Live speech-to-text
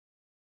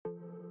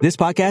This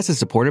podcast is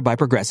supported by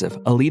Progressive,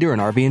 a leader in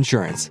RV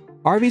insurance.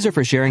 RVs are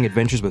for sharing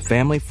adventures with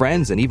family,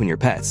 friends, and even your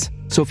pets.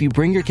 So if you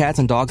bring your cats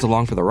and dogs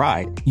along for the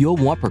ride, you'll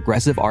want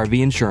Progressive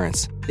RV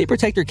insurance. They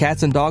protect your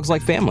cats and dogs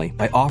like family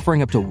by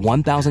offering up to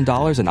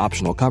 $1,000 in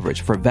optional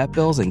coverage for vet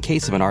bills in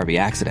case of an RV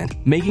accident,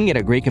 making it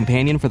a great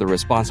companion for the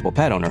responsible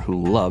pet owner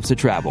who loves to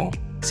travel.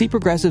 See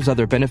Progressive's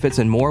other benefits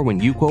and more when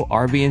you quote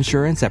RV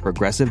insurance at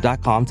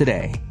Progressive.com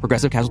today.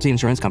 Progressive Casualty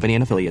Insurance Company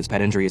and Affiliates.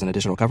 Pet injury is an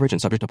additional coverage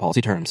and subject to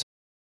policy terms.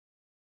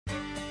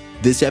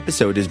 This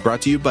episode is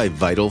brought to you by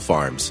Vital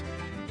Farms.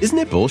 Isn't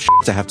it bullshit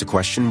to have to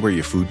question where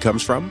your food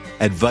comes from?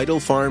 At Vital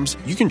Farms,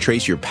 you can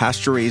trace your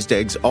pasture-raised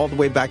eggs all the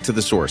way back to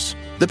the source,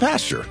 the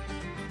pasture.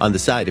 On the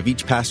side of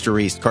each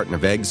pasture-raised carton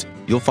of eggs,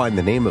 you'll find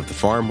the name of the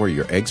farm where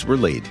your eggs were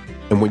laid.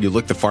 And when you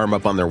look the farm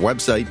up on their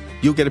website,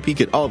 you'll get a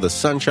peek at all the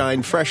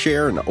sunshine, fresh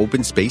air, and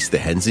open space the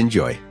hens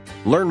enjoy.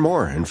 Learn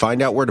more and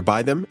find out where to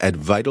buy them at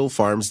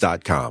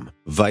vitalfarms.com.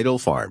 Vital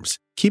Farms,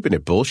 keeping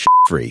it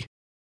bullshit-free.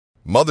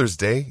 Mother's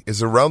Day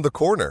is around the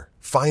corner.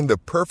 Find the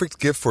perfect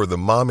gift for the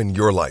mom in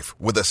your life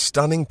with a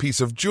stunning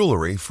piece of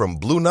jewelry from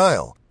Blue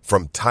Nile.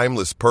 From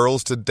timeless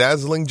pearls to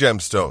dazzling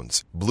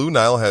gemstones, Blue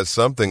Nile has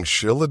something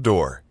she'll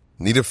adore.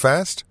 Need it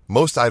fast?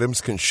 Most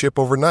items can ship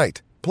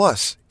overnight.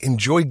 Plus,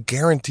 enjoy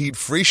guaranteed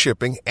free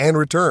shipping and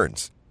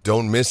returns.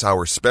 Don't miss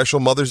our special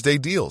Mother's Day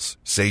deals.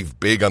 Save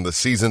big on the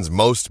season's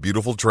most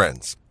beautiful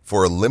trends.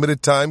 For a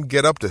limited time,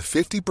 get up to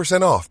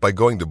 50% off by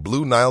going to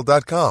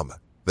BlueNile.com.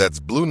 That's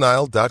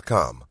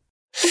BlueNile.com.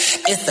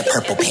 It's the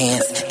Purple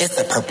Pants, it's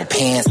the Purple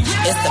Pants,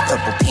 it's the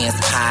Purple Pants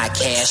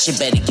podcast. You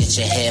better get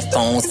your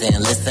headphones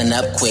and listen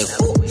up quick.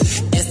 Woo.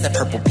 It's the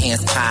Purple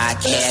Pants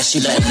podcast.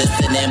 You better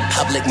listen in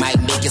public, might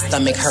make your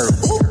stomach hurt.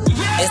 Woo.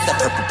 It's the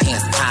Purple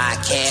Pants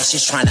podcast.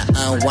 You're trying to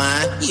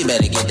unwind, you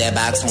better get that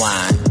box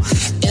wine.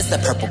 It's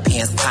the Purple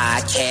Pants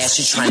podcast.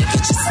 You're trying to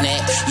get your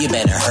snack, you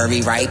better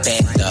hurry right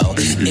back though.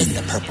 It's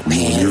the Purple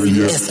Pants,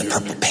 it's the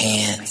Purple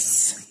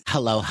Pants.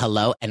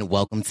 Hello, and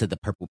welcome to the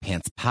Purple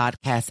Pants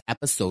Podcast,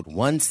 episode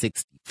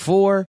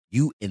 164,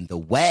 You in the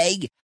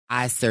Way.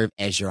 I serve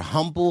as your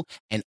humble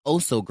and oh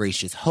so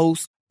gracious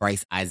host,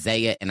 Bryce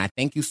Isaiah, and I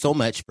thank you so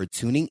much for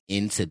tuning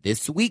in to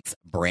this week's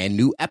brand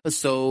new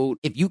episode.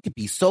 If you could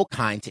be so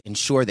kind to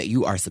ensure that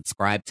you are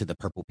subscribed to the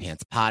Purple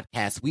Pants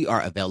Podcast, we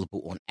are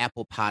available on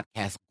Apple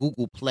Podcasts,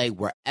 Google Play,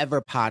 wherever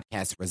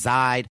podcasts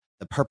reside.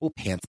 The Purple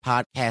Pants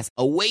Podcast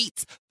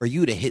awaits for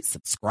you to hit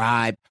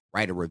subscribe,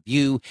 write a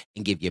review,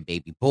 and give your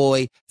baby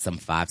boy some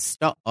 5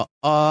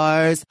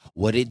 stars.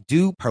 What it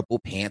do, Purple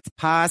Pants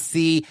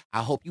Posse?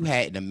 I hope you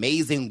had an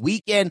amazing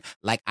weekend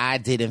like I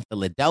did in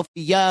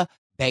Philadelphia.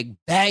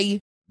 Baby,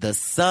 the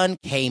sun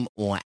came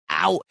on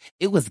out.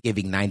 It was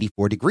giving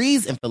 94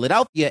 degrees in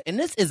Philadelphia, and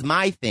this is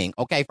my thing.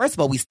 Okay, first of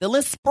all, we still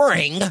in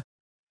spring.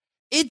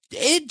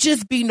 It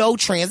just be no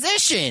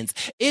transitions.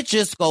 It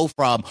just go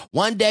from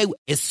one day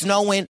it's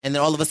snowing and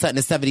then all of a sudden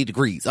it's 70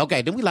 degrees.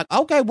 Okay, then we like,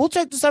 okay, we'll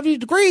take the 70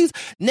 degrees.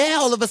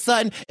 Now all of a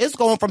sudden it's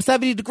going from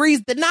 70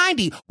 degrees to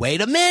 90.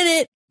 Wait a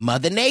minute.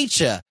 Mother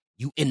Nature,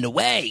 you in the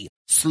way.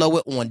 Slow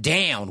it on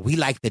down. We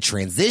like the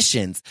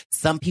transitions.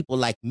 Some people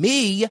like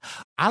me,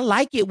 I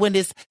like it when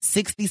it's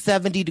 60,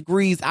 70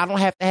 degrees. I don't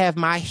have to have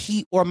my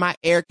heat or my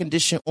air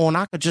conditioner on.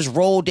 I could just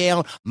roll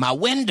down my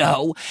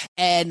window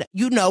and,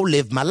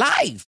 live my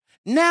life.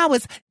 Now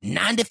it's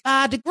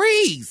 95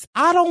 degrees.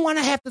 I don't want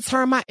to have to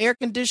turn my air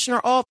conditioner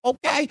off.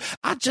 Okay,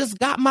 I just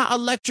got my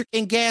electric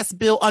and gas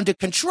bill under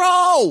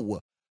control.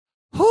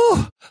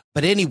 Whew.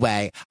 But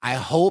anyway, I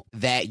hope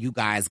that you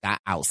guys got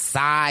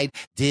outside,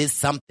 did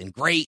something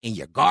great in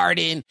your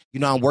garden.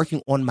 I'm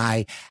working on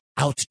my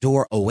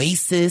outdoor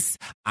oasis.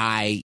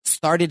 I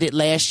started it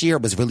last year.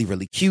 It was really,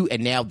 really cute.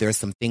 And now there's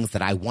some things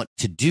that I want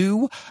to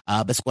do.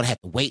 But it's going to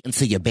have to wait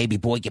until your baby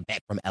boy get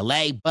back from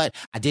LA. But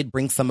I did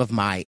bring some of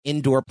my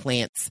indoor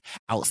plants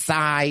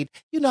outside,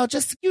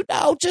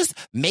 just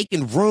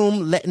making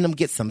room, letting them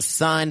get some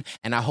sun.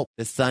 And I hope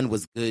the sun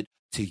was good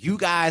to you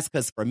guys,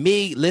 because for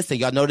me, listen,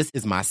 y'all know this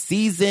is my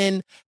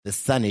season. The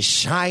sun is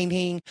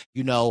shining.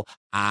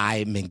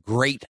 I'm in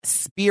great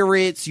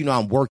spirits.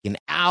 I'm working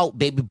out.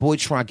 Baby boy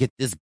trying to get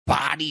this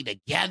body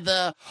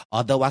together.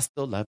 Although I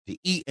still love to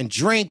eat and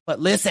drink. But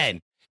listen,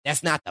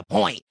 that's not the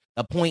point.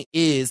 The point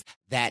is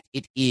that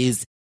it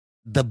is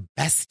the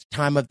best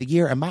time of the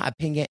year, in my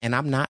opinion. And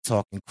I'm not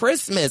talking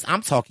Christmas.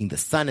 I'm talking the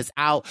sun is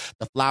out.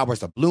 The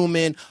flowers are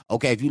blooming.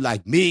 Okay, if you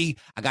like me,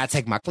 I got to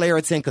take my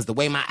Claritin because the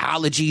way my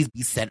allergies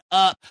be set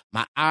up,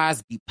 my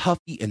eyes be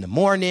puffy in the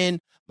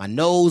morning, my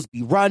nose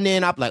be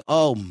running. I'm like,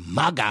 oh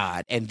my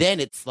God. And then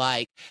it's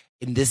like,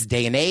 in this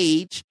day and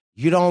age,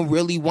 you don't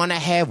really want to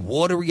have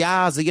watery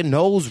eyes or your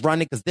nose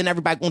running because then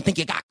everybody going to think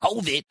you got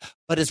COVID,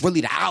 but it's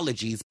really the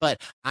allergies.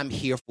 But I'm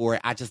here for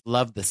it. I just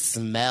love the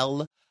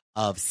smell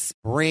of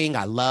spring.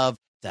 I love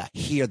to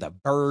hear the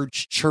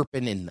birds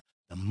chirping in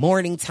the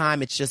morning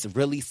time. It's just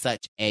really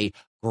such a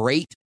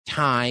great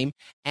time.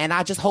 And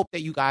I just hope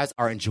that you guys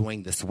are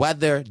enjoying this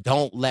weather.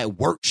 Don't let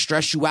work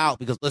stress you out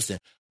because listen,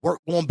 work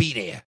won't be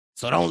there.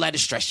 So don't let it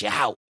stress you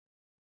out.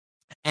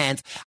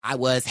 And I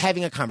was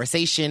having a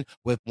conversation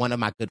with one of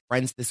my good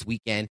friends this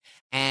weekend,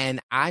 and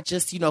I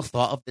just,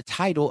 thought of the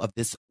title of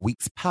this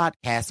week's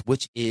podcast,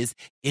 which is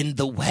In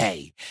the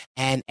Way.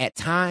 And at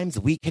times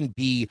we can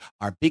be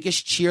our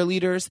biggest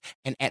cheerleaders,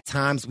 and at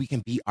times we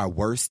can be our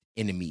worst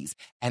enemies.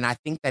 And I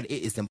think that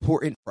it is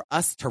important for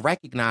us to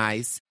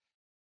recognize,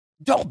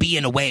 don't be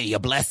in the way of your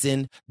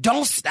blessing.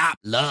 Don't stop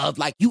love.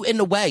 Like, you in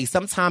the way.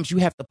 Sometimes you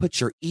have to put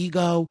your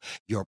ego,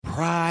 your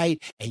pride,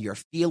 and your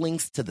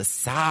feelings to the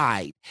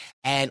side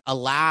and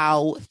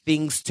allow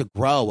things to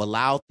grow,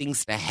 allow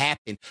things to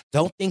happen.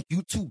 Don't think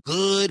you too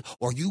good,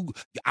 or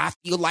I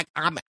feel like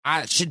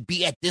I should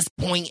be at this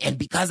point, and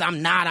because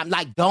I'm not, I'm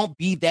like, don't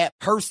be that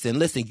person.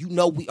 Listen,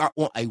 we are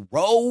on a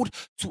road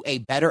to a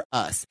better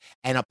us,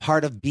 and a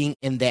part of being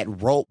in that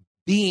road,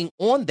 being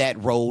on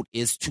that road,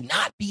 is to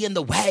not be in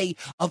the way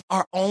of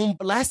our own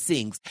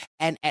blessings.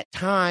 And at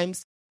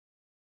times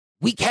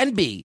we can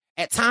be.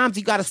 At times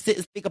you got to sit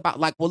and think about,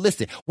 like, well,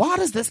 listen, why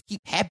does this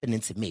keep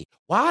happening to me?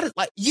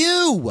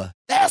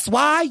 That's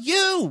why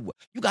you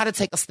got to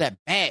take a step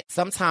back.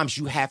 Sometimes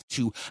you have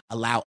to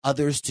allow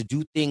others to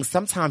do things.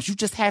 Sometimes you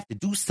just have to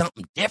do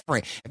something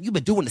different. If you've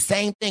been doing the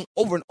same thing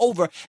over and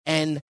over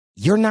and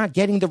you're not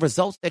getting the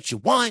results that you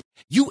want,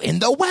 you in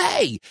the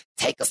way.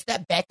 Take a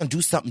step back and do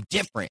something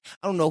different.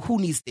 I don't know who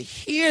needs to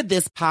hear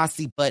this,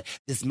 posse, but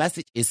this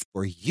message is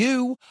for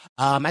you.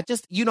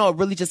 It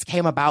really just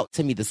came about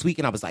to me this week,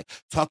 and I was like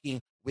talking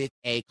with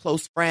a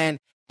close friend,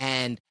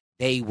 and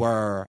they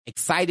were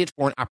excited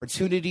for an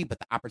opportunity, but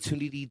the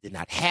opportunity did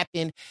not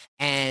happen.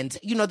 And,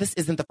 this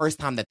isn't the first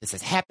time that this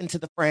has happened to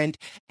the friend.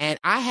 And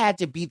I had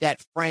to be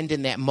that friend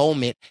in that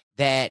moment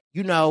that,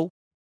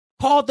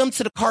 called them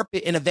to the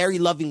carpet in a very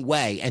loving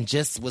way and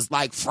just was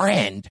like,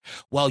 friend,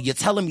 well, you're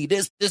telling me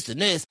this,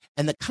 and this.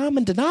 And the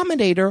common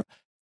denominator,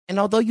 and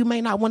although you may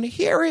not want to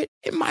hear it,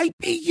 it might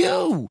be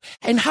you.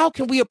 And how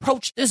can we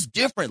approach this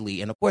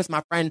differently? And of course,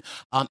 my friend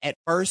at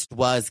first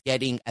was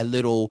getting a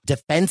little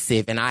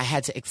defensive, and I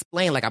had to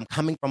explain, like, I'm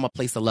coming from a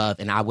place of love,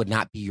 and I would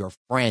not be your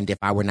friend if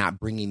I were not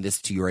bringing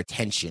this to your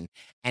attention.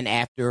 And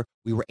after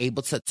we were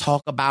able to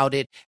talk about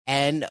it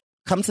and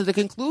come to the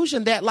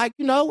conclusion that, like,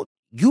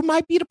 you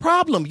might be the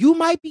problem. You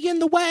might be in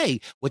the way,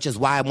 which is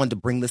why I wanted to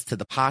bring this to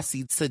the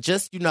posse to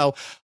just,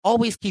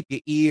 always keep your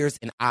ears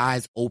and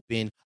eyes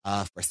open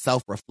for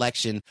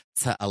self-reflection,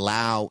 to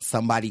allow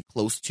somebody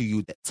close to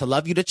you to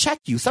love you, to check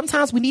you.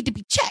 Sometimes we need to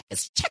be checked.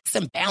 It's checks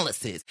and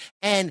balances,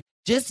 and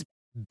just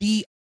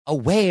be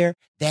aware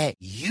that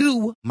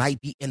you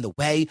might be in the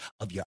way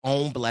of your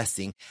own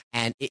blessing.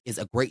 And it is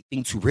a great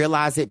thing to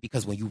realize it,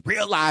 because when you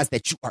realize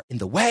that you are in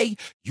the way,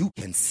 you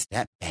can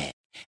step back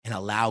and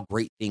allow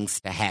great things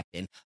to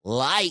happen,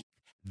 like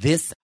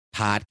this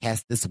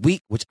podcast this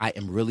week, which I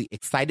am really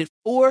excited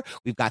for.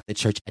 We've got the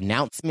church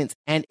announcements,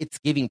 and it's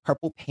Giving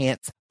Purple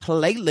Pants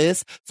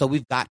playlist. So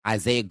we've got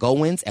Isaiah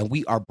Goins, and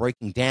we are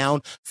breaking down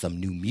some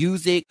new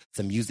music,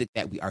 some music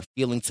that we are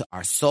feeling to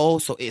our soul.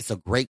 So it's a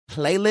great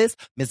playlist.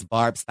 Miss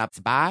Barb stops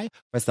by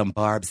for some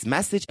Barb's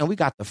message, and we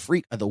got the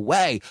freak of the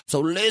way. So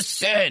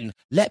listen,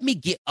 let me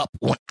get up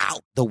on out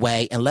the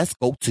way, and let's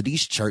go to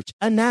these church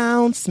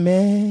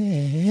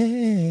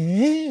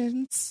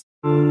announcements.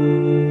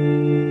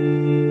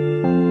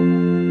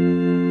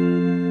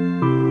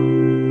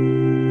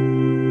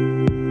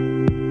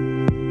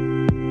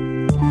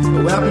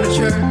 Welcome to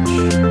church.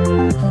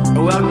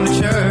 Welcome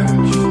to church.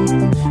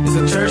 It's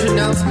a church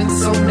announcement,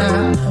 so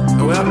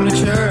now welcome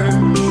to church.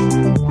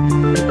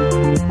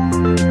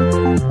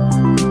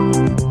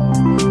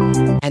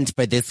 And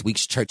for this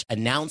week's church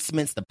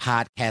announcements, the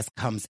podcast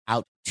comes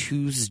out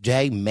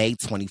Tuesday, May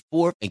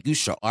 24th. And you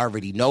should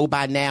already know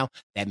by now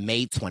that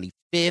May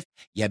 25th,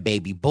 your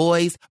baby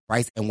boys,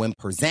 Bryce and Wynn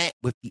Present,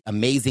 with the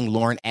amazing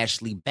Lauren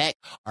Ashley Beck,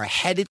 are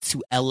headed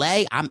to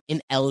LA. I'm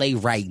in LA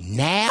right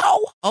now.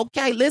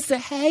 Okay, listen,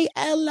 hey,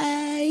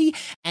 LA.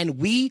 And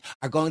we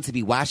are going to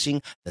be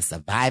watching the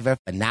Survivor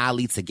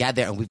finale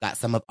together. And we've got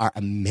some of our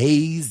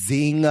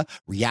amazing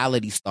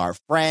reality star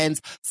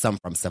friends, some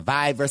from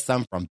Survivor,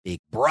 some from Big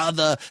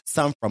Brother,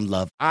 some from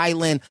Love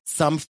Island,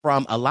 some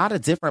from a lot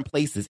of different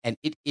places. And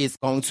it is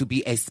going to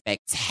be a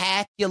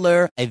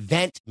spectacular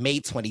event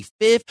May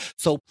 25th.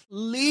 So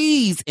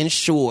please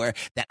ensure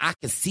that I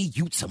can see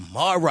you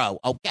tomorrow,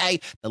 okay?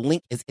 The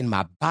link is in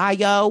my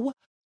bio.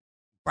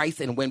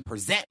 Bryce and Wynn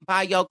Present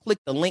bio. Click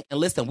the link and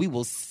listen, we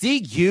will see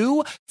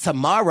you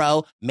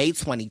tomorrow, May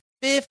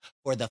 25th,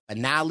 for the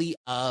finale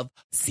of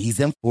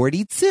season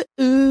 42.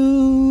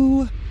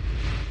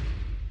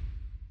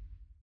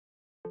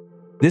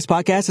 This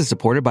podcast is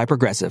supported by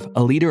Progressive,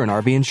 a leader in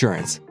RV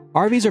insurance.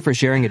 RVs are for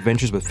sharing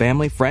adventures with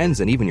family, friends,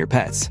 and even your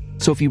pets.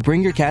 So if you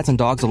bring your cats and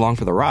dogs along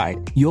for the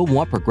ride, you'll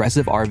want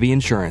Progressive RV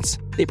Insurance.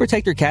 They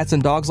protect your cats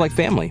and dogs like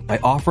family by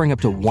offering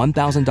up to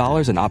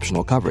 $1,000 in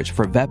optional coverage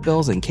for vet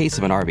bills in case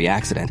of an RV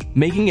accident,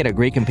 making it a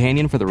great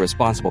companion for the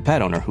responsible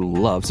pet owner who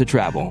loves to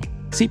travel.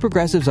 See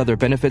Progressive's other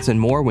benefits and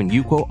more when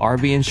you quote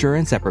RV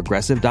insurance at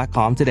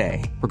Progressive.com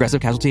today. Progressive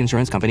Casualty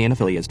Insurance Company and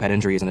Affiliates. Pet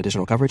injury is an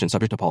additional coverage and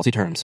subject to policy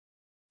terms.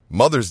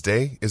 Mother's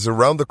Day is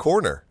around the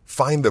corner.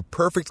 Find the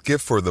perfect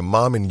gift for the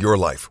mom in your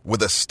life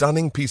with a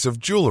stunning piece of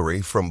jewelry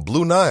from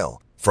Blue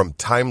Nile. From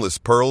timeless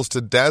pearls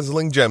to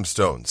dazzling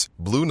gemstones,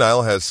 Blue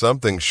Nile has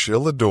something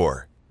she'll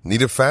adore.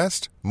 Need it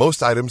fast?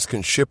 Most items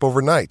can ship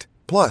overnight.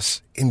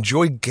 Plus,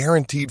 enjoy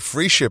guaranteed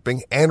free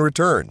shipping and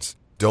returns.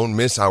 Don't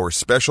miss our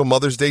special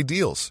Mother's Day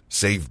deals.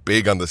 Save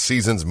big on the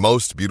season's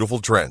most beautiful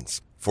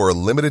trends. For a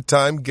limited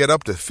time, get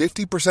up to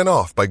 50%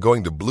 off by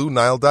going to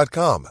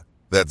BlueNile.com.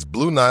 That's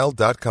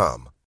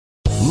BlueNile.com.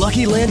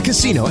 Lucky Land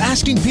Casino,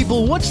 asking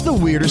people, what's the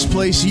weirdest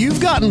place you've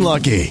gotten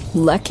lucky?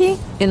 Lucky?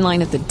 In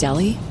line at the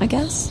deli, I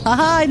guess?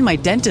 Aha, in my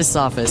dentist's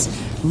office.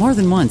 More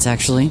than once,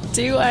 actually.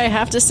 Do I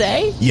have to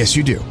say? Yes,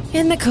 you do.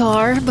 In the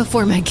car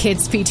before my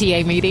kids'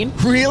 PTA meeting.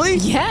 Really?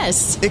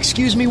 Yes.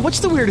 Excuse me,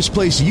 what's the weirdest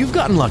place you've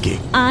gotten lucky?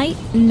 I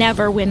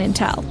never win and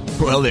tell.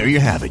 Well, there you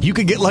have it. You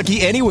can get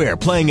lucky anywhere,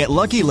 playing at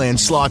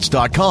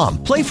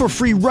LuckyLandSlots.com. Play for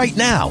free right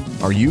now.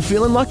 Are you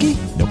feeling lucky?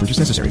 No purchase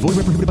necessary. Void where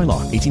prohibited by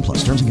law. 18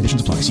 plus. Terms and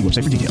conditions apply. See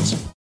website for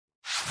details.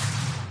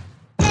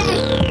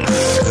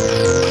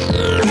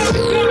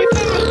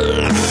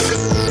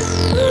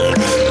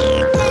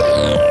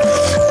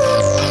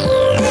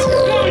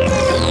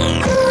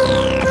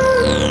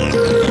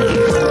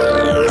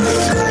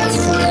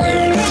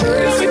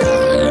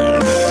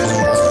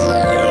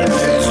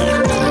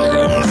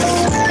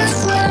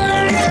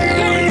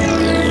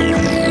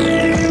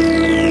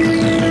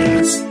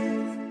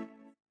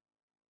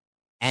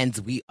 And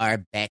we are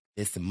back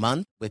this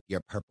month with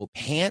your Purple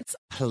Pants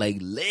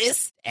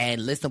playlist.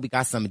 And listen, we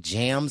got some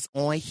jams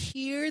on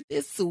here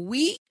this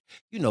week.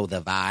 You know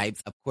the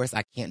vibes. Of course,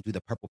 I can't do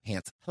the Purple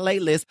Pants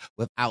playlist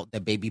without the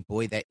baby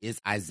boy that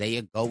is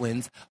Isaiah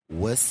Goins.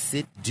 What's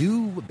it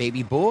do,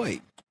 baby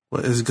boy?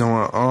 What is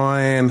going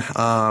on?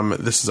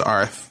 This is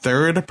our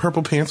third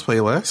Purple Pants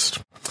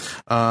playlist.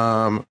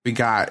 We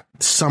got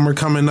summer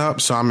coming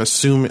up, so I'm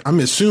assuming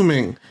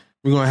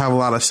we're going to have a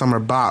lot of summer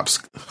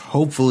bops,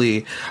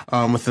 hopefully,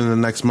 within the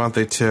next month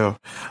or two.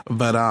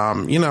 But,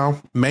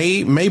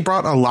 May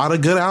brought a lot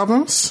of good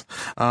albums.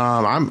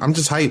 I'm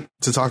just hyped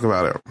to talk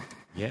about it.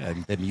 Yeah,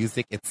 the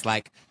music, it's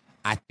like,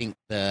 I think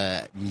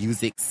the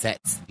music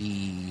sets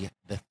the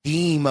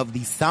theme of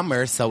the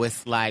summer. So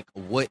it's like,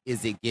 what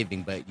is it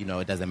giving? But,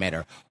 it doesn't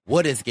matter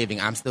what it's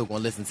giving. I'm still going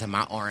to listen to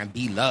my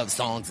R&B love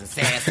songs and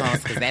sad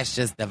songs because that's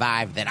just the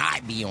vibe that I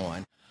be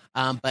on.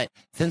 But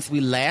since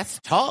we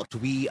last talked,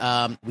 we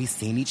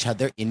seen each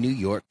other in New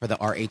York for the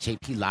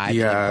RHAP Live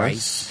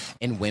yes.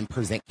 and Win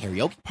Present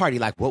Karaoke Party.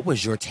 Like, what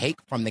was your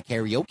take from the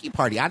karaoke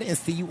party? I didn't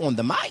see you on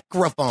the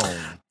microphone.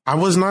 I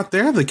was not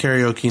there the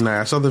karaoke night.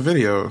 I saw the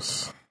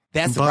videos.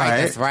 That's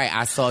right.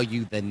 I saw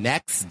you the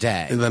next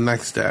day.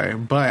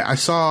 But I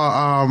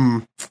saw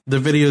the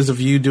videos of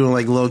you doing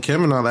like Lil'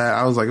 Kim and all that.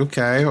 I was like,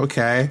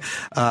 okay.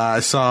 I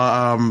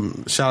saw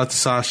shout out to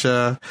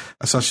Sasha.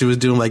 I saw she was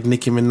doing like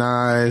Nicki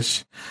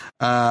Minaj.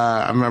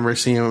 I remember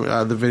seeing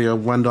the video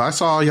of Wendell. I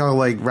saw y'all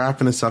like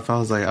rapping and stuff. I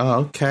was like,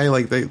 oh, okay.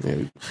 Like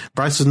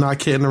Bryce was not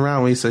kidding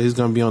around when he said he's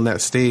gonna be on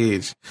that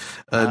stage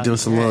doing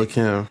some Lil'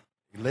 Kim.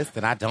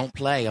 Listen, I don't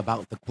play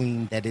about the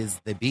queen that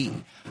is the bee.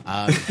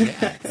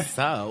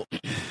 So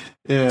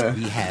we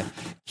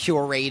have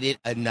curated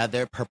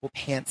another Purple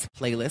Pants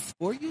playlist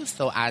for you.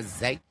 So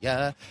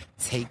Isaiah,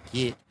 take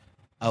it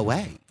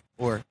away.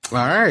 All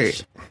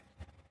right.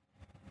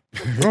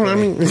 The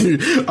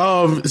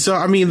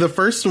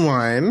first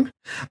one,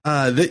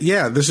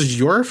 this is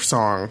your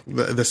song.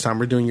 This time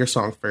we're doing your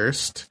song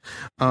first.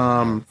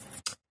 In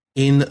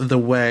the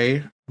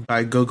Way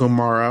by Gogo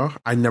Morrow.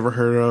 I never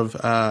heard of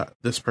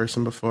this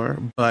person before,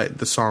 but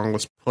the song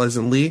was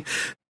pleasantly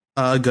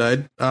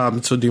good.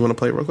 So do you want to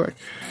play it real quick?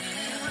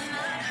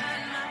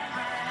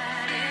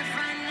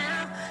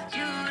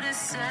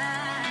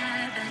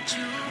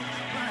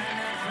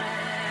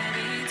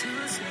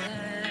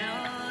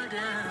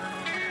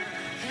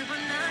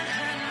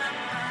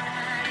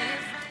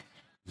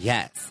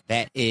 Yes,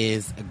 that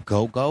is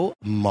Gogo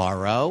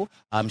Morrow.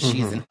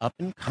 She's an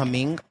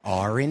up-and-coming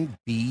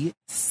R&B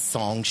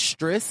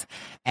songstress,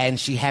 and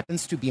she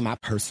happens to be my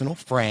personal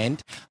friend.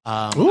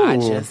 I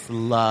just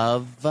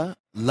love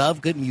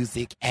good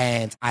music,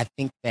 and I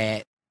think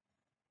that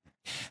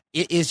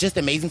it is just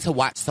amazing to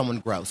watch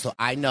someone grow. So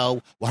I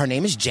know, her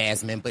name is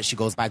Jasmine, but she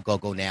goes by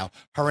Gogo now.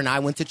 Her and I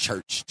went to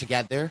church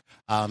together.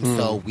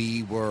 So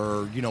we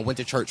were, went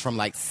to church from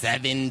like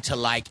 7 to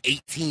like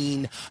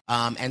 18.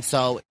 And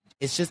so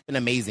it's just been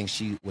amazing.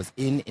 She was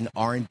in an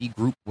R&B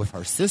group with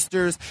her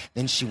sisters.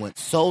 Then she went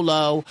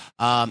solo.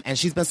 And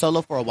she's been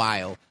solo for a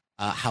while.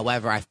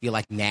 However, I feel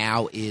like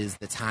now is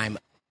the time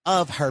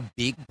of her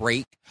big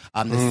break.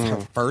 This is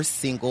her first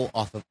single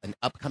off of an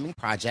upcoming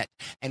project.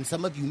 And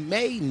some of you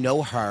may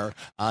know her.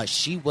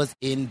 She was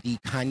in the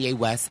Kanye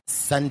West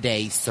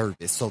Sunday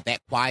service. So that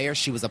choir,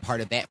 she was a part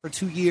of that for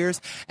 2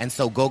 years. And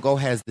so Gogo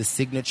has the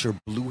signature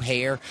blue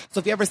hair. So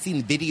if you ever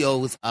seen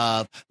videos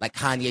of like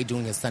Kanye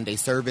doing his Sunday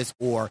service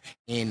or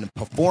in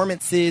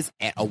performances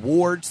at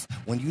awards,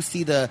 when you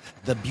see the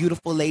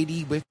beautiful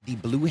lady with the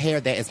blue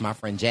hair, that is my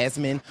friend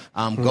Jasmine,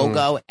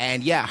 Gogo.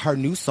 And yeah, her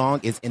new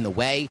song is In the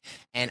Way.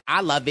 And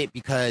I love it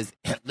because,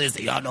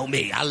 listen, y'all know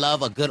me. I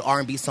love a good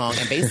R&B song.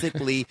 And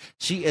basically,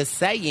 she is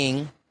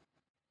saying,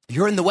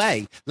 you're in the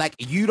way. Like,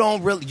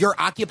 you're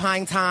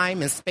occupying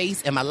time and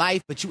space in my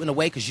life, but you in the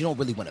way because you don't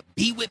really want to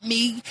be with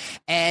me.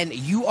 And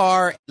you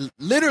are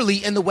literally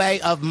in the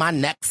way of my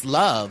next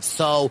love.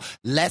 So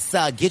let's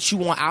get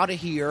you on out of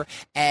here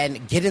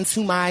and get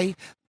into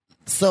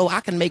so I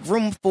can make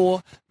room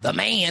for the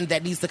man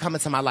that needs to come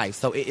into my life.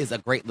 So it is a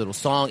great little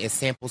song. It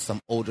samples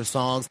some older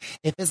songs.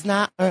 If it's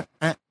not, so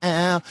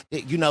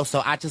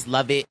I just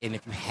love it. And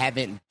if you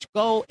haven't,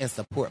 go and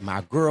support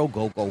my girl,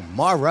 Go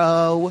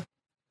Morrow.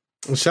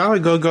 Shout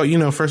out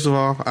Go. First of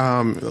all,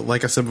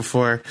 like I said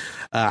before,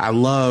 I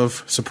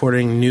love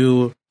supporting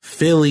new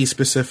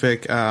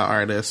Philly-specific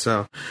artists.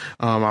 So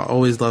I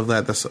always love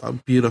that. That's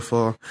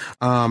beautiful.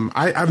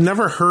 I've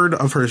never heard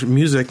of her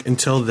music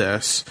until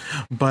this,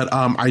 but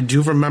I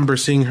do remember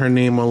seeing her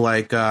name on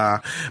like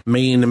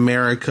Made in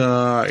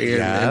America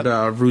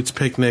and Roots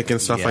Picnic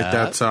and stuff like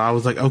that. So I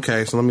was like,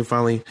 okay, so let me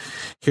finally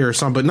hear her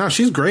song. But no,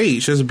 she's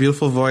great. She has a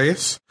beautiful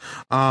voice.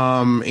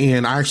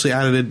 And I actually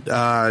added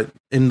it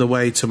In the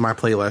Way to my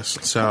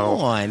playlist. So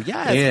come on, we're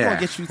gonna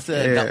get you to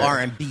the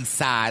R&B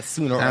side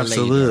sooner or later.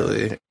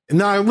 Absolutely.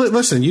 No,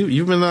 listen,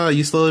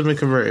 you slowly been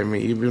converting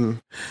me. You've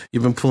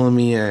been pulling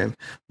me in,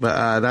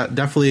 but that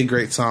definitely a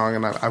great song,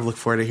 and I look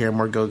forward to hearing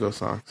more Go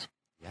songs.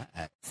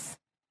 Yes.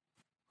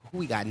 Who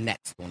we got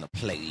next on the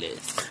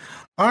playlist?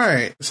 All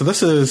right, so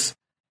this is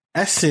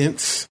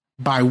Essence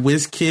by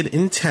Wizkid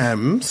and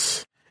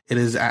Tems. It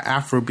is an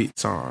Afrobeat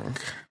song.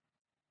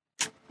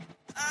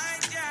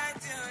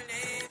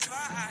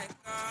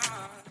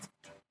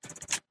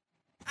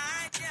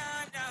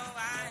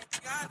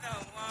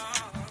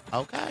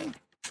 Okay.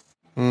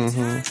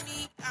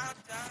 Mm-hmm.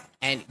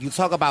 And you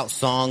talk about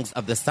songs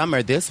of the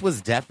summer. This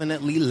was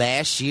definitely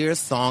last year's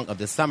song of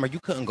the summer. You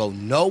couldn't go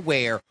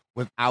nowhere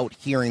without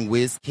hearing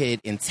Wizkid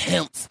and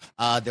Tems,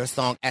 their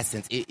song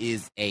Essence. It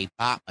is a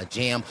bop, a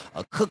jam,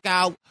 a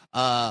cookout,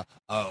 a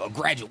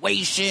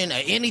graduation,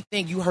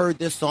 anything. You heard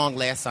this song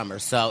last summer.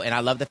 So, and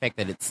I love the fact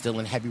that it's still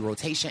in heavy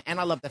rotation.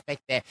 And I love the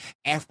fact that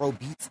Afro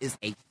beats is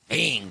a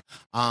thing.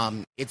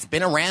 It's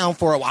been around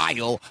for a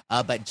while,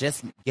 but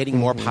just getting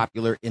more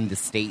popular in the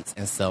States.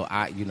 And so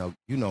you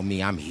know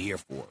me, I'm here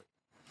for it.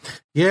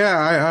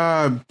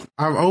 Yeah,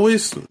 I've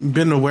always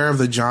been aware of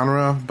the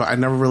genre, but I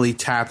never really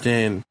tapped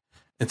in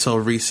until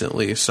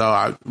recently.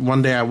 So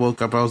one day I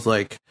woke up, I was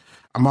like,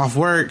 I'm off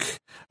work,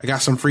 I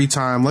got some free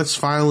time, let's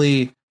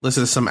finally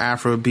listen to some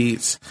Afro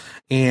beats.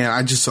 And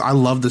I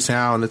love the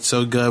sound. It's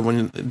so good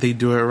when they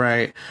do it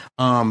right.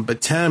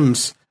 But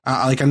Tems,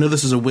 I know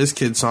this is a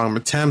Wizkid song,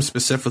 but Tems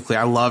specifically,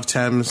 I love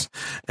Tems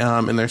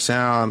and their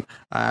sound.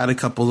 I had a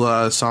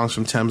couple songs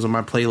from Tems on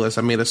my playlist.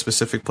 I made a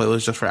specific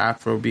playlist just for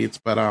Afro beats.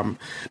 But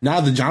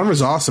now the genre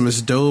is awesome.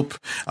 It's dope.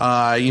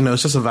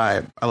 It's just a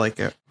vibe. I like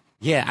it.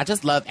 Yeah, I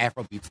just love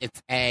Afrobeats.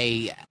 It's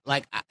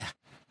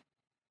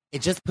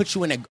it just puts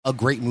you in a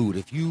great mood.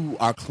 If you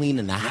are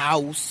cleaning the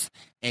house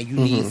and you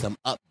need some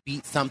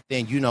upbeat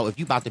something, if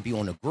you about to be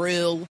on the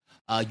grill,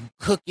 you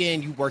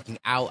cooking, you working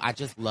out. I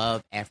just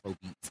love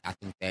Afrobeats. I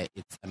think that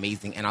it's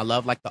amazing. And I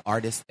love like the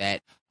artists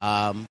that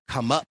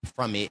come up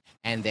from it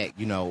and that,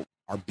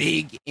 are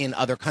big in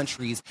other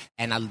countries.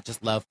 And I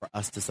just love for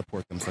us to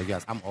support them. So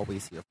yes, I'm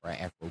always here for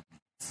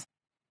Afrobeats.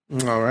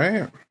 All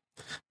right.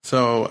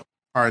 So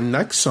our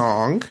next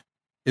song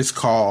is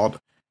called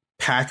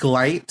Pack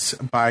Light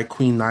by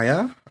Queen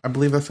Naya. I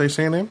believe that's how you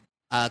say her name?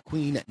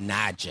 Queen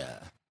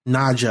Naja.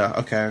 Naja.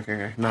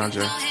 Okay.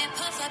 Naja.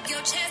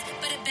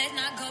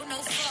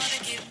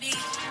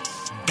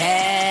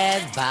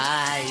 Bad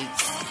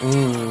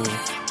vibes.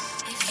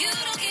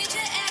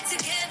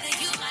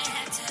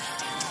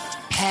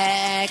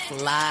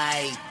 Pack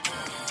Light.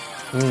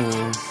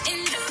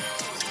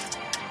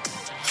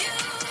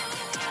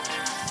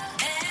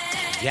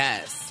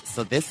 Yes.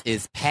 So this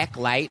is Pack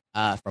Light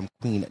from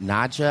Queen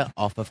Naja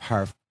off of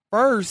her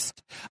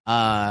first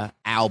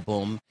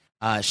album.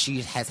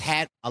 She has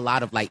had a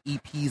lot of like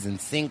EPs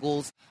and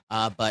singles,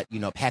 but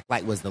Pack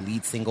Light was the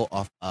lead single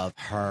off of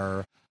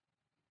her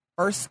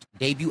first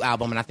debut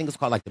album, and I think it's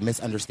called like The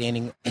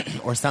Misunderstanding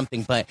or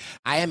something. But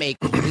I am a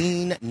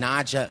Queen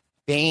Naja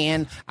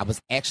fan. I was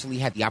actually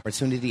had the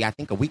opportunity, I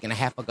think a week and a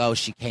half ago,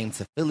 she came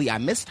to Philly. I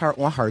missed her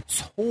on her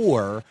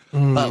tour,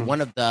 but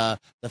one of the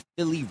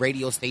Philly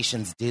radio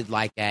stations did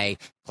like a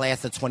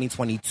class of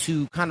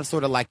 2022, kind of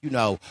sort of like,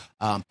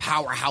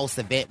 powerhouse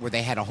event where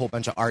they had a whole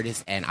bunch of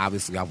artists. And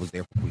obviously I was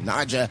there for Queen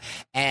Naja.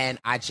 And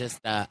I just,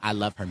 I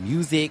love her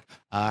music,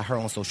 her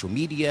on social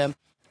media.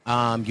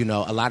 A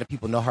lot of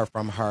people know her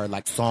from her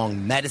like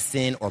song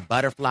Medicine or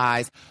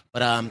Butterflies,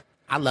 but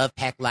I love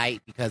Pack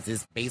Light because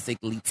it's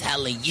basically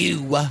telling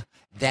you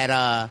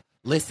that,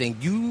 listen,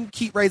 you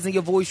keep raising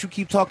your voice, you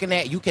keep talking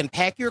that, you can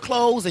pack your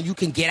clothes and you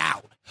can get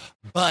out.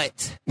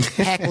 But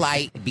pack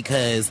light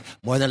because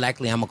more than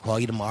likely I'm going to call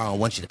you tomorrow and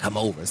want you to come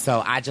over.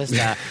 So I just,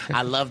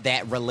 I love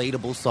that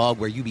relatable song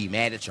where you be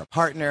mad at your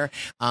partner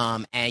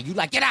and you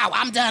like, get out,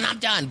 I'm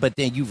done. But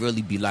then you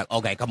really be like,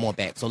 okay, come on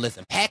back. So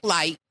listen, Pack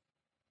Light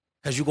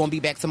because you're going to be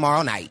back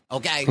tomorrow night.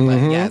 Okay.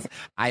 But yes,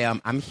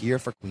 I'm here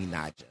for Queen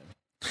Naija.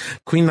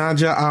 Queen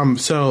Naija.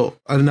 So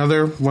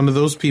another one of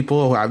those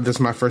people. This is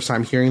my first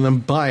time hearing them,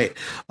 but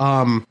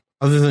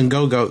other than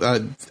Go-Go,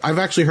 I've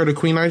actually heard of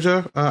Queen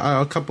Naija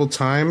a couple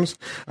times.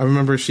 I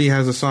remember she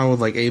has a song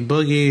with like A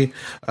Boogie.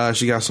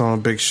 She got a song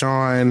with Big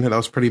Sean. That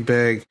was pretty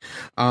big.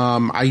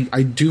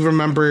 I do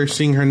remember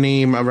seeing her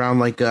name around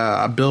like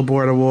a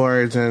Billboard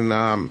Awards and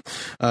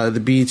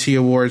the BET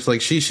Awards. Like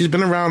she's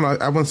been around.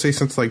 I want to say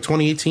since like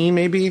 2018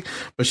 maybe,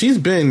 but she's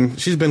been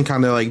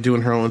kind of like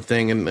doing her own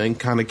thing and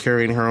kind of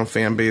carrying her own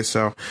fan base.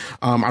 So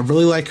I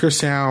really like her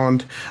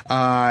sound,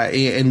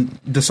 and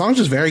the song's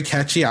just very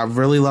catchy. I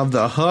really love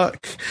the hook.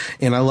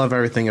 And I love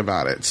everything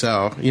about it.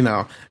 So,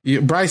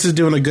 Bryce is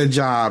doing a good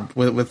job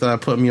with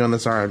putting me on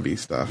this R&B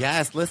stuff.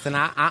 Yes, listen,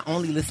 I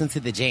only listen to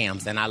the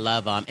jams, and I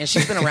love and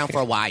she's been around for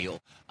a while.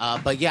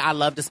 But yeah, I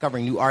love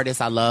discovering new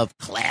artists. I love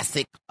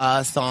classic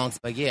songs.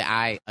 But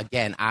yeah,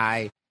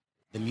 the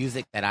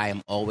music that I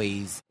am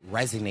always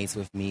resonates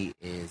with me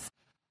is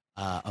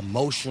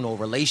emotional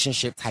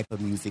relationship type of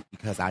music,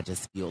 because I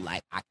just feel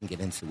like I can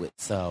get into it.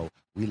 So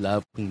we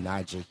love Queen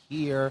Naija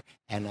here,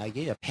 and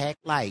Pack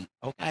Light,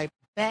 okay.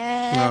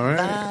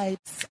 Bad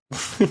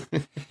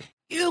vibes.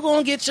 You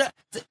gonna get your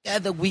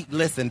together week.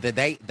 Listen,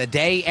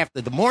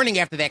 the morning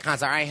after that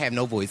concert, I ain't have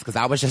no voice because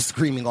I was just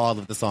screaming all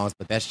of the songs.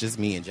 But that's just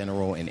me in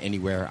general, and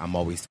anywhere I'm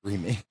always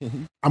screaming.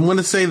 I'm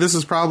gonna say this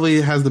is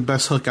probably has the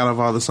best hook out of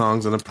all the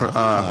songs on the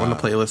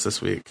playlist this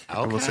week. Okay.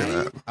 I will say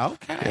that.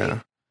 Okay.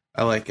 Yeah,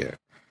 I like it.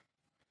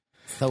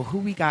 So who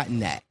we got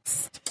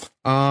next?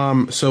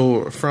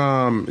 So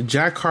from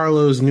Jack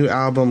Harlow's new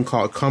album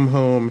called Come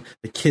Home,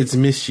 The Kids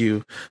Miss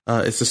You,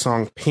 it's the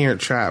song Parent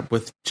Trap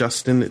with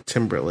Justin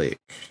Timberlake.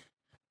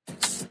 I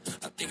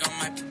think I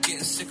might be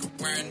getting sick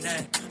of wearing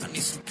that. I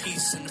need some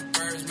peace and the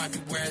birds might be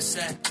where it's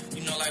at.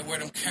 You know, like where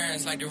them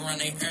Karens like to run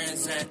their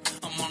errands at.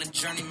 I'm on a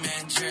journey,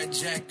 man, Jared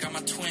Jack. Got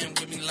my twin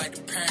with me like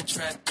the Parent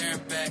Trap, there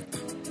and back.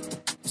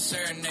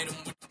 Serenade them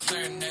with the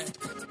clarinet.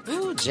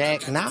 Ooh,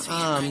 Jack, not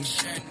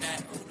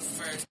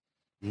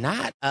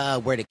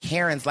where the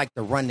Karens like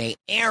to run their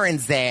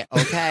errands at,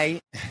 okay?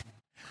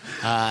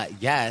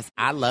 Yes,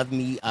 I love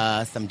me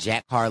some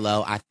Jack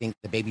Harlow. I think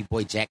the baby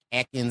boy Jack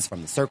Atkins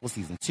from The Circle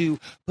Season 2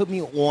 put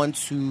me on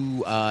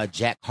to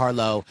Jack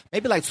Harlow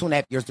maybe like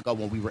 2.5 years ago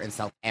when we were in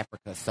South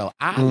Africa. So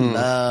I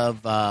love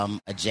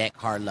a Jack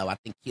Harlow. I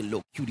think he's a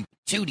little cutie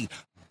patootie,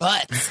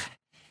 but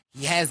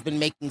he has been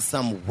making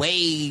some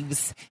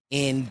waves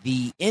in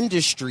the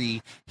industry.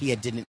 He had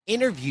did an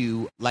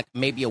interview like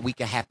maybe a week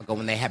and a half ago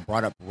when they had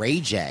brought up Ray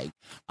J.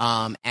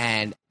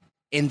 And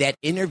in that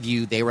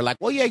interview, they were like,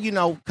 well, yeah,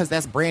 because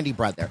that's Brandy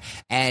brother.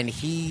 And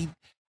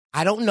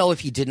I don't know if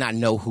he did not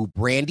know who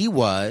Brandy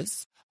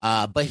was,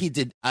 but he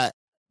did.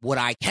 What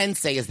I can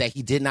say is that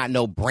he did not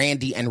know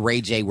Brandy and Ray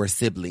J were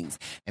siblings.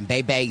 And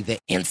baby, the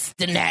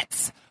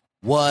internet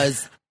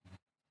was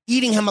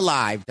eating him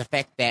alive, the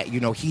fact that,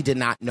 he did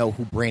not know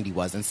who Brandy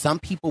was. And some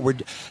people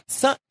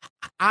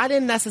I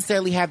didn't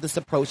necessarily have this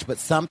approach, but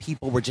some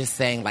people were just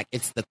saying, like,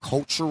 it's the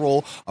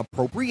cultural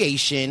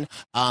appropriation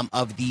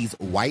of these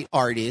white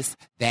artists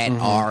that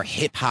are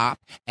hip-hop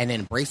and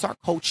embrace our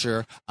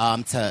culture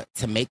to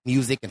make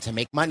music and to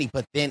make money.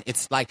 But then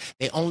it's like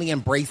they only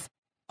embrace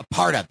a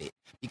part of it.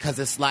 Because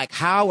it's like,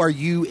 how are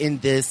you in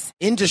this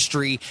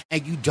industry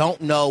and you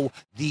don't know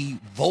the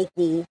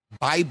vocal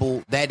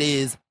Bible that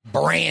is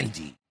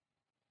Brandy?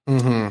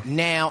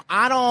 Now,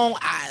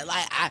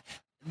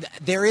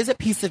 there is a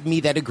piece of me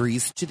that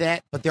agrees to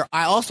that, but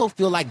I also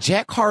feel like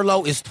Jack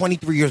Harlow is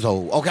 23 years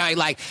old. Okay.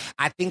 Like,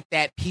 I think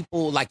that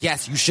people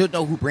yes, you should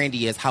know who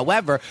Brandy is.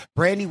 However,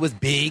 Brandy was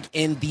big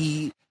in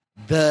the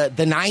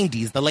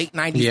 90s, the late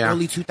 90s,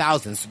 early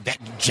 2000s. That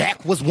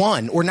Jack was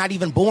one or not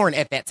even born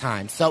at that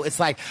time. So it's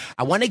like,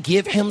 I want to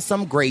give him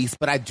some grace,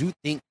 but I do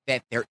think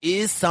that there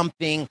is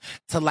something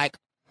to like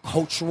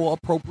cultural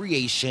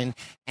appropriation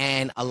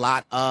and a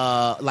lot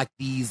like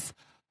these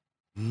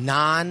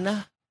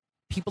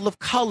non-people of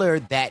color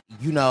that,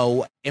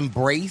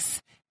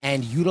 embrace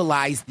and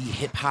utilize the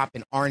hip hop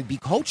and R&B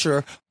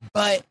culture,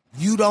 but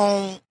you're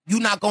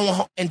not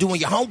going and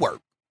doing your homework.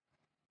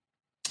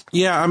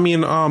 Yeah, I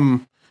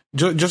mean,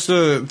 just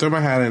to throw my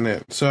hat in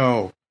it.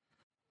 So,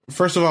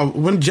 first of all,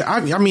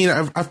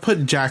 I've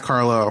put Jack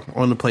Harlow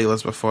on the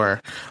playlist before.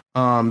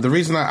 The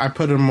reason I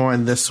put him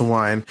on this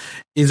one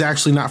is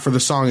actually not for the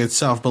song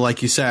itself, but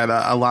like you said,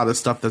 a lot of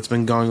stuff that's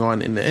been going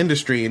on in the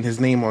industry and his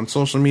name on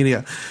social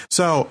media.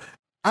 So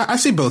I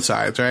see both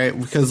sides, right?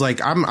 Because like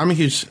I'm a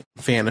huge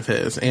fan of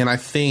his, and I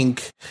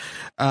think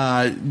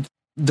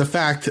the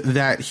fact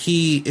that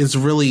he is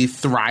really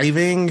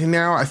thriving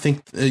now, I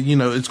think,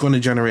 it's going to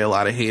generate a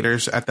lot of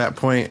haters at that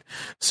point.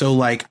 So,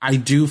 like, I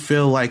do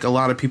feel like a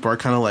lot of people are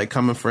kind of like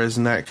coming for his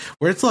neck,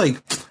 where it's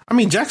like, I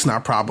mean, Jack's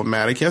not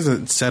problematic. He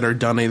hasn't said or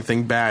done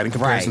anything bad in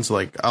comparison to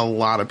like a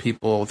lot of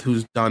people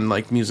who's done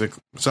like music.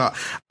 So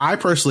I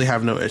personally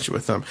have no issue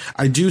with him.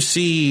 I do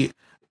see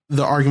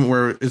the argument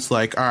where it's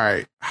like, all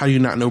right, how do you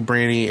not know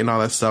Brandy and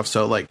all that stuff?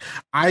 So like,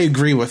 I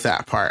agree with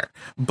that part.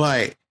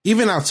 But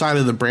even outside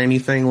of the Brandy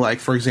thing, like,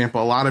 for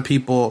example, a lot of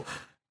people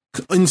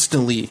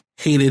instantly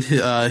hated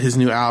his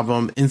new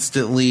album,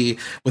 instantly,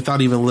 without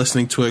even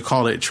listening to it,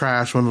 called it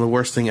trash, one of the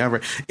worst thing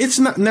ever. It's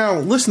not, now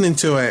listening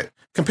to it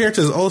compared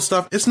to his old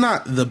stuff, it's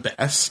not the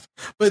best,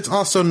 but it's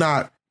also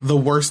not the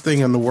worst thing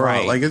in the world.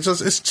 Right. Like,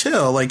 it's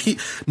chill. Like,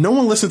 no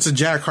one listens to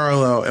Jack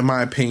Harlow, in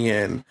my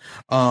opinion,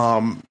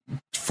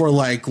 for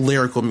like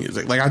lyrical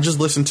music. Like, I just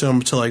listen to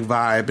him to like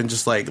vibe and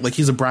just like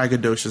he's a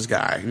braggadocious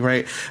guy,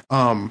 right?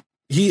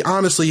 He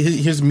honestly,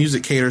 his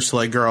music caters to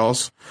like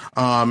girls.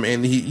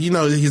 And he, you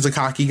know, he's a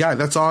cocky guy.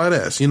 That's all it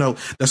is. You know,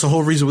 that's the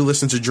whole reason we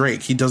listen to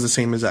Drake. He does the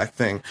same exact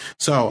thing.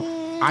 So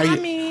I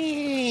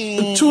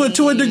mean, to a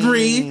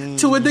degree.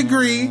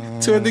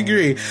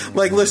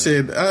 Like,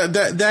 listen,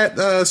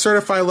 that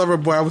Certified Lover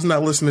Boy, I was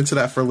not listening to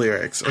that for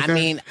lyrics. Okay? I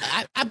mean,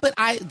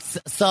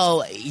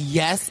 so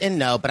yes and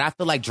no, but I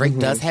feel like Drake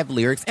does have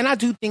lyrics, and I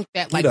do think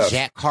that like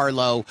Jack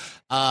Harlow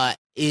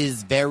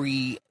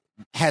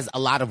has a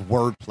lot of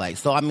wordplay.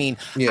 So I mean,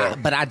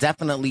 but I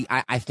definitely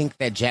I think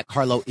that Jack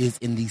Harlow is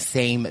in the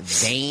same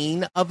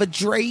vein of a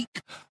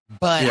Drake,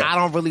 but I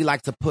don't really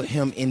like to put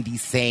him in the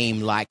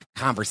same like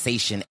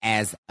conversation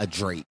as a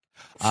Drake.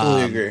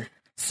 Fully agree.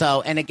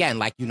 So, and again,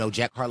 like, you know,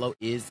 Jack Harlow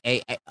is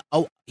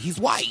he's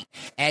white,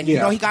 and you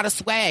know, he got a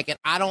swag, and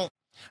I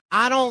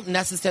don't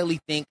necessarily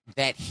think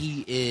that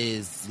he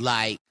is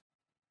like,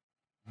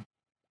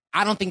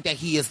 I don't think that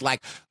he is like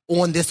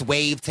on this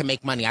wave to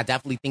make money. I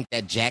definitely think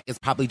that Jack is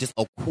probably just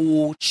a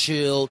cool,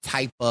 chill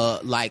type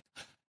of like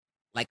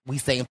we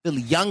say in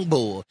Philly, young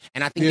bull.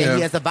 And I think that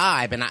he has a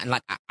vibe, and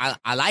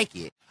I like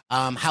it.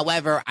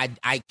 However,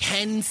 I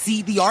can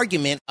see the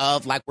argument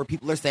of like where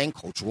people are saying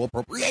cultural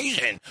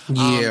appropriation.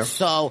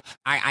 So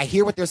I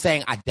hear what they're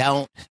saying. I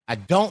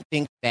don't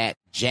think that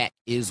Jack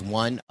is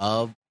one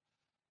of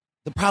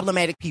the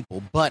problematic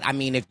people, but I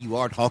mean, if you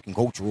are talking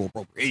cultural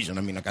appropriation,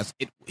 I mean, I guess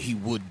he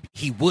would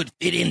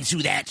fit into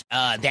that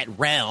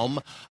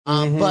realm.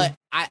 But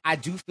I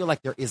do feel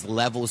like there is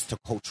levels to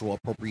cultural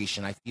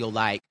appropriation. I feel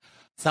like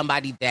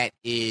somebody that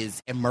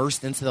is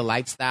immersed into the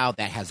lifestyle,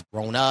 that has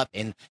grown up,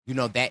 and you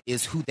know, that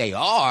is who they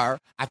are,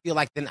 I feel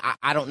like then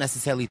I don't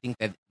necessarily think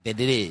that it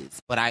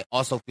is. But I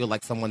also feel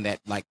like someone that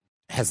like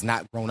has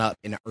not grown up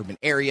in an urban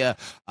area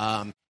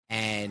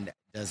and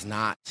does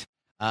not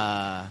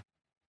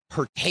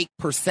partake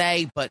per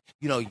se, but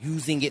you know,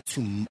 using it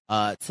to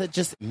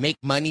just make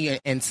money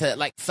and to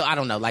like, so I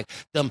don't know, like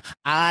them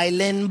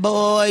Island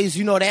Boys,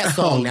 you know that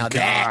song. Now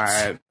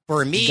that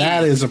for me,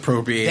 that is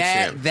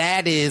appropriation.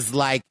 That is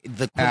like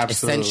the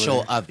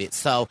essential of it.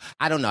 So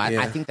I don't know.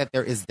 I think that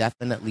there is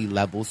definitely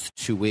levels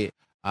to it.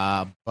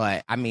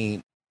 But I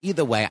mean,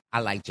 either way,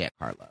 I like Jack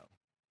Harlow.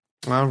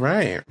 All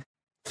right.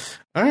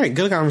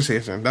 Good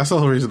conversation. That's the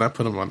whole reason I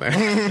put him on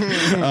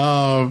there.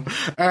 All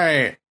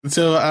right.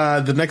 So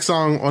the next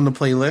song on the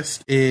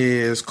playlist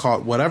is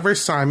called Whatever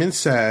Simon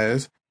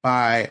Says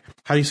by,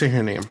 how do you say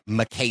her name?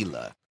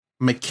 Michaela.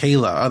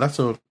 Oh, that's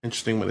so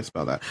interesting when they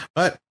spell that.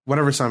 But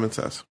Whatever Simon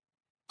Says.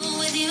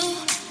 With you,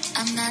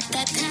 I'm not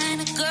that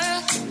kind of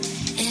girl.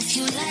 If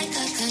you like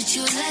her, could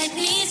you like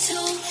me too?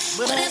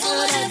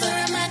 Whatever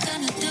am I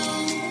gonna do?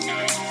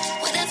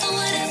 Whatever.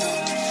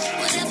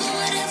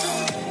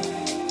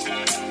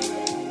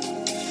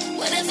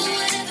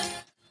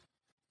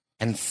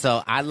 And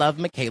so I love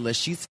Michaela.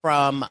 She's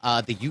from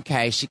the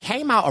UK. She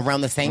came out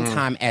around the same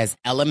time as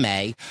Ella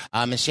Mai,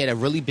 and she had a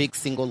really big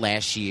single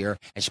last year,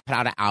 and she put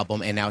out an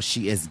album, and now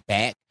she is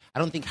back. I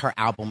don't think her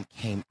album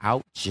came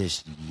out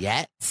just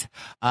yet,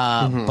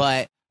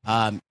 but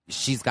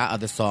she's got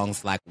other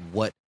songs like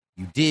What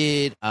You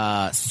Did,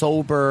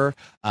 Sober,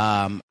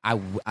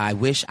 I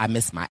Wish I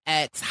Missed My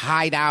Ex,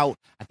 Hideout.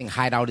 I think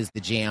Hideout is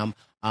the jam.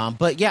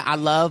 But yeah, I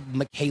love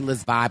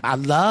Michaela's vibe. I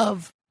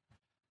love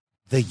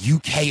the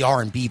UK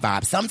R&B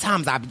vibe.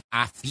 Sometimes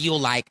I feel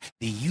like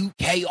the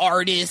UK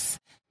artists,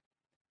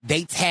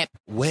 they tap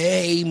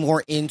way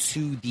more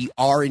into the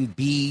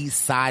R&B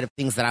side of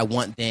things that I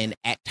want than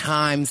at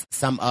times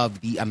some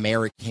of the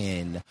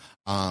American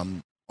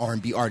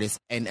R&B artists.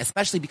 And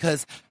especially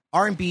because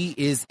R&B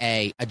is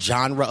a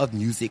genre of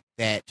music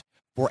that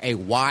for a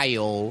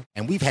while,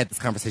 and we've had this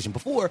conversation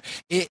before,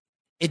 it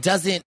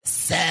doesn't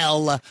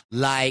sell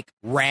like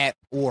rap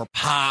or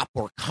pop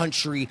or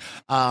country.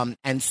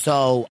 And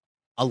so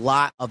a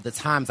lot of the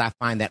times I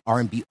find that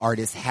R&B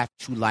artists have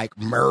to like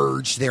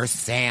merge their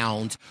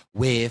sound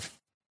with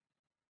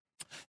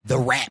the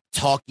rap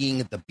talking,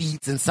 the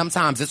beats, and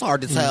sometimes it's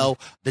hard to tell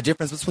the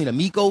difference between a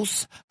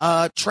Migos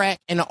track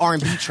and an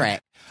R&B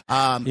track.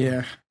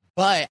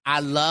 But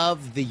I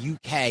love the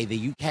UK.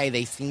 The UK,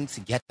 they seem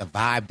to get the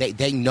vibe.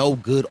 They know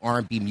good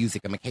R&B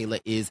music. And Michaela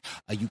is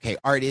a UK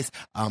artist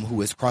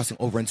who is crossing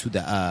over into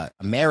the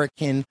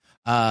American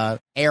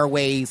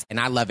airways. And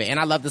I love it. And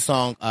I love the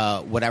song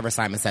Whatever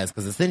Simon Says,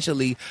 because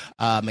essentially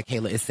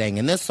Michaela is saying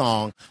in this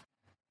song,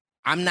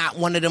 I'm not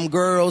one of them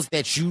girls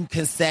that you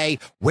can say,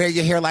 wear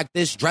your hair like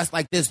this, dress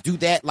like this, do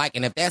that. Like,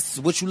 and if that's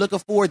what you're looking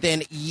for,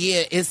 then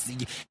yeah,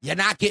 you're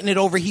not getting it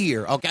over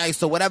here. Okay.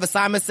 So whatever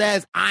Simon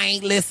says, I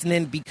ain't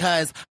listening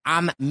because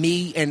I'm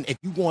me. And if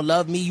you going to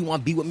love me, you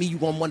want to be with me, you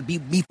going to want to be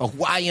with me for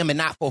who I am and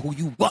not for who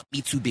you want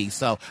me to be.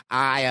 So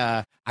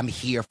I'm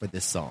here for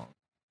this song.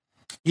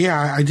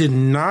 Yeah, I did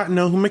not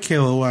know who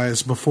Michaela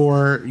was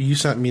before you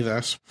sent me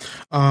this.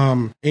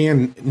 And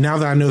now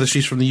that I know that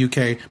she's from the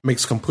UK,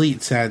 makes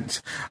complete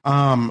sense.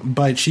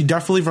 But she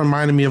definitely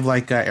reminded me of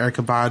like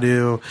Erykah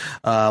Badu,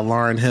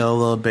 Lauryn Hill a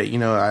little bit. You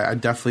know, I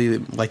definitely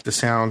like the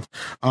sound.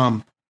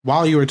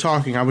 While you were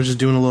talking, I was just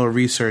doing a little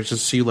research to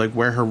see like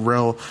where her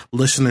real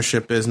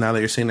listenership is now that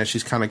you're saying that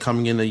she's kind of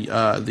coming into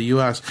the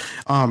US.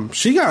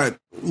 She got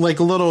like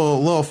a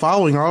little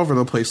following all over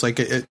the place. Like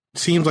it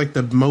seems like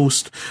the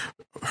most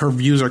her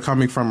views are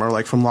coming from are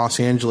like from Los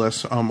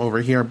Angeles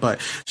over here, but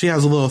she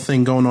has a little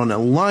thing going on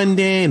in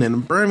London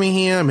and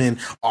Birmingham and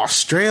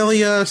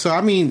Australia. So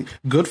I mean,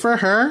 good for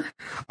her.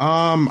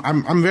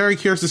 I'm very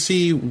curious to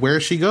see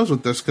where she goes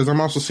with this, because I'm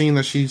also seeing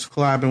that she's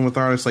collabing with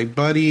artists like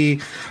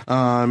Buddy,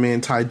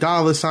 and Ty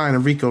Dolla $ign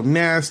and Rico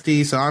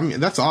Nasty. So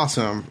that's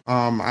awesome.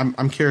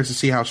 I'm curious to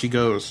see how she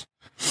goes.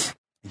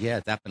 Yeah,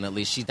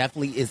 definitely. She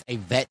definitely is a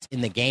vet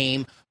in the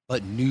game,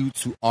 but new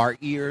to our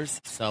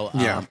ears. So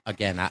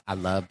again, I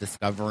love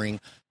discovering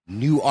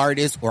new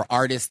artists or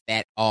artists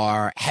that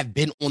have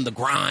been on the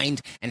grind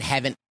and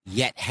haven't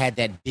yet had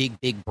that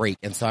big break.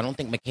 And so I don't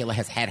think Michaela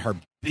has had her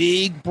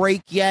big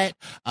break yet,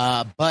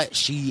 but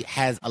she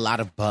has a lot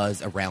of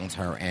buzz around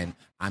her, and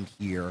I'm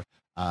here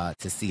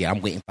to see it.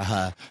 I'm waiting for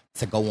her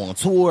to go on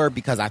tour,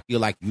 because I feel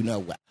like, you know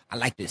what, I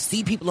like to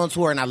see people on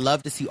tour, and I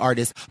love to see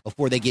artists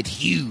before they get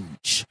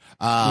huge.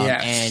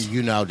 Yes. And,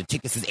 you know, the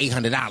tickets is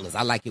 $800.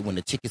 I like it when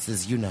the tickets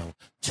is, you know,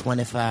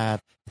 $25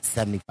 to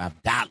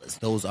 $75.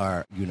 Those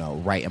are, you know,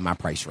 right in my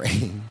price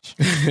range.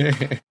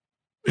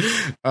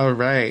 All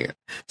right.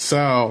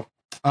 So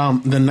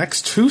the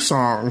next two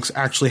songs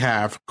actually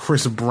have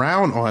Chris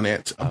Brown on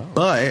it,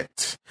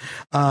 but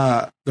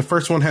the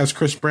first one has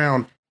Chris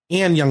Brown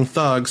and Young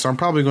Thug, so I'm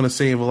probably going to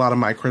save a lot of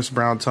my Chris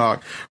Brown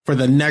talk for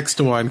the next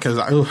one, because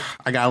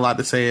I got a lot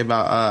to say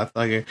about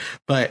Thugger.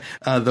 But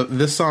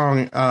this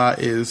song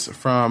is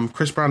from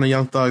Chris Brown and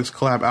Young Thug's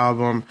collab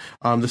album.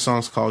 This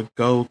song's called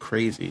Go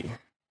Crazy.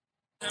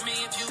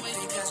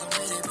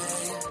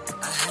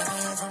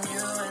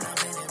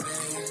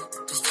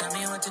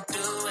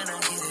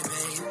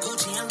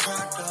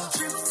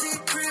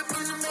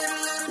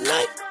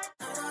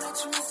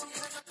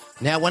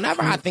 Now,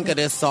 whenever I think of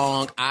this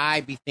song,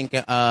 I be thinking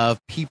of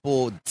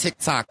people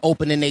TikTok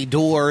opening their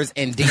doors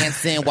and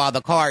dancing while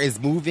the car is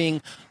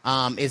moving.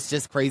 It's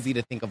just crazy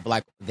to think of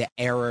like the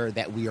era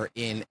that we are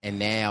in. And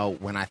now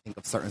when I think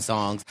of certain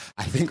songs,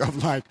 I think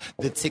of like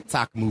the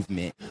TikTok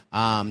movement.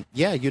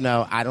 Yeah, you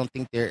know, I don't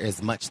think there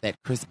is much that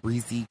Chris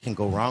Breezy can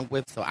go wrong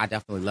with. So I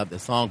definitely love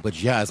this song.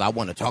 But yes, I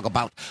want to talk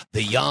about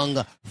the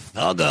Young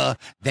Thugger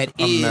that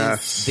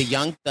is the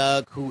Young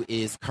Thug who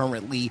is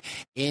currently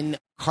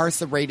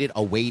incarcerated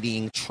awaiting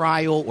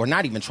trial, or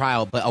not even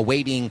trial, but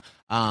awaiting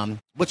a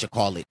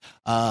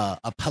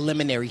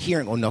preliminary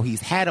hearing. Or no, he's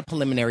had a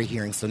preliminary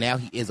hearing, so now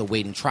he is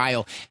awaiting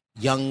trial.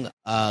 Young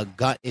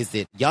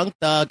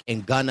Thug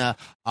and Gunna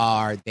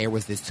there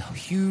was this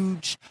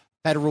huge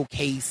federal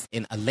case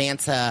in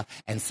Atlanta,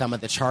 and some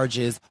of the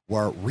charges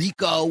were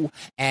RICO.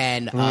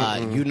 And,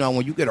 you know,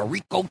 when you get a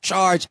RICO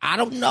charge, I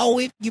don't know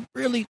if you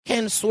really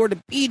can sort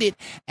of beat it.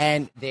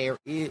 And there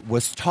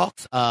was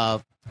talks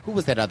of, who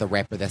was that other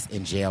rapper that's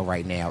in jail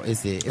right now?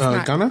 It's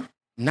not Gunna?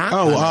 Not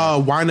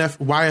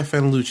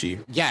YFN Lucci.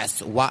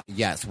 Yes,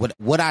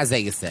 what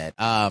Isaiah said.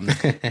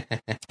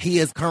 He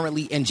is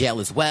currently in jail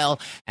as well.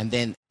 And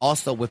then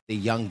also with the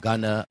Young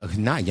Gunna,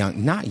 not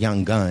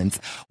Young Guns,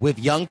 with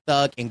Young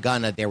Thug and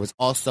Gunna, there was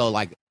also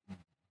like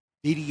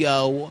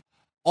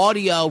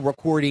audio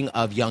recording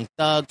of Young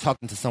Thug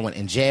talking to someone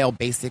in jail,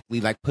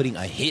 basically like putting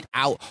a hit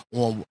out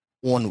on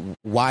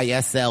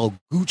YSL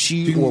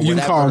Gucci or whatever.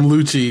 You call him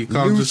Lucci.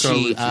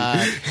 Lucci.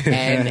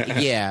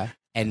 And yeah.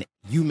 And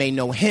you may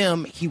know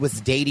him. He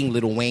was dating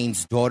Lil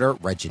Wayne's daughter,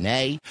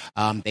 Reginae.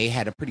 They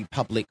had a pretty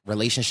public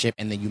relationship.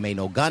 And then you may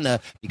know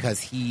Gunna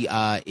because he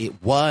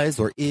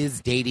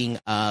is dating,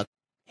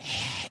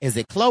 is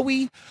it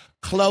Chloe?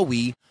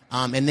 Chloe.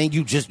 And then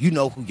you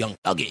know who Young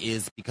Thug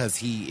is because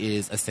he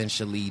is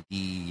essentially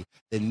the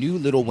new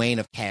Lil Wayne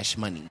of Cash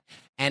Money.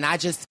 And I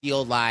just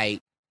feel like,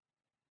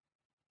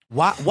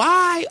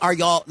 why are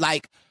y'all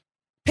like,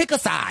 pick a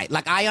side?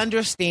 Like, I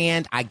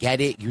understand, I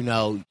get it. You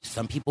know,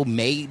 some people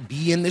may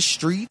be in the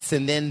streets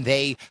and then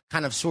they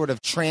kind of sort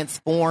of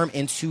transform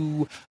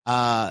into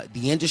the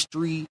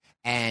industry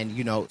and,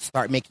 you know,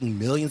 start making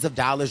millions of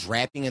dollars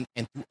rapping and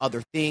through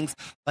other things.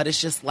 But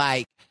it's just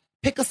like,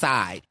 pick a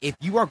side. If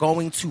you are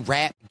going to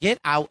rap, get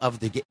out of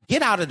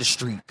the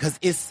street. Because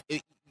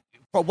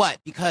for what?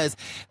 Because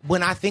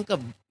when I think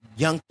of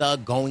Young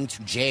Thug going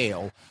to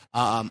jail,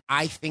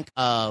 I think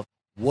of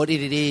what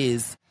it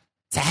is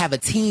to have a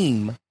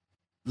team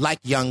like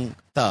Young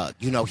Thug.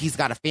 You know, he's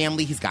got a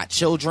family, he's got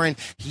children,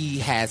 he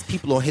has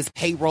people on his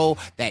payroll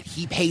that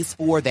he pays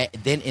for that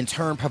then in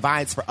turn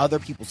provides for other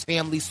people's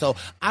families. So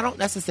I don't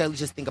necessarily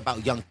just think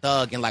about Young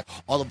Thug and like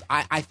all of,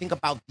 I think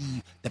about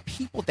the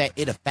people that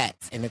it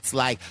affects. And it's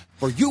like,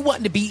 for you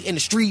wanting to be in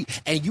the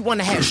street and you want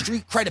to have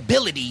street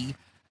credibility,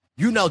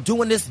 you know,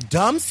 doing this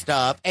dumb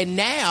stuff, and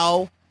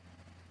now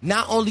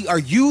not only are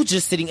you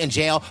just sitting in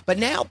jail, but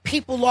now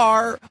people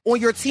are on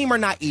your team are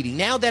not eating.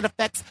 Now that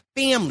affects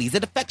families.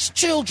 It affects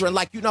children.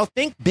 Like, you know,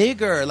 think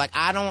bigger. Like,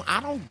 I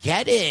don't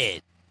get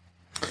it.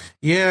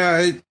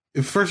 Yeah.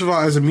 First of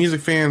all, as a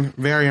music fan,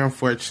 very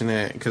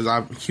unfortunate because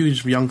I'm a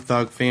huge Young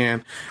Thug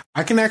fan.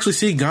 I can actually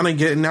see Gunna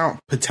getting out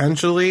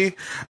potentially.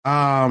 But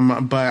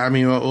I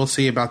mean, we'll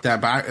see about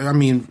that. But I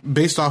mean,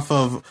 based off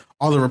of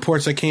all the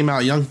reports that came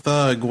out, Young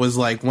Thug was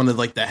like one of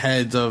like the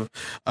heads of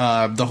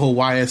the whole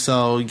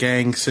YSL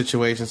gang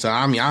situation. So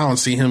I mean, I don't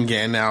see him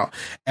getting out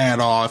at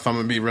all, if I'm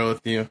gonna be real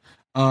with you.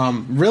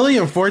 Really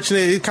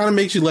unfortunate. It kind of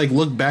makes you like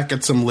look back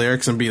at some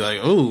lyrics and be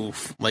like, ooh,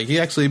 like he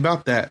actually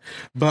about that.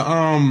 But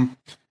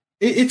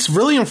it's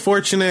really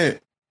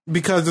unfortunate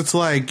because it's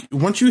like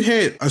once you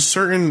hit a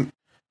certain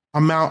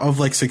amount of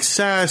like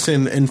success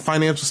and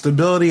financial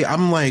stability,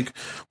 I'm like,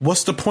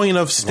 what's the point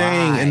of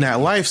staying in that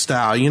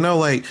lifestyle? You know,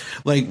 like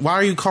why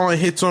are you calling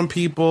hits on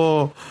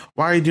people?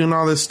 Why are you doing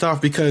all this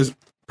stuff? Because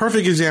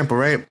perfect example,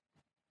 right?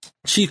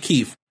 Chief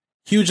Keef,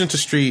 huge into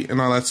street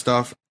and all that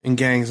stuff and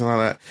gangs and all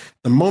that.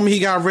 The moment he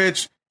got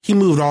rich, he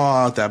moved all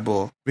out that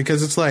bull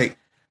because it's like,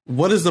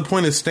 what is the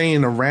point of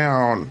staying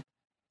around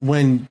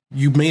when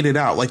you made it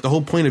out? Like the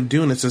whole point of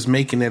doing this is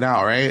making it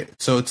out, right?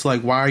 So it's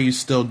like, why are you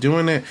still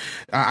doing it?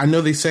 I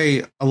know they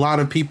say a lot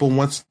of people,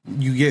 once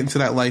you get into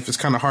that life, it's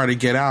kind of hard to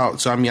get out.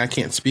 So, I mean, I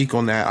can't speak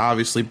on that,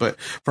 obviously, but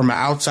from an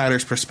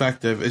outsider's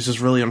perspective, it's just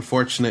really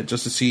unfortunate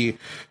just to see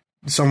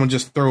someone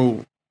just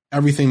throw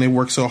everything they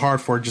worked so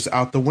hard for just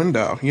out the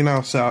window, you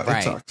know? So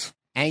it sucks.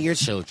 And your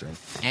children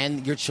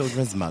and your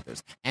children's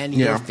mothers and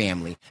your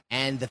family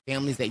and the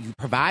families that you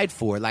provide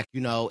for. Like,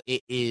 you know,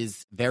 it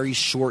is very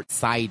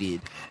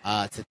short-sighted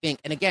to think.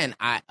 And again,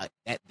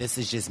 this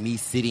is just me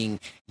sitting,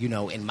 you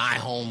know, in my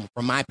home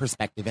from my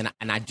perspective.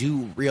 And I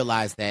do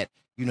realize that,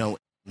 you know,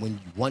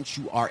 once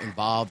you are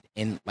involved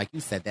in, like you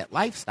said, that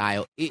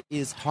lifestyle, it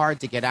is hard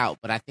to get out.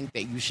 But I think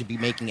that you should be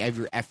making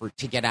every effort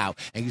to get out,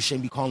 and you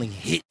shouldn't be calling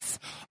hits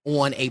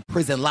on a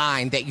prison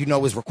line that you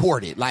know is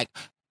recorded. Like,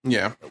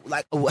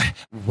 what?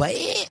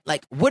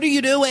 Like, what are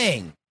you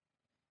doing?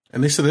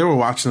 And they said they were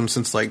watching them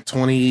since like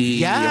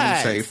 15,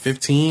 and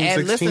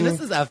 16. Listen, this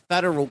is a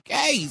federal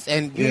case,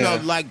 and you know,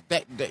 like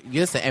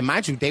listen, and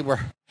mind you, they were.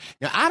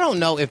 Now, I don't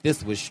know if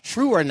this was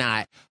true or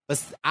not,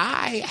 but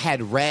I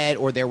had read,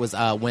 or there was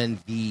when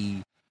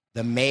the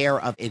mayor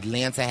of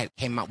Atlanta had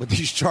came out with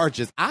these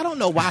charges. I don't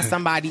know why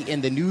somebody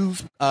in the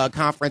news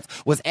conference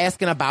was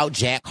asking about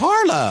Jack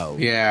Harlow.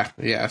 Yeah,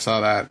 I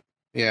saw that.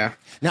 Yeah.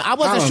 Now, I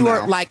wasn't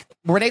sure, like,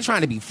 were they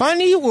trying to be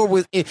funny,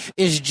 or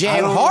is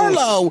Jack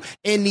Harlow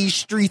in these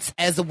streets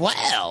as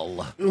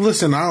well?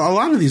 Listen, a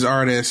lot of these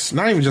artists,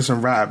 not even just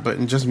in rap, but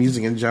in just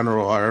music in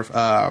general,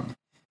 are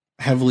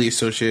heavily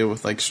associated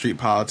with, like, street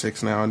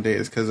politics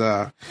nowadays.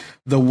 Because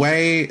the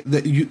way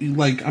that you,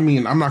 like, I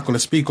mean, I'm not going to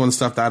speak on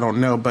stuff that I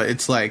don't know, but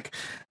it's like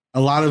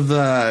a lot of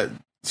the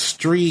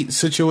street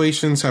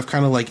situations have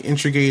kind of, like,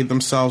 integrated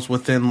themselves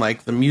within,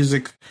 like, the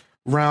music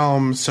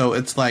realm. So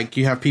it's like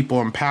you have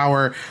people in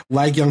power,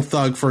 like Young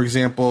Thug, for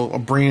example, a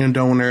brand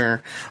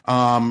owner,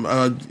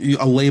 a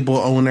label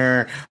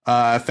owner,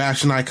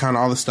 fashion icon,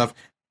 all this stuff.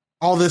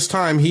 All this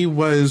time, he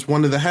was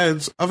one of the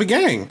heads of a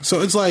gang.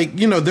 So it's like,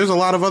 you know, there's a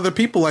lot of other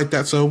people like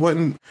that. So it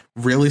wouldn't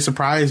really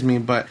surprise me.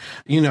 But,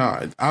 you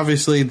know,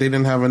 obviously they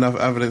didn't have enough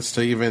evidence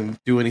to even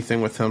do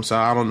anything with him. So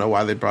I don't know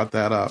why they brought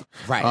that up.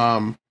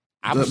 Right.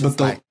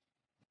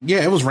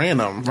 Yeah, it was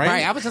random, right?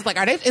 Right. I was just like,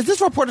 is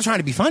this reporter trying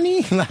to be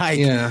funny? Like,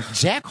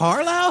 Jack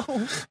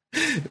Harlow?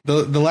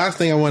 The last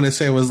thing I wanted to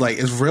say was, like,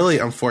 it's really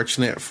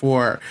unfortunate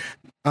for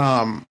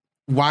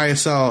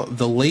YSL,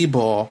 the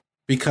label,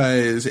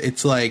 because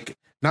it's like,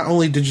 not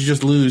only did you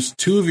just lose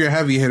two of your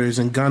heavy hitters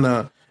in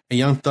Gunna and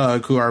Young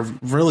Thug, who are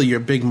really your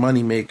big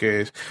money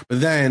makers,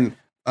 but then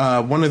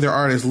one of their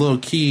artists, Lil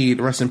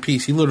Keed, rest in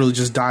peace, he literally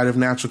just died of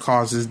natural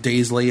causes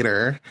days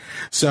later.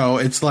 So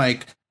it's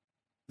like,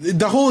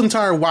 the whole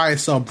entire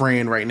YSL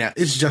brand right now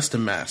is just a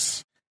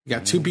mess. You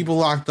got two people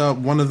locked up.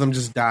 One of them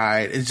just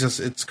died.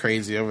 It's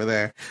crazy over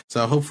there.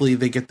 So hopefully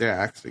they get their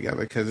acts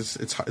together, because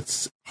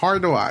it's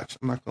hard to watch.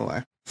 I'm not gonna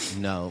lie.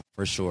 No,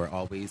 for sure.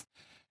 Always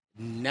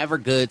never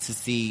good to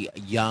see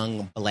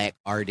young black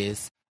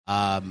artists,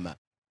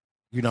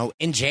 you know,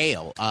 in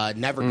jail.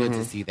 Never good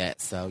to see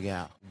that. So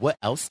yeah. What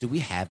else do we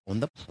have on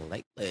the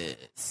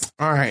playlist?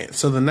 All right.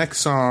 So the next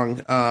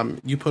song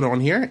you put on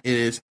here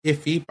is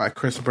Iffy by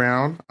Chris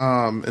Brown.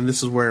 And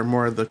this is where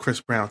more of the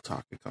Chris Brown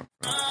talk could come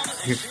from.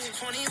 Here.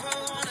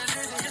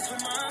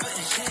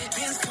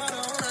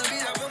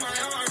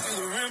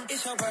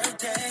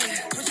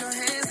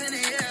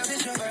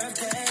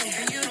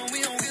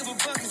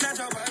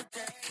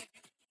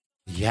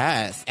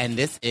 Yes, and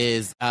this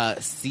is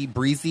C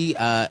Breezy.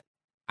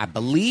 I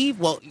believe,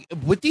 well,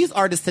 with these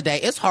artists today,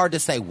 it's hard to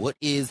say what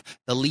is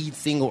the lead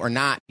single or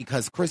not,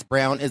 because Chris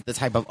Brown is the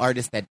type of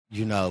artist that,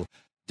 you know,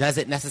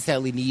 doesn't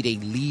necessarily need a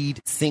lead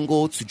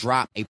single to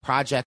drop a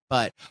project.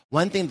 But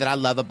one thing that I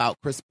love about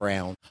Chris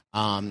Brown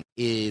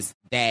is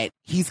that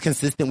he's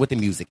consistent with the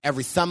music.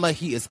 Every summer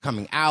he is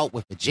coming out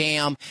with a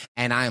jam,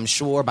 and I am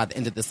sure by the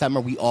end of the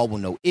summer we all will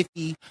know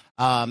Iffy.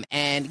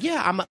 And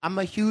yeah, I'm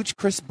a huge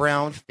Chris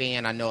Brown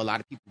fan. I know a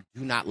lot of people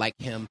do not like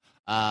him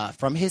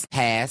from his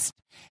past,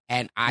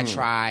 and I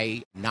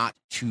try not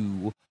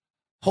to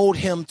hold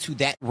him to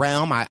that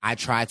realm. I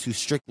try to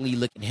strictly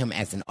look at him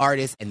as an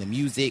artist and the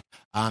music,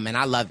 and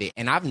I love it.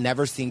 And I've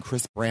never seen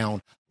Chris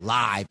Brown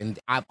live, and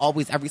I've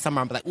always, every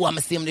summer, I'm like, oh, I'm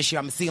gonna see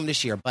him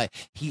this year. But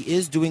he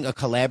is doing a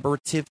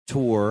collaborative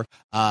tour.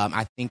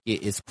 I think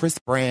it is Chris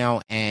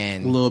Brown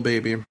and Lil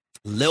Baby.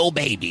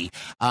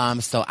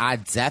 So I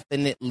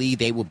definitely,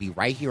 they will be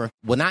right here.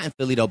 Well, not in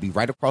Philly. They'll be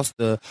right across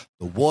the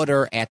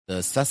water at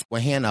the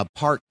Susquehanna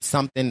Park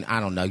something. I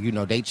don't know. You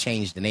know, they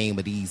changed the name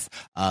of these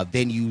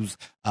venues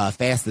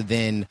faster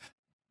than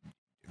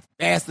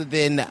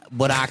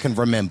what I can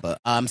remember.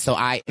 So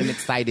I am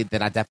excited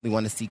that I definitely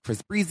want to see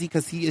Chris Breezy,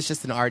 because he is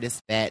just an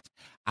artist that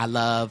I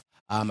love.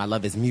 I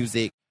love his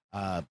music.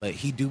 But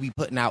he do be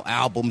putting out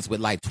albums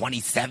with like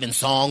 27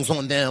 songs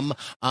on them.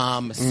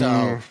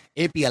 So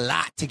it'd be a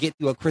lot to get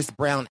through a Chris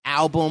Brown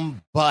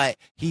album, but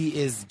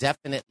he is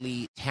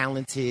definitely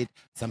talented.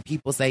 Some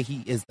people say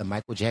he is the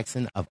Michael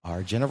Jackson of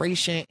our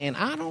generation, and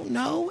I don't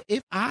know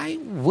if I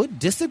would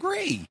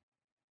disagree.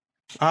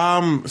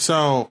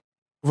 So,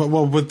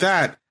 well, with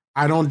that,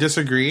 I don't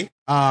disagree.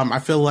 I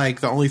feel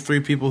like the only three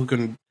people who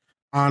can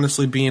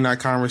honestly be in that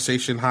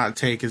conversation, hot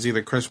take, is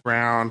either Chris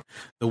Brown,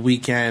 The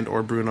Weeknd,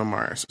 or Bruno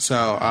Mars.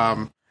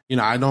 So, you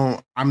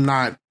know, I'm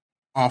not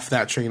off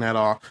that train at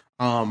all.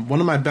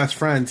 One of my best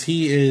friends,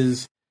 he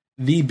is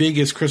the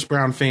biggest Chris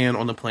Brown fan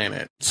on the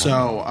planet.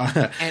 So,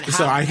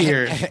 so I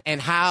hear.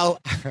 And how,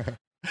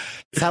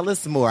 tell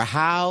us more.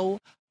 How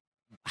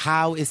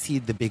is he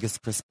the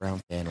biggest Chris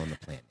Brown fan on the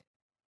planet?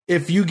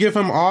 If you give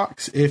him aux,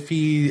 if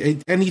he,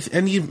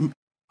 any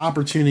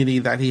opportunity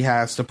that he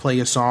has to play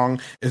a song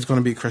is going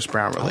to be Chris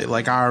Brown related.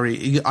 Like I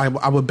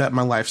would bet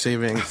my life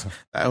savings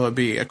that it would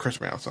be a Chris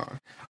Brown song.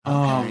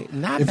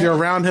 If you're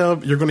around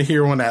him, you're going to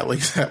hear one at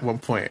least at one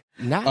point.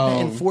 Not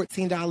betting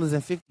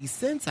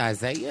 $14.50,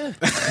 Isaiah.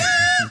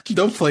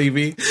 Don't play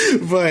me.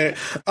 But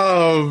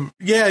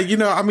yeah, you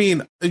know, I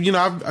mean, you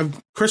know,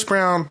 Chris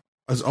Brown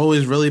has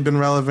always really been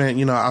relevant,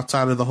 you know,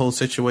 outside of the whole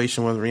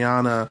situation with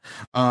Rihanna.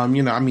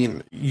 You know, I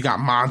mean, you got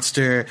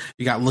Monster,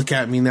 you got Look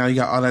at Me Now, you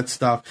got all that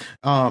stuff.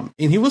 And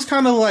he was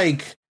kind of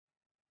like,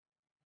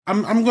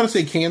 I'm going to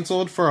say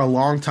canceled for a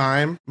long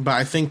time, but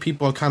I think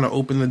people kind of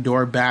opened the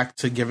door back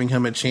to giving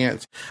him a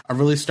chance. I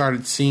really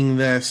started seeing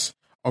this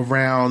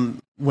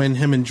around when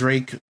him and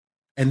Drake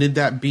ended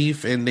that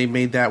beef, and they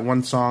made that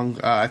one song,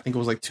 I think it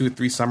was like 2 or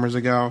 3 summers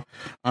ago.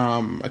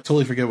 I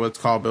totally forget what it's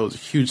called, but it was a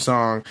huge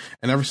song.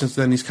 And ever since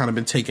then, he's kind of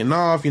been taken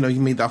off. You know, he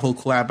made that whole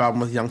collab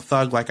album with Young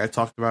Thug, like I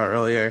talked about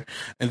earlier.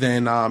 And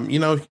then, you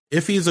know,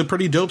 Iffy's a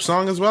pretty dope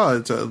song as well.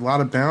 It's a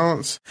lot of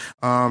bounce.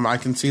 I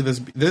can see this.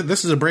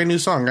 This is a brand new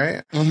song,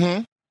 right?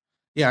 Mm-hmm.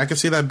 Yeah, I can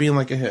see that being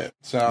like a hit.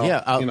 So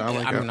yeah, you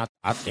know,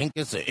 I think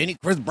any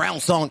Chris Brown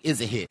song is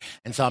a hit,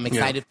 and so I'm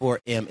excited for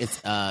him.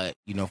 It's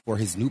you know, for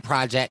his new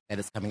project that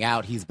is coming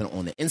out. He's been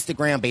on the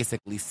Instagram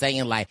basically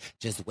saying like,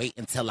 just wait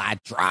until I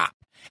drop.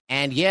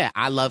 And yeah,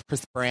 I love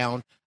Chris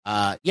Brown.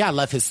 Yeah, I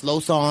love his slow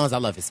songs. I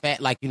love his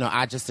fat. Like, you know,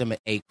 I just am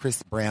a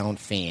Chris Brown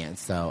fan.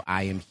 So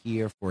I am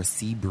here for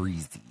C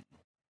Breezy.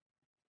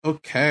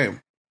 Okay,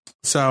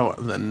 so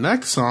the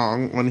next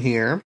song on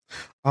here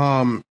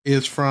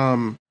is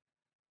from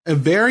a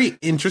very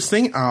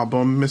interesting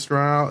album, Mr.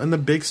 Al and the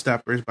Big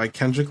Steppers by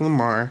Kendrick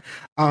Lamar.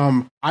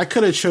 I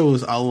could have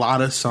chose a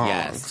lot of songs.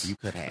 Yes, you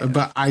could have.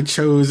 But I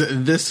chose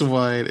this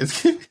one.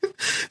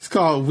 It's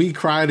called We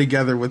Cry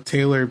Together with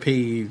Taylor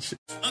Page.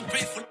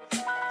 Ungrateful,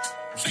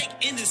 fake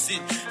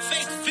innocent,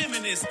 fake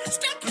feminist.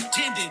 Stop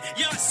pretending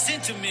your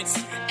sentiments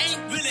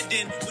ain't realer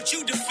than what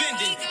you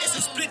defending. It's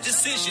a split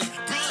decision.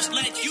 Bros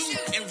like you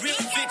and real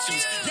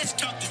victims. Let's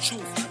talk the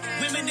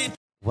truth. Women in.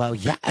 Well,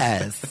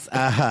 yes.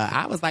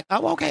 I was like,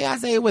 oh, okay,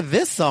 Isaiah, with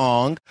this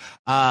song.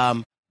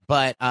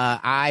 But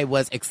I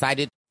was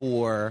excited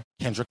for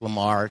Kendrick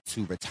Lamar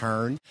to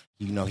return.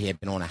 You know, he had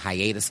been on a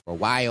hiatus for a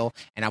while,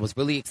 and I was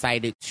really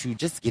excited to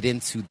just get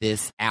into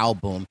this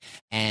album.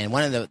 And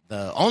one of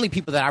the only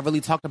people that I really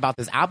talked about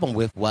this album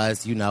with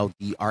was, you know,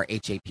 the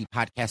RHAP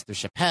podcaster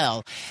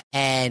Chappelle.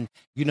 And,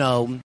 you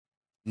know,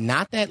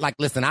 not that, like,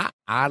 listen,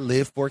 I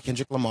live for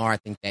Kendrick Lamar. I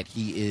think that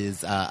he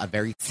is a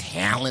very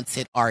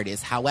talented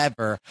artist.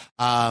 However,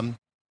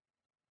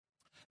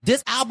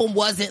 this album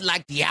wasn't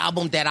like the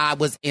album that I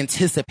was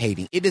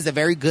anticipating. It is a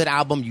very good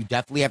album. You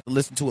definitely have to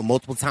listen to it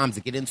multiple times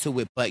to get into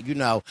it. But, you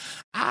know,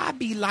 I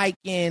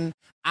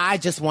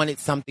just wanted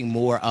something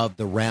more of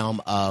the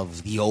realm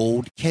of the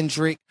old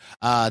Kendrick.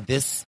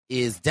 This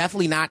is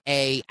definitely not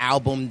a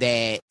album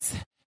that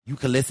you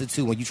can listen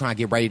to when you try and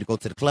get ready to go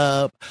to the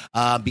club,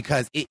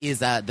 because it is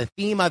the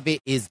theme of it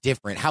is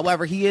different.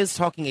 However, he is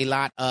talking a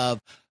lot of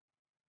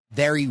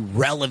very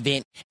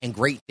relevant and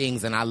great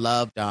things, and I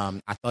loved. I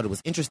thought it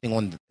was interesting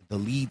on the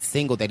lead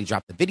single that he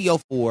dropped the video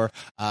for,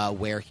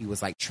 where he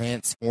was like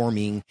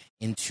transforming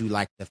into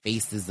like the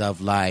faces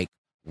of like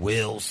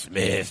Will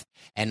Smith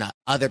and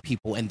other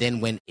people, and then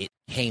when it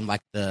came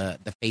like the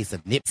face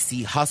of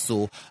Nipsey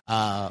Hussle,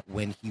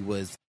 when he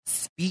was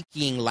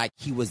speaking like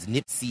he was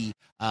Nipsey,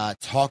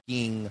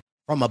 talking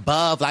from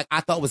above, like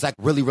I thought was like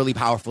really, really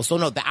powerful. So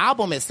no, the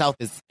album itself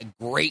is a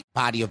great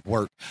body of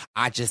work.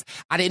 I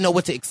didn't know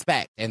what to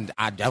expect, and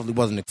I definitely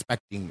wasn't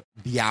expecting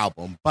the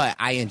album, but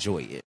I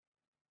enjoy it.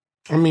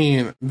 I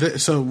mean,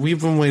 so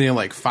we've been waiting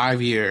like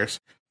 5 years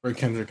for a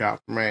Kendrick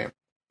album, right?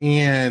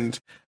 And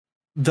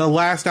the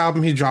last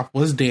album he dropped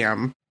was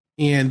Damn.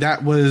 And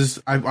that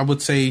was, I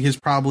would say,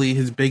 probably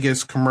his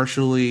biggest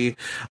commercially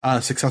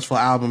successful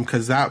album,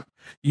 because that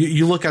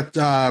you look at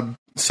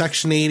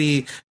Section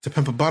 80, To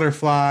Pimp a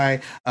Butterfly,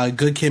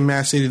 Good Kid,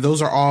 Mad City.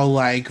 Those are all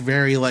like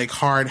very like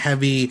hard,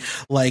 heavy,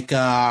 like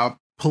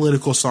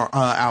political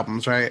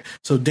albums, right?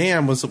 So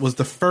Damn was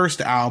the first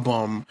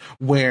album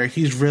where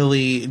he's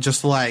really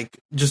just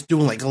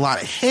doing like a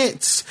lot of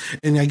hits,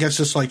 and I guess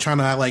just like trying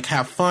to like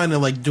have fun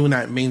and like doing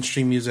that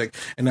mainstream music,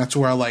 and that's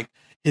where like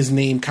his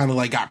name kind of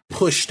like got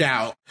pushed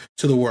out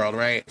to the world,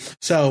 right?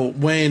 So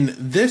when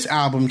this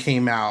album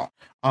came out,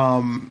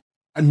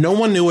 no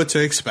one knew what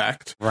to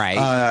expect.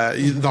 Right.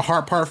 The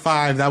Heart Part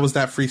 5, that was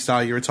that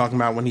freestyle you were talking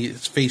about when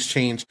his face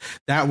changed.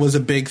 That was a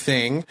big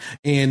thing,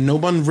 and no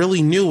one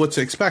really knew what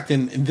to expect.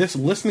 And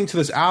listening to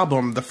this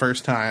album the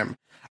first time,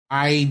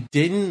 I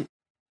didn't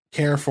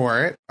care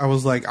for it. I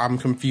was like, I'm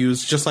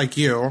confused, just like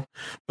you.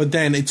 But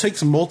then it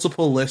takes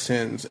multiple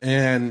listens,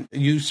 and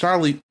you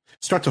start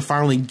to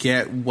finally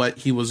get what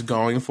he was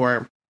going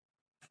for,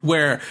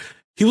 where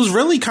he was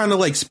really kind of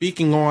like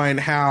speaking on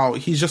how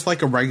he's just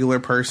like a regular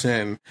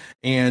person,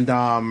 and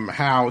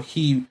how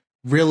he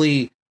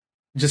really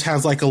just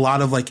has like a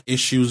lot of like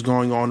issues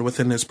going on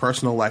within his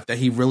personal life that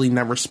he really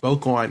never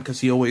spoke on, because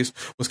he always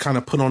was kind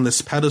of put on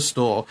this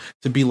pedestal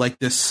to be like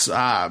this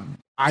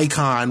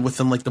icon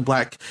within like the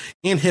Black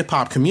and hip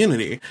hop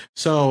community.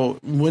 So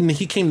when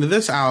he came to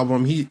this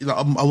album,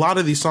 a lot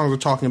of these songs are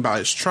talking about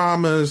his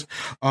traumas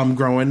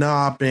growing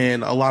up,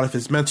 and a lot of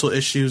his mental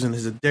issues and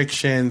his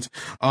addictions.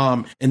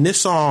 And this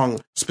song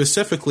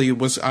specifically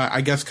was, I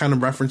guess, kind of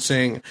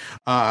referencing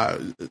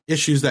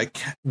issues that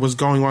was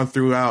going on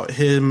throughout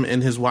him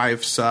and his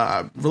wife's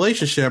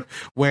relationship,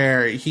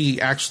 where he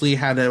actually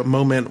had a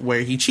moment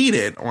where he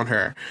cheated on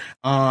her.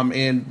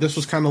 And this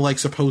was kind of like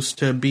supposed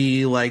to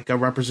be like a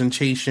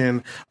representation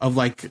of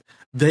like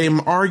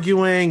them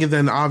arguing, and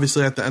then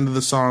obviously at the end of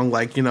the song,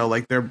 like, you know,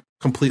 like they're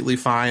completely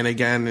fine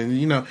again, and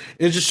you know,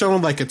 it's just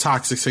showing like a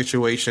toxic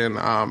situation.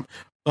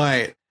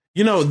 But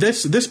you know,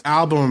 this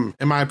album,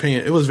 in my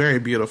opinion, it was very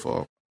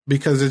beautiful,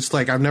 because it's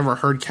like I've never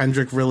heard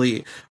Kendrick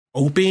really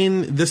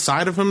open this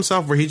side of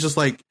himself, where he's just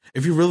like,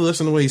 if you really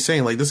listen to what he's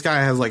saying, like this guy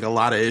has like a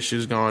lot of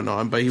issues going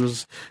on, but he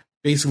was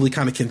basically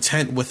kind of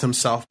content with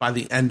himself by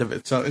the end of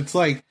it. So it's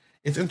like,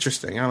 it's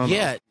interesting. I don't know.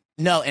 Yeah.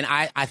 No, and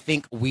I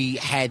think we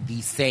had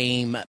the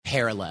same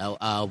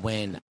parallel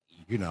when,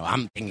 you know,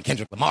 I'm thinking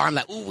Kendrick Lamar. I'm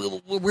like, ooh,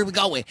 where we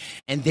going?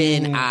 And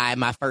then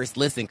my first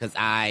listen, because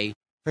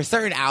for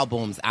certain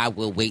albums, I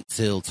will wait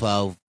till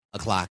 12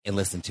 o'clock and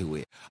listen to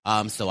it.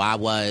 So I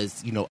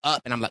was, you know,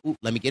 up, and I'm like, ooh,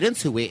 let me get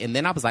into it. And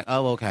then I was like,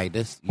 oh, okay,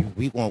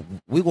 we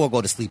won't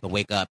go to sleep and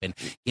wake up and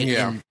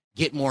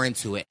get more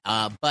into it.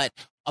 But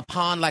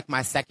upon like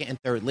my second and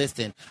third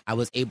listen, I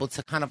was able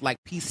to kind of like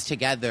piece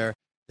together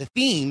the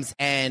themes,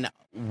 and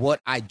what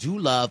I do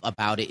love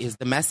about it is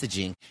the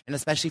messaging, and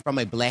especially from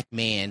a Black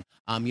man,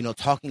 you know,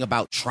 talking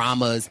about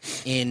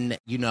traumas in,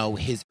 you know,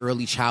 his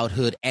early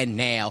childhood, and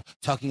now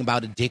talking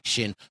about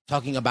addiction,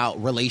 talking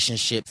about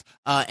relationships,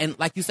 and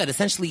like you said,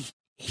 essentially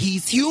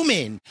he's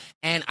human,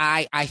 and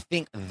I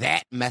think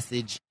that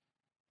message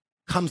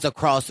comes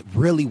across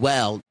really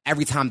well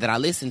every time that I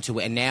listen to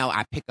it. And now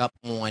I pick up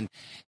on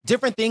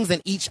different things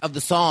in each of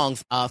the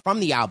songs from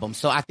the album.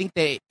 So I think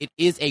that it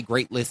is a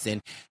great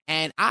listen.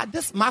 And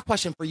my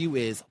question for you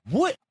is,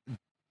 what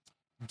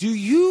do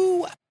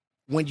you,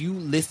 when you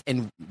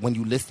listen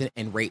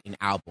and rate an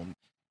album,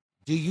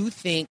 do you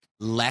think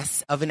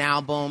less of an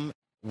album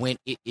when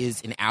it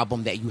is an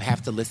album that you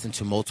have to listen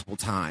to multiple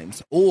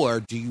times? Or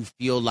do you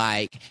feel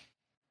like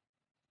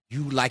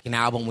you like an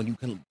album when you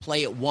can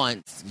play it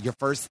once, your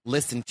first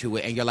listen to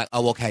it, and you're like,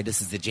 oh, okay, this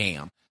is a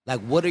jam? Like,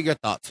 what are your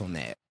thoughts on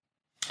that?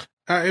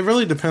 It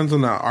really depends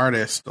on the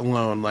artist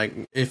alone. Like,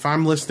 if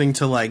I'm listening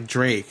to like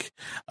Drake,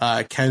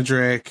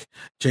 Kendrick,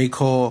 J.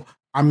 Cole,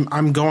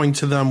 I'm going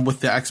to them with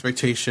the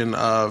expectation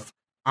of,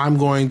 I'm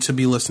going to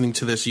be listening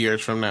to this years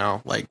from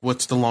now. Like,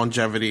 what's the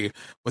longevity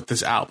with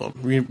this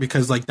album?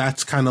 Because like,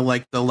 that's kind of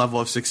like the level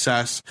of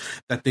success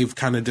that they've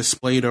kind of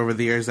displayed over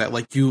the years, that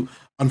like you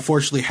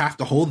unfortunately have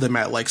to hold them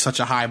at like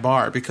such a high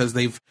bar, because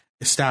they've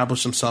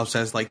establish themselves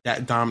as like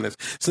that dominance.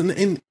 So,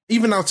 and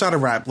even outside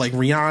of rap, like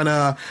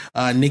Rihanna,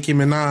 Nicki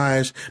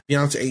Minaj,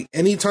 Beyonce,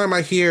 anytime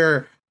I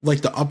hear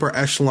like the upper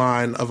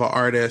echelon of an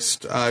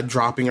artist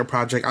dropping a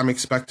project, I'm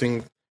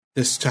expecting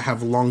this to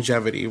have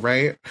longevity,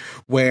 right?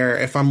 Where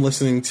if I'm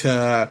listening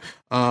to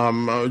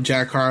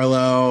Jack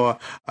Harlow,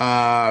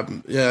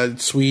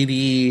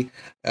 Sweetie,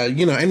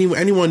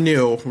 anyone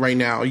new right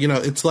now,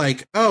 it's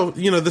like, oh,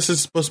 this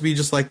is supposed to be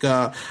just like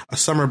a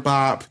summer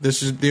bop.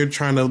 They're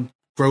trying to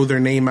grow their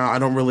name out. I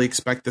don't really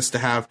expect this to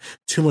have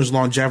too much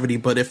longevity,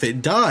 but if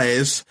it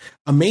does,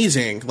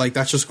 amazing. Like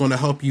that's just going to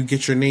help you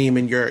get your name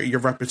and your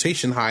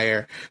reputation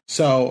higher.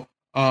 So,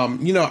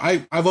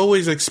 I've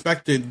always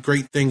expected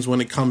great things when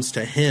it comes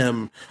to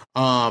him.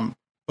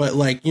 But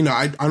like,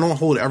 I don't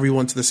hold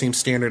everyone to the same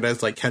standard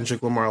as like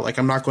Kendrick Lamar. Like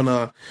I'm not going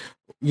to,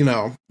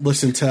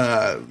 listen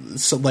to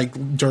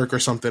like Dirk or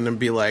something and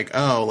be like,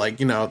 oh, like,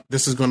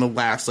 this is going to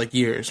last like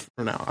years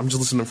from now. I'm just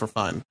listening for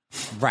fun.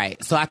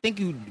 Right. So I think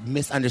you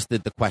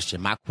misunderstood the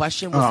question. My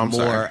question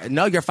was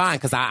no, you're fine.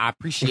 Cause I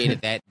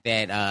appreciated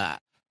that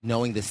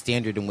knowing the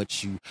standard in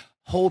which you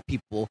hold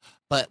people.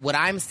 But what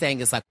I'm saying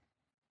is like,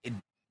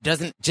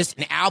 doesn't just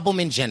an album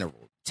in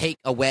general take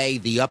away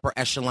the upper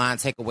echelon,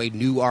 take away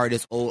new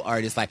artists, old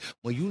artists. Like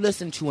when you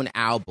listen to an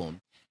album,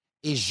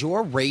 is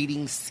your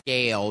rating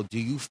scale, do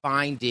you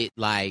find it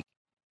like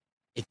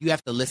if you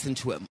have to listen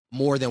to it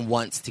more than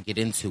once to get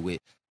into it,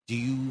 do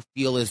you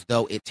feel as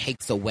though it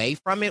takes away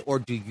from it? Or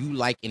do you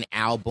like an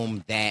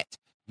album that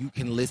you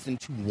can listen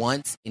to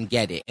once and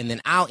get it? And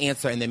then I'll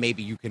answer and then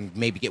maybe you can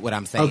get what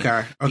I'm saying.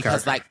 Okay.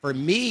 Because like for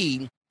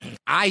me,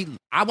 I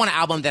want an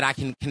album that I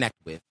can connect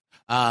with.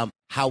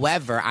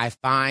 However, I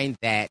find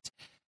that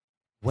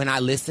when I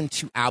listen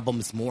to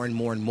albums more and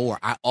more and more,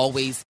 I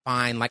always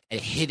find like a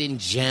hidden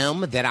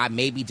gem that I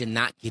maybe did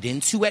not get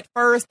into at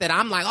first that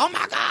I'm like, oh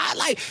my God,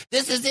 like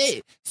this is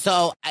it.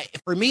 So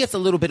for me, it's a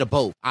little bit of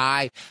both.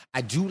 I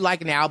do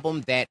like an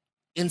album that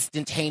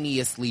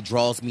instantaneously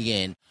draws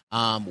me in.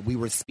 We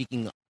were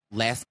speaking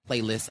last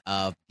playlist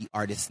of the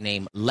artist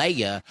named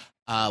Leia,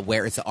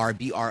 where it's an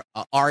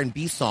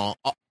R&B song,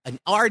 an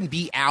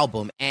R&B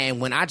album. And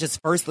when I just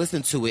first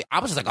listened to it, I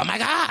was just like, oh my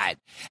God.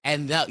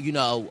 And,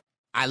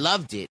 I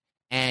loved it.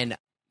 And,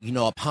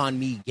 upon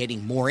me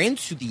getting more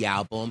into the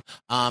album,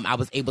 I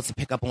was able to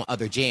pick up on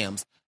other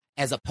jams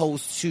as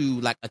opposed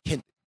to like a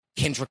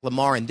Kendrick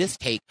Lamar in this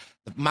take.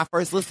 My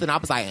first listen, I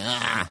was like,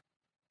 ah.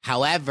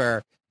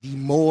 However, the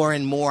more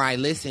and more I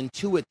listen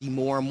to it, the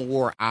more and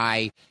more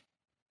I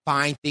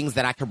find things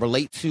that I can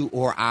relate to,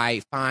 or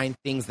I find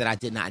things that I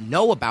did not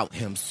know about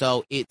him.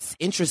 So it's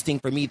interesting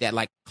for me that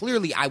like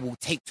clearly I will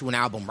take to an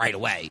album right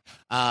away.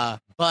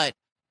 But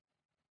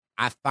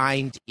I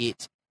find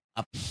it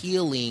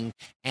appealing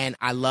and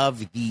I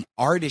love the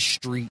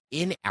artistry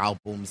in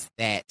albums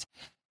that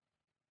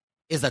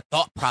is a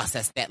thought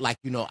process that like,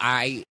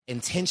 I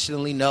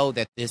intentionally know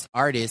that this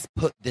artist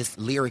put this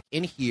lyric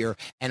in here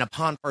and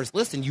upon first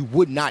listen, you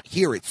would not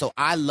hear it. So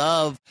I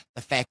love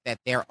the fact that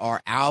there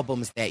are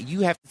albums that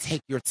you have to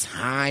take your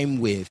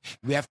time with.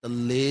 You have to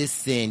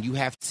listen. You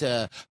have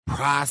to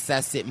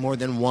process it more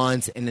than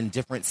once and in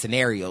different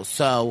scenarios.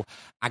 So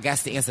I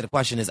guess the answer to the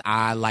question is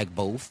I like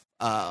both.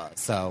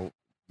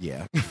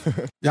 Yeah.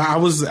 Yeah, I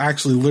was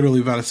actually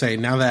literally about to say,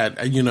 now that,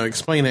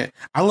 explain it,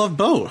 I love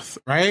both,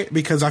 right?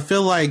 Because I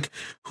feel like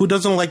who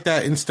doesn't like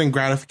that instant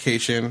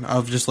gratification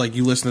of just like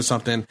you listen to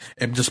something,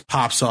 it just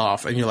pops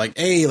off and you're like,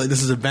 hey, like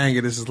this is a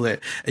banger, this is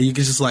lit. And you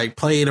can just like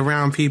play it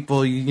around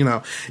people,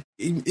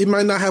 it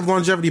might not have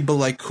longevity, but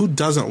like who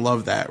doesn't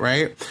love that,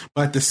 right?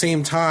 But at the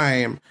same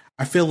time,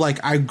 I feel like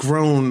I've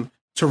grown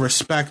to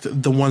respect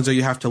the ones that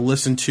you have to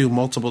listen to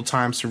multiple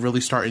times to really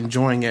start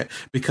enjoying it,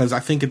 because I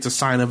think it's a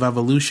sign of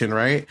evolution,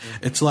 right?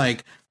 Mm-hmm. It's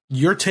like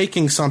you're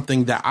taking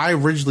something that I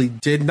originally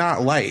did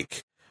not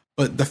like,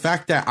 but the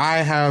fact that I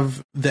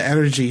have the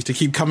energy to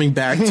keep coming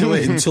back to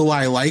it until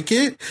I like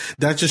it,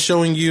 that's just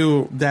showing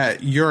you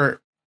that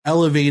you're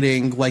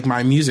elevating like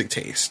my music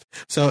taste.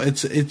 So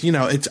it's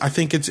I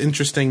think it's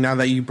interesting now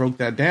that you broke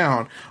that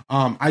down.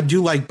 I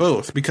do like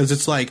both, because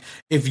it's like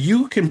if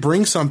you can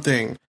bring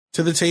something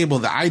to the table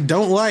that I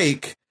don't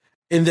like,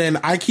 and then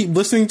I keep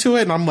listening to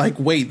it and I'm like,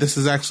 wait, this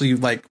is actually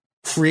like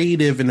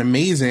creative and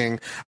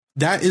amazing.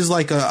 That is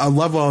like a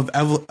level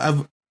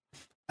of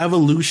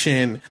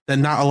evolution that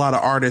not a lot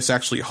of artists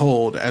actually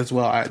hold as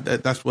well.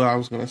 That's what I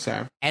was going to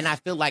say. And I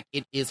feel like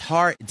it is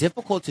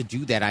difficult to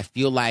do that. I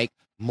feel like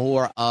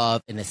more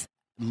of an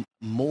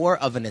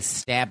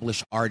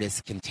established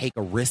artist can take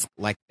a risk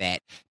like that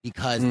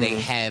because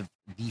they have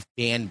the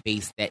fan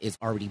base that is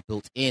already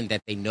built in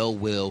that they know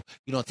will,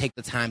 take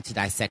the time to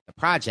dissect the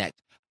project.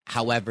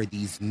 However,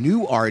 these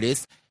new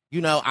artists,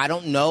 I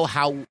don't know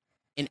how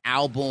an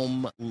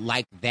album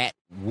like that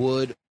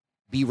would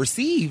be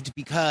received,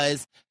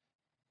 because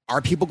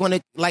are people going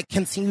to like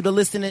continue to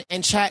listen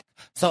and check?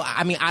 So,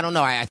 I mean, I don't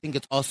know. I think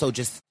it's also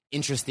just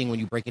interesting when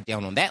you break it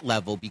down on that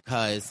level,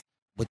 because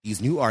with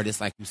these new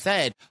artists, like you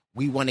said,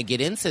 we want to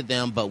get into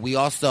them, but we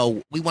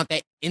want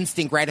that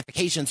instant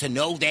gratification to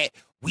know that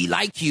we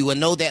like you and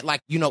know that, like,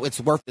 you know, it's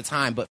worth the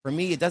time. But for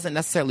me, it doesn't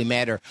necessarily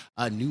matter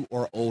new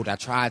or old. I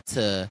try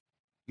to,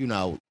 you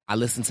know, I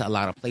listen to a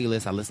lot of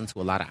playlists. I listen to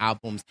a lot of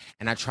albums,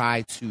 and I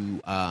try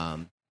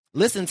to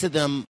listen to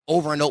them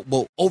over and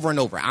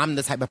over. I'm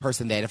the type of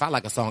person that if I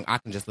like a song, I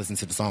can just listen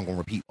to the song on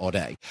repeat all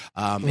day.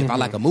 If I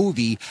like a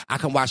movie, I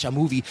can watch a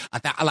movie.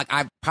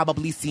 I've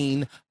probably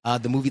seen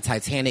the movie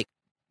Titanic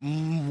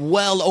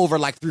well over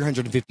like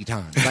 350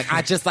 times. Like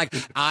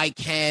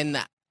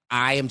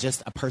I am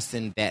just a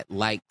person that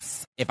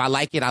likes, if I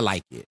like it, I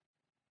like it.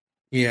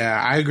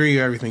 Yeah, I agree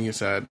with everything you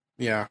said.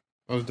 Yeah,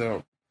 that was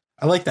dope.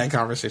 I like that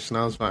conversation.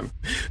 That was fun.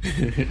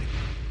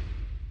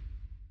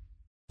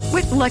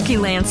 With Lucky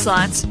Land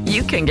Slots,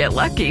 you can get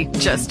lucky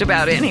just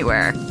about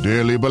anywhere.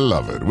 Dearly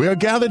beloved, we are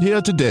gathered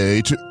here today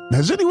to...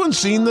 Has anyone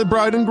seen the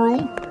bride and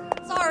groom?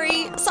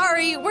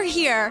 Sorry, we're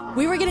here.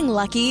 We were getting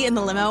lucky in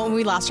the limo and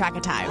we lost track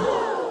of time.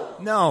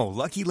 No,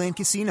 Lucky Land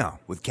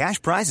Casino, with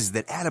cash prizes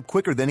that add up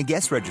quicker than a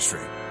guest registry.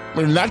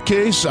 In that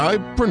case, I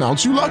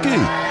pronounce you lucky.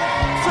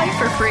 Play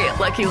for free at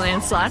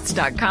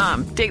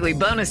LuckyLandSlots.com. Daily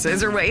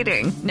bonuses are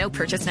waiting. No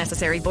purchase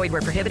necessary. Void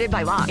where prohibited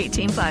by law.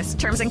 18+.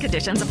 Terms and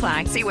conditions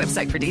apply. See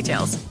website for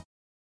details.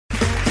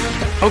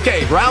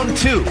 Okay, round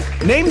two.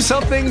 Name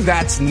something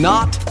that's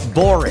not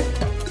boring.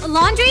 A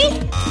laundry?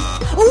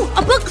 Ooh,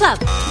 a book club.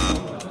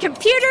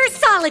 Computer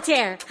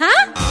solitaire,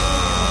 huh?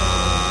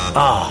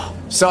 Ah,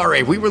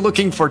 sorry. We were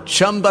looking for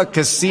Chumba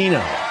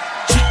Casino.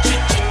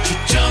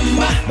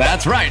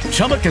 That's right.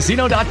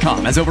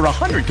 ChumbaCasino.com has over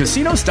 100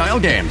 casino-style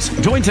games.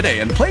 Join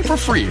today and play for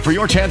free for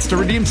your chance to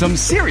redeem some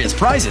serious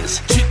prizes.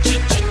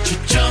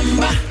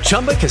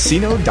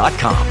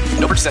 ChumbaCasino.com.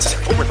 No purchase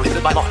necessary. Void where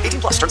prohibited by law.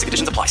 18+. Terms and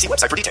conditions apply. See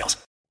website for details.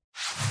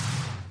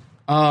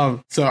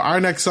 So our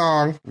next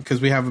song,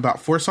 because we have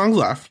about 4 songs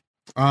left.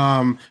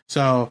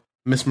 So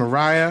Miss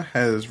Mariah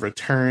has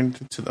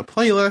returned to the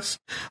playlist.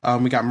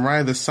 We got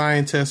Mariah the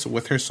Scientist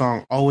with her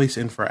song Always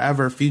and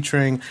Forever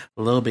featuring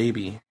Lil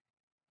Baby.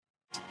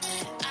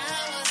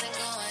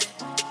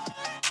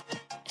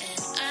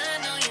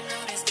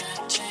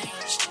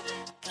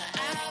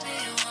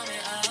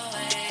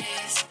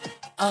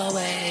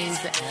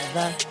 Always,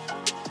 ever,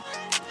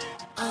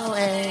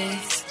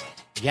 always.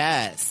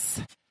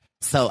 Yes.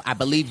 So I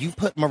believe you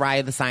put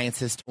Mariah the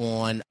Scientist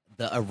on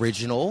the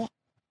original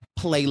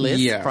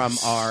playlist from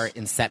our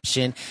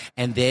inception.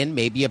 And then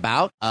maybe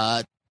about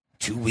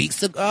 2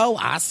 weeks ago,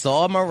 I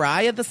saw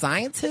Mariah the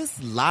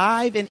Scientist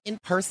live and in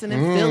person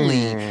in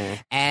Philly.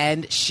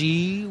 And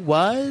she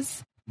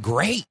was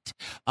great.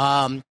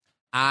 I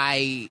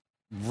like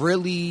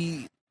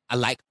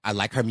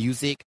her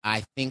music.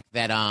 I think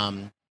that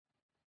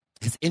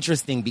it's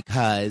interesting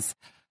because,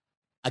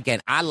 again,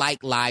 I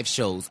like live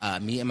shows.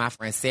 Me and my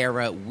friend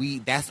Sarah,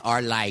 that's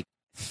our like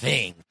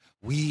thing.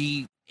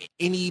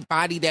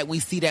 Anybody that we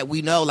see that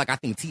we know, like I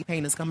think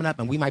T-Pain is coming up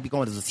and we might be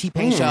going to the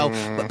T-Pain show,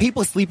 but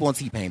people sleep on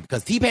T-Pain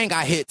because T-Pain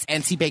got hits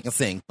and T-Pain can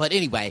sing. But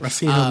anyway. I've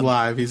seen him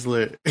live. He's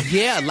lit.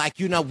 Yeah, like,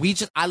 you know,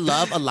 I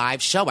love a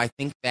live show. I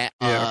think that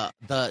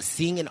the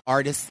seeing an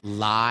artist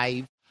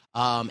live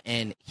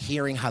and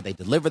hearing how they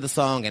deliver the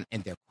song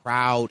and their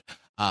crowd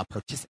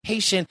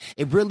participation,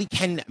 it really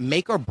can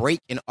make or break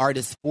an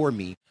artist for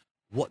me.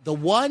 The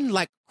one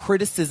like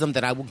criticism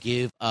that I will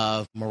give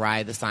of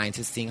Mariah the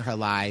Scientist, seeing her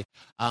live,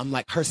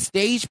 like her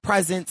stage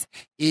presence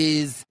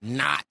is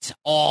not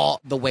all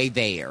the way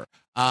there.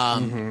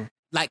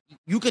 Like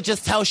you could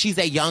just tell she's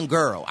a young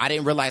girl. I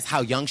didn't realize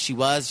how young she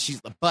was.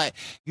 But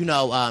you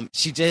know,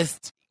 she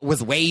just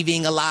was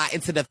waving a lot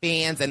into the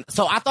fans, and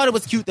so I thought it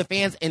was cute. The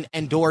fans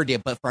endured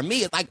it, but for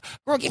me, it's like,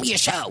 girl, give me a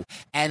show.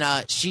 And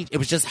it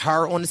was just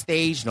her on the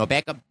stage, no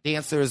backup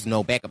dancers,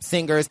 no backup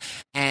singers,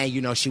 and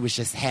you know, she was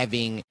just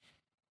having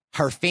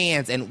her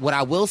fans. And what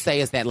I will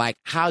say is that, like,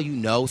 how you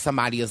know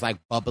somebody is like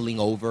bubbling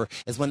over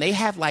is when they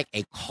have like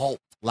a cult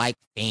like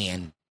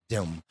fandom.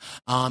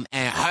 And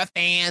her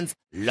fans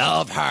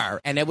love her.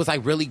 And it was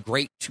like really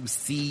great to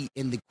see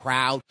in the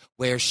crowd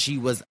where she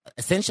was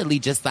essentially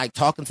just like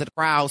talking to the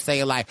crowd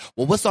saying like,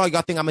 well, what song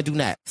y'all think I'm gonna do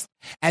next?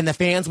 And the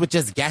fans would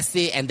just guess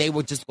it and they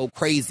would just go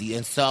crazy.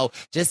 And so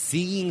just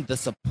seeing the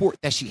support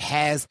that she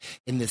has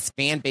in this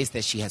fan base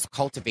that she has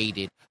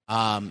cultivated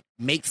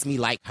makes me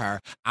like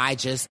her.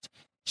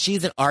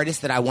 She's an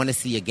artist that I want to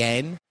see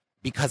again,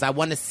 because I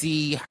want to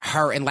see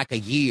her in like a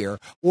year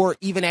or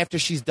even after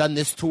she's done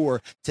this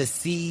tour to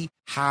see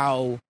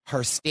how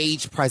her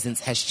stage presence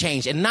has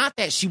changed. And not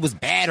that she was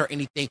bad or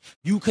anything.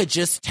 You could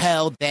just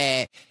tell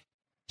that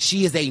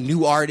she is a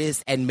new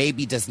artist and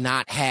maybe does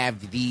not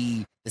have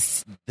the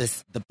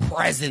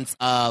presence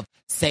of,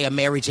 say, a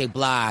Mary J.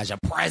 Blige, a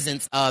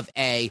presence of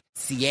a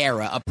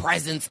Sierra, a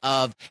presence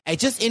of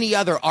just any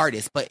other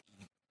artist. But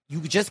you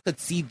just could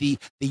see the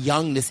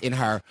youngness in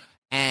her.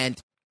 And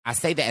I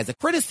say that as a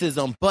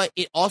criticism, but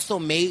it also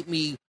made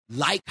me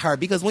like her,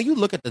 because when you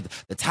look at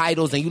the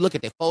titles and you look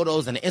at their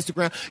photos and the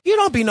Instagram, you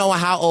don't be knowing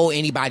how old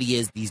anybody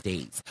is these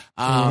days.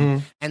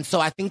 And so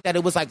I think that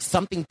it was like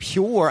something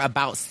pure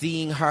about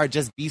seeing her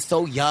just be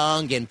so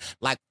young and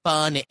like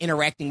fun and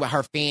interacting with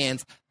her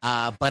fans.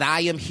 But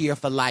I am here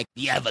for like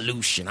the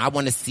evolution. I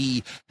want to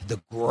see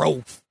the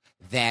growth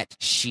that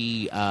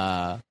she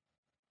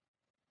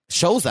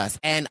shows us.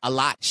 And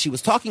she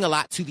was talking a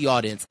lot to the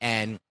audience,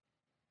 and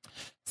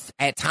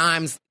at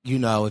times, you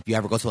know, if you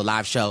ever go to a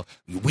live show,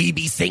 we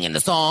be singing the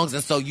songs.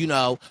 And so, you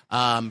know,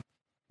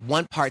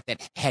 one part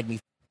that had me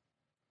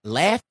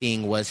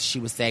laughing was she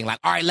was saying like,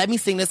 all right, let me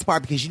sing this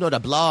part because, you know, the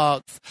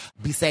blogs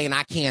be saying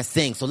I can't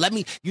sing. So let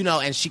me, you know,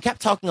 and she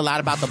kept talking a lot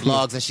about the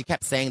blogs, and she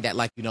kept saying that,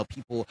 like, you know,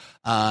 people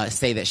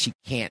say that she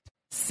can't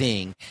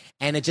sing.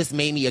 And it just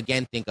made me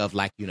again think of,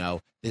 like, you know,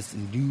 this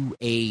new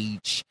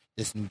age,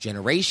 this new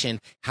generation,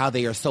 how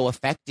they are so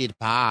affected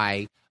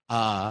by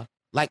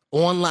like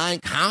online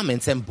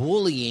comments and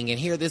bullying. And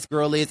here this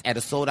girl is at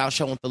a sold out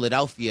show in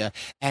Philadelphia,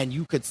 and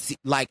you could see,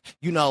 like,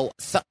 you know,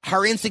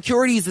 her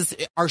insecurities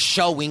are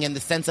showing in the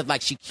sense of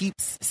like, she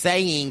keeps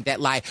saying that,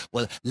 like,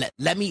 well,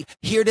 let me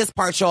hear this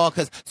part, y'all,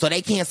 so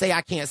they can't say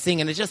I can't sing.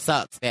 And it just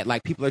sucks that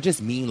like people are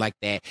just mean like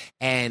that.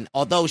 And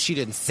although she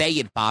didn't say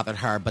it bothered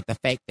her, but the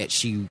fact that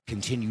she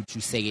continued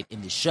to say it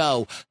in the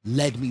show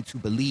led me to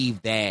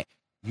believe that,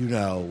 you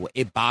know,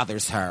 it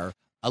bothers her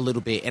a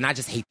little bit. And I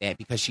just hate that,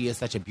 because she is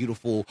such a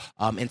beautiful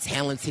and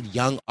talented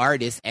young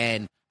artist.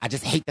 And I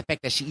just hate the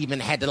fact that she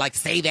even had to like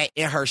say that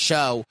in her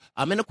show.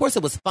 And of course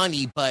it was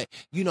funny, but,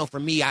 you know,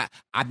 for me,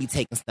 I be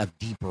taking stuff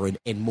deeper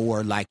and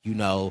more like, you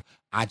know,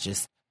 I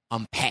just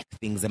unpack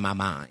things in my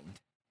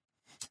mind.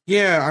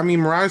 Yeah, I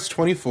mean, Mariah's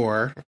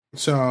 24,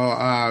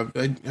 so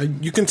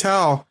you can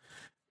tell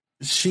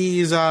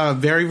she's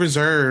very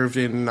reserved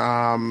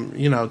and,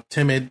 you know,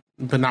 timid,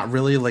 but not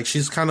really. Like,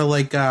 she's kind of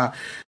like,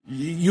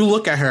 you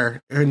look at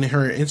her and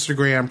her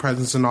Instagram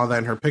presence and all that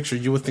in her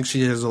pictures, you would think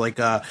she has like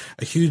a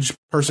huge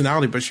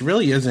personality, but she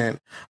really isn't.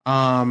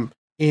 And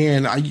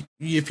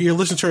if you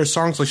listen to her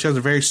songs, like, she has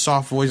a very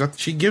soft voice.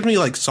 She gives me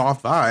like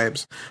soft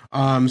vibes.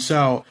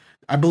 So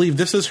I believe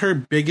this is her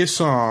biggest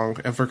song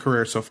of her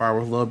career so far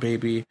with Lil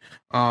Baby.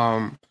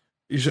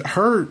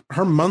 Her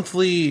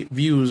monthly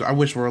views, I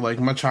wish were like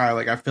much higher.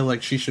 Like, I feel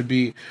like she should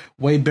be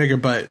way bigger,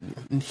 but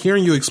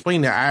hearing you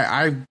explain that,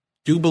 I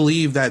do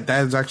believe that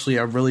is actually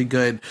a really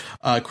good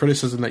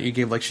criticism that you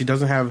gave. Like, she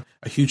doesn't have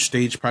a huge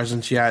stage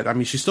presence yet. I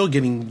mean, she's still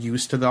getting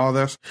used to all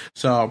this.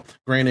 So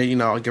granted, you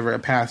know, I'll give her a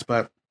pass,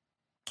 but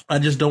I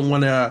just don't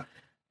want to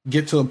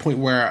get to a point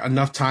where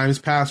enough times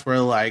pass where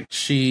like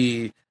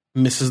she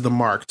misses the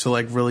mark to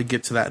like really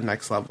get to that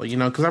next level, you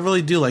know, because I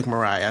really do like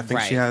Mariah. I think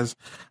she has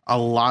a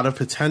lot of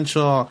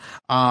potential.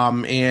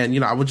 And, you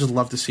know, I would just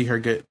love to see her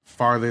get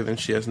farther than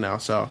she is now.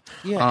 So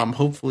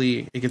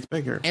hopefully it gets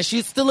bigger. And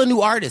she's still a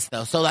new artist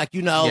though. So like,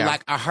 you know,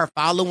 like her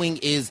following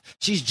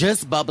she's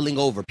just bubbling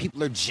over.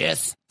 People are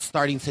just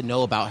starting to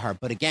know about her.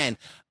 But again,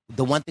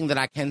 the one thing that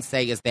I can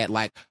say is that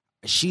like,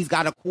 she's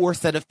got a core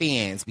set of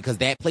fans, because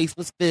that place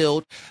was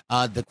filled.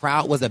 The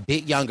crowd was a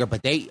bit younger,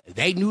 but they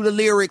knew the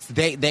lyrics.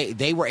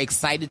 They were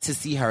excited to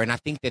see her. And I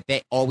think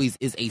that always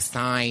is a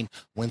sign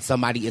when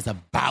somebody is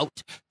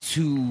about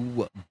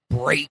to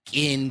break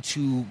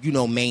into, you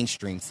know,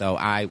 mainstream. So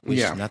I wish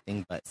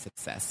nothing but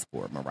success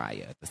for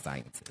Mariah the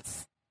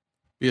Scientist.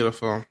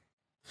 Beautiful.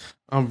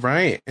 All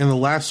right. And the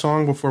last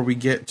song before we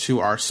get to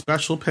our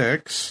special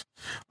picks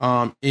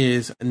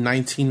is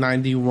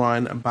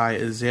 1991 by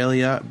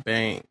Azealia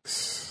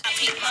Banks.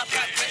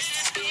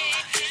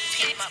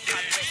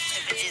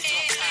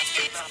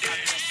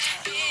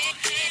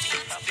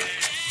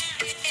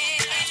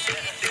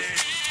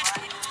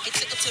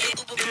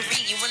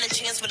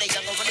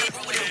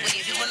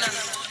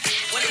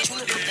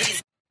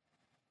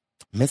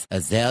 Miss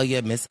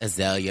Azealia, Miss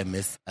Azealia,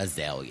 Miss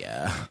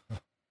Azealia.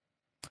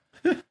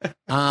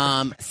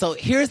 So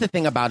here's the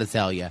thing about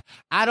Azealia.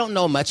 I don't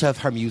know much of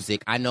her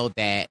music. I know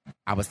that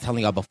I was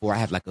telling y'all before, I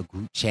have like a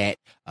group chat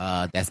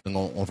that's been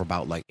going on for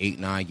about like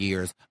 8-9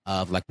 years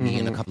of like me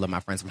and a couple of my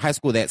friends from high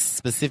school that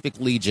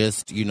specifically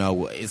just, you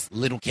know, is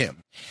Lil' Kim.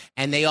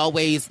 And they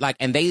always like,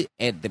 and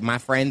my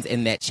friends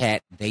in that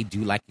chat, they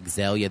do like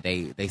Azealia.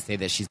 They say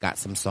that she's got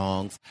some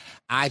songs.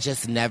 I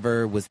just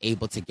never was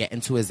able to get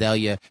into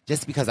Azealia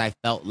just because I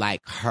felt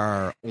like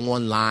her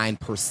online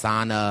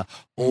persona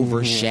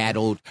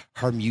overshadowed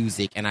her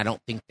music, and I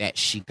don't think that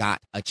she got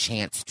a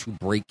chance to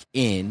break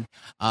in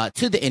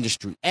to the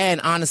industry.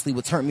 And honestly,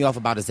 what turned me off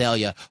about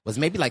Azealia was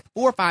maybe like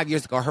 4 or 5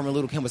 years ago, her and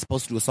Lil' Kim was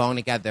supposed to do a song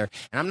together,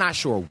 and I'm not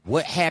sure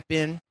what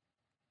happened.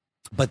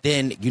 But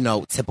then, you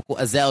know, typical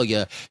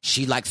Azealia,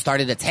 she like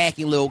started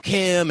attacking Lil'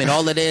 Kim and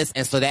all of this,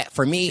 and so that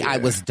for me, I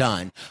was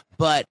done.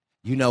 But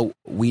you know,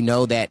 we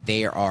know that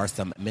there are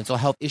some mental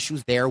health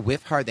issues there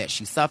with her that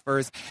she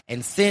suffers.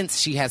 And since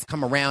she has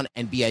come around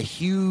and be a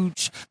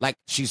huge, like,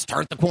 she's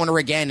turned the corner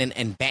again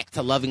and back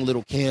to loving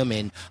Lil' Kim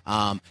and,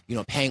 you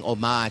know, paying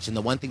homage. And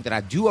the one thing that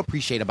I do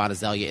appreciate about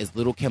Azalea is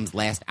Lil' Kim's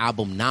last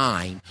album,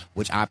 9,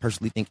 which I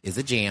personally think is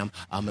a jam.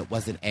 It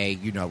wasn't a,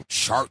 you know,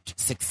 chart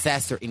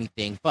success or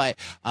anything, but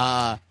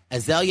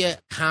Azalea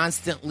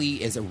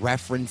constantly is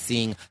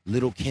referencing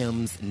Lil'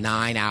 Kim's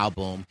 9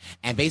 album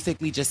and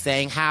basically just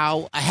saying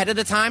how ahead of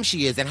the time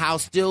she is and how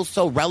still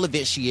so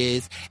relevant she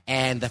is.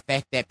 And the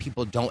fact that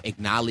people don't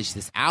acknowledge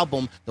this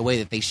album the way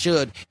that they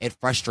should, it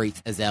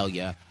frustrates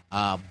Azalea.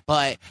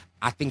 But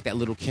I think that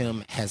Lil'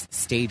 Kim has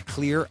stayed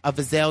clear of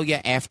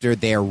Azalea after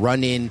their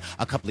run-in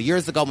a couple of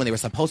years ago when they were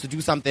supposed to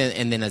do something,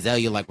 and then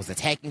Azalea like was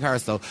attacking her.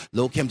 So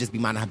Lil' Kim just be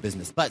minding her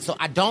business. But so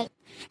I don't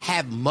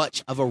have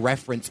much of a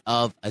reference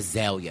of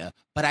Azalea,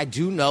 but I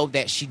do know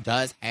that she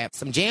does have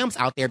some jams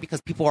out there because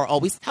people are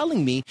always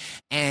telling me.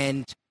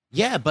 And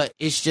yeah, but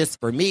it's just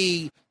for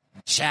me,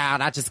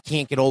 child, I just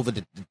can't get over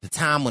the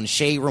time on the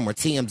Shade Room or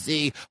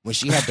TMZ when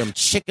she had them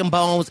chicken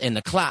bones in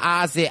the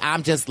closet.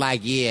 I'm just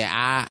like,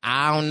 yeah,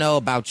 I don't know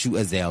about you,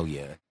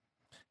 Azalea.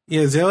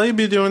 Yeah, Azalea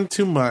be doing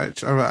too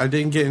much. I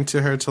didn't get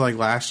into her till like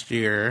last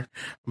year,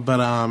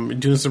 but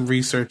doing some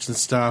research and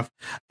stuff.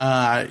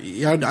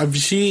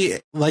 She,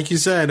 like you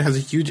said, has a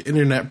huge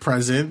internet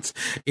presence,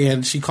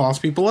 and she calls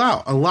people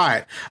out a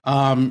lot.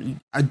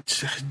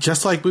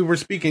 Just like we were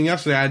speaking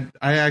yesterday,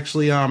 I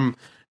actually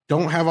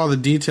don't have all the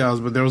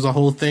details, but there was a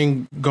whole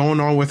thing going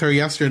on with her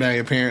yesterday,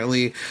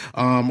 apparently,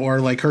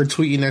 or like her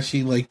tweeting that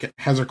she like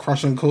has a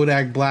crush on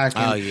Kodak Black.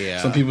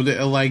 And some people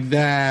didn't like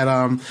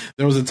that.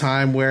 There was a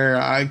time where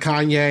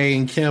Kanye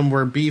and Kim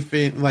were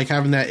beefing, like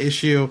having that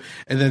issue,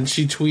 and then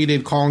she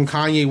tweeted calling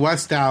Kanye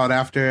West out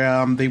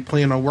after they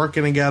plan on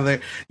working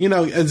together. You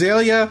know,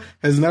 Azalea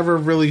has never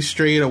really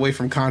strayed away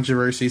from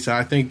controversy, so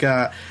I think.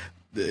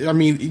 I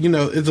mean, you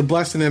know, it's a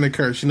blessing and a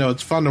curse. You know,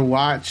 it's fun to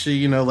watch.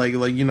 You know, like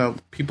you know,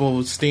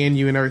 people stand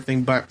you and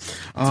everything. But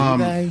do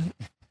they?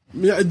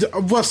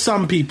 Well,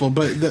 some people,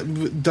 but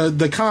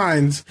the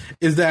cons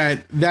is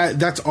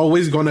that's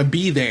always going to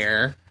be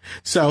there.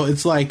 So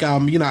it's like,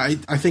 you know,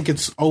 I think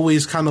it's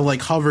always kind of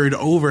like hovered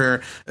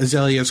over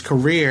Azalea's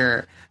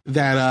career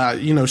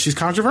that you know, she's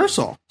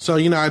controversial. So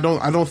you know, I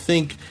don't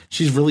think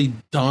she's really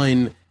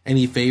done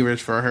any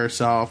favors for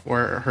herself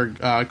or her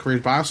career,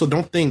 but I also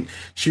don't think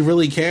she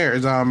really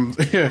cares.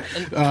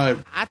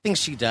 I think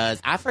she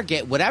does. I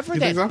forget whatever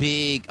that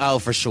big. Oh,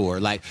 for sure.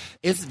 Like,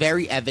 it's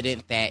very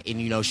evident that, and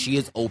you know, she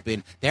is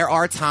open. There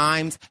are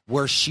times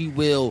where she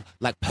will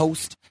like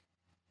post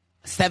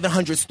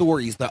 700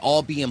 stories that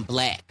all be in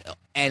black,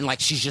 and like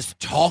she's just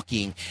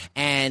talking,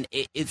 and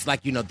it's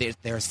like, you know,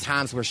 there's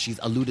times where she's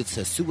alluded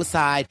to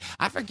suicide.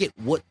 I forget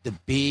what the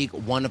big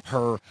one of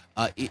her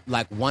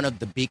one of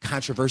the big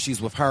controversies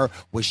with her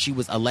was. She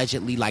was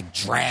allegedly like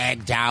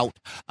dragged out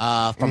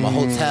from a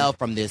hotel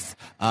from this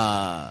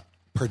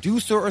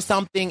producer or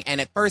something, and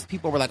at first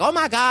people were like, oh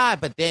my god,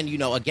 but then, you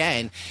know,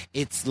 again,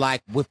 it's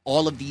like with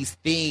all of these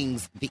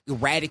things, the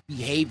erratic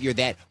behavior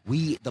that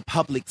we the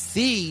public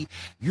see,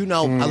 you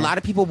know, a lot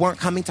of people weren't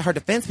coming to her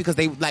defense because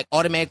they like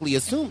automatically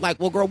assumed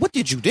like, well, girl, what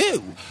did you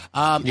do?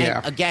 And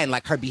again,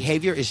 like, her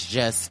behavior is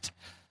just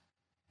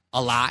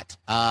a lot.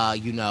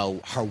 You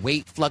know, her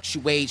weight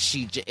fluctuates.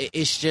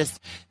 It's just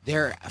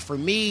there. For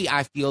me,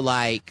 I feel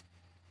like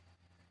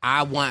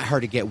I want her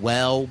to get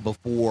well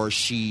before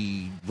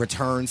she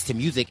returns to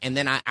music. And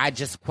then I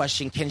just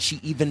question, can she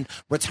even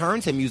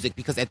return to music?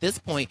 Because at this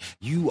point,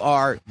 you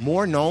are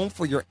more known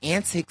for your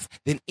antics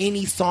than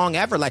any song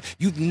ever. Like,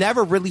 you've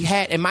never really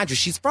had, and mind you,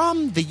 she's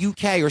from the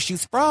UK, or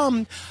she's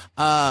from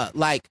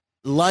like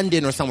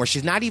London or somewhere.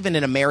 She's not even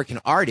an American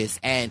artist,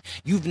 and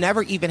you've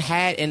never even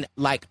had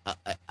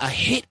a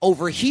hit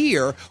over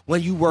here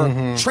when you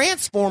were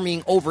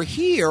transforming over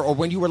here, or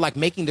when you were like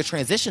making the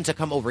transition to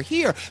come over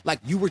here. Like,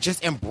 you were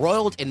just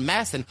embroiled in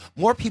mess, and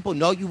more people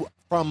know you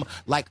from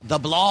like the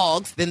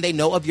blogs than they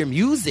know of your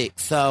music.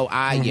 So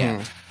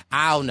I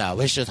don't know.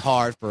 It's just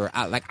hard for,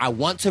 I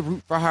want to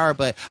root for her,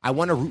 but I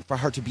want to root for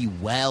her to be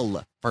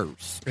well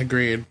first.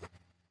 Agreed.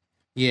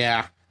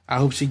 Yeah. I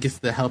hope she gets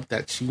the help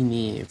that she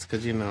needs,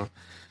 because, you know,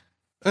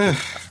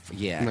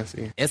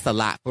 messy. It's a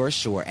lot for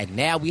sure. And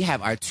now we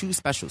have our 2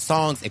 special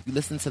songs. If you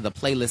listened to the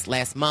playlist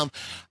last month,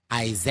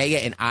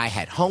 Isaiah and I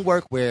had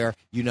homework where,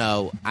 you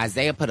know,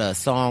 Isaiah put a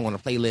song on a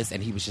playlist,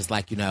 and he was just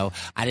like, you know,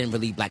 I didn't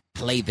really like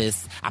play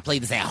this. I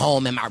played this at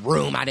home in my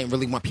room. I didn't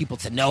really want people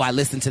to know I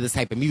listened to this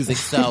type of music.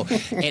 So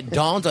it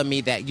dawned on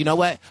me that, you know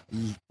what,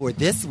 for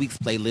this week's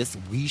playlist,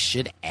 we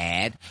should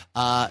add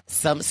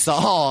some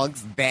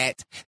songs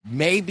that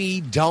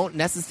maybe don't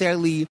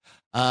necessarily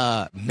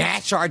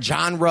match our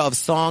genre of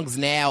songs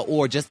now,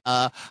 or just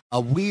a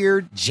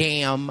weird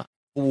jam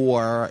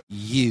for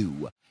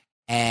you.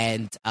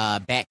 And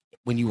back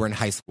when you were in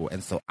high school.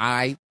 And so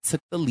I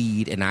took the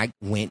lead, and I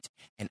went,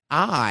 and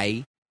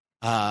I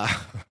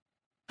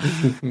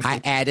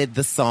I added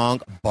the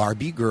song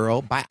Barbie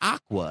Girl by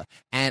Aqua.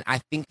 And I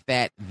think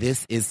that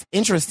this is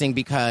interesting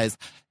because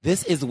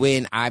this is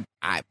when I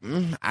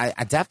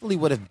definitely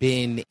would have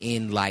been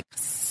in like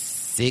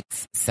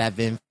 6th,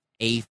 7th,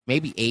 8th,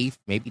 maybe 8th,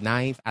 maybe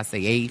 9th. I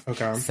say 8th,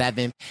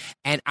 7th.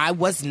 And I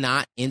was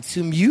not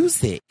into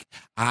music.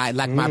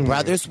 My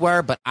brothers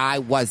were, but I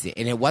wasn't.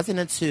 And it wasn't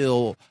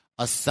until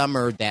a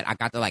summer that I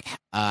got to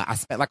I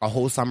spent like a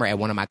whole summer at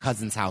one of my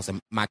cousins' house, and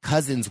my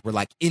cousins were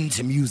like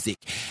into music,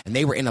 and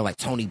they were into like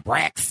Tony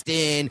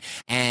Braxton,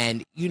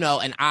 and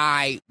and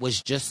I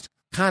was just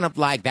kind of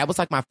like, that was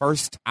like my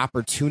first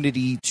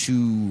opportunity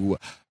to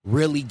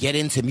really get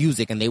into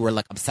music, and they were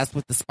like obsessed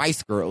with the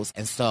Spice Girls,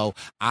 and so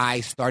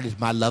I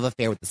started my love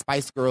affair with the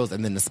Spice Girls,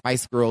 and then the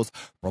Spice Girls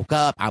broke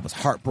up. I was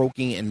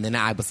heartbroken, and then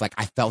I was like,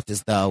 I felt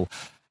as though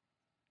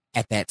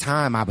at that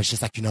time, I was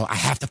just like, I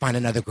have to find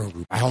another girl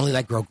group. I only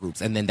like girl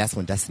groups. And then that's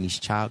when Destiny's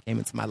Child came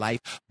into my life.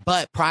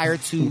 But prior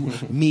to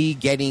me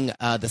getting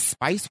the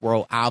Spice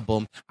World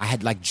album, I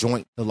had like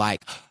joined the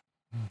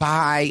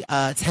buy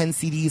 10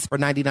 CDs for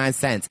 99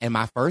 cents. And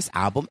my first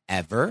album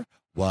ever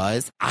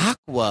was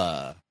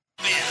Aqua.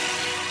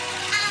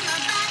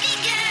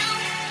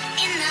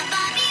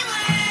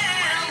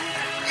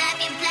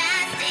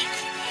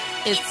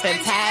 It's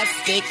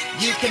fantastic.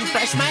 You can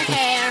brush my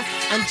hair,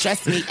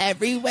 undress me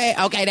everywhere.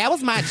 Okay, that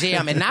was my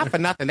jam, and not for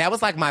nothing. That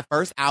was like my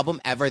first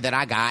album ever that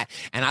I got,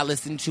 and I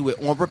listened to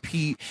it on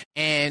repeat.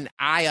 And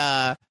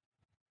I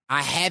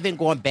haven't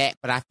gone back,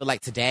 but I feel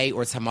like today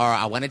or tomorrow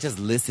I want to just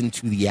listen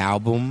to the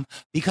album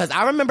because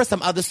I remember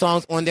some other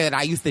songs on there that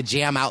I used to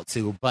jam out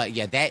to. But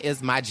yeah, that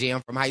is my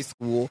jam from high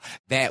school.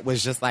 That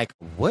was just like,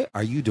 what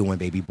are you doing,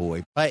 baby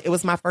boy? But it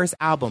was my first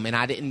album, and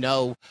I didn't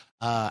know,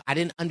 I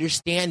didn't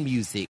understand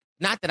music.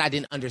 Not that I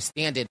didn't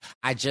understand it.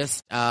 I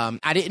just,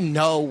 I didn't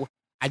know.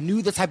 I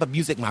knew the type of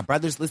music my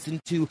brothers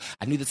listened to.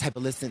 I knew the type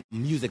of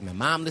music my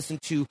mom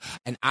listened to.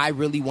 And I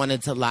really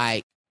wanted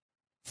to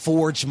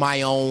forge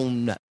my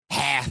own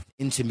path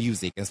into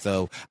music. And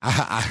so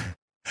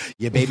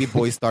baby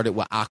boy started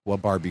with Aqua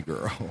Barbie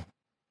Girl.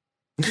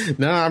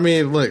 No, I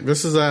mean, look,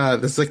 this is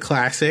a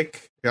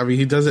classic. I mean,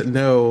 he doesn't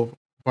know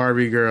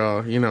Barbie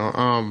Girl,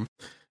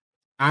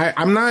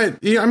 I'm not,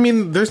 I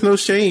mean, there's no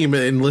shame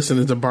in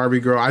listening to Barbie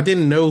Girl. I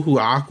didn't know who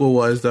Aqua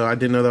was, though. I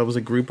didn't know that was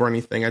a group or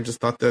anything. I just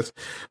thought this,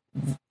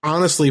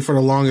 honestly, for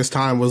the longest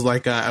time was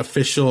like an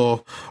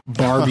official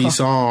Barbie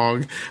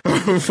song.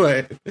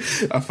 But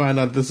I find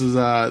out this is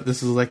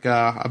like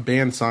a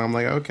band song. I'm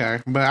like, okay.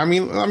 But I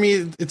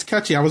mean, it's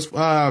catchy. I was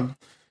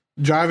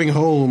driving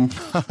home,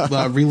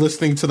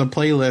 re-listening to the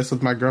playlist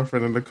with my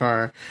girlfriend in the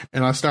car,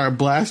 and I started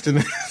blasting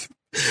it.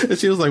 And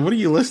she was like, what are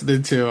you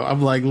listening to?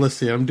 I'm like,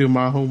 listen, I'm doing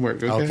my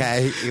homework.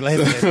 Okay.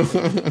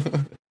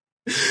 Listen.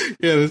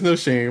 Yeah, there's no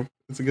shame.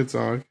 It's a good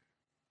song.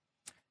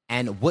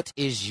 And what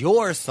is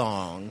your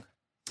song?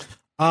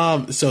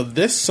 So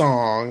this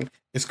song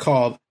is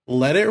called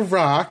Let It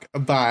Rock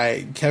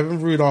by Kevin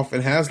Rudolph.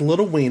 It has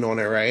Lil Wayne on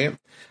it, right?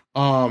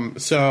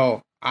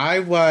 So I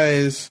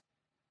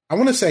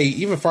want to say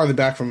even farther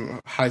back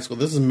from high school.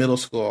 This is middle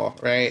school,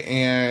 right?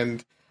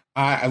 And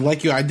I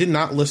like you. I did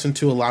not listen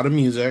to a lot of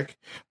music,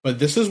 but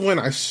this is when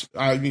I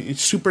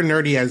super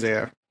nerdy as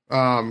a,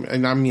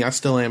 and I mean, I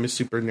still am a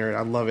super nerd.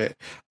 I love it.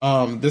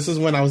 This is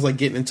when I was like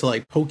getting into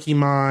like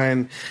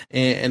Pokemon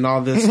and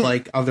all this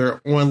like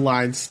other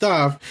online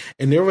stuff.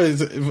 And there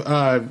was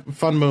a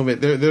fun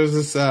moment. There's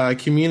this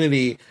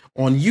community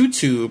on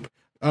YouTube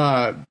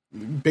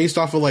based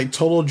off of like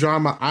Total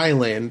Drama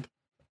Island.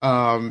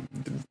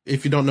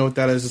 If you don't know what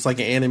that is, it's like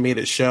an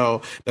animated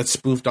show that's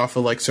spoofed off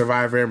of like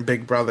Survivor and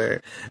Big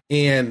Brother.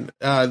 And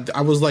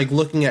I was like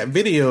looking at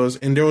videos,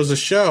 and there was a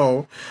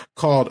show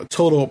called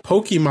Total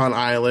Pokemon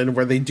Island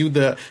where they do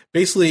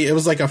basically it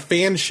was like a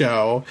fan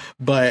show,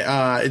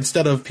 but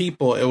instead of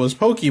people, it was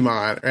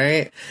Pokemon,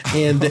 right?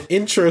 And the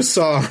intro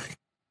song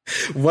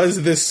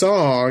was this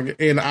song,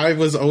 and I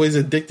was always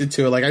addicted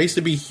to it. Like I used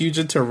to be huge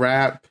into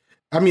rap.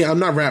 I mean, I'm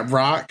not rap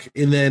rock,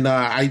 and then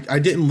I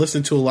didn't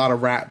listen to a lot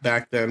of rap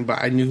back then,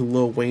 but I knew who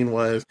Lil Wayne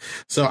was.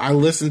 So I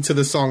listened to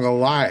the song a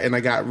lot, and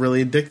I got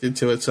really addicted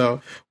to it.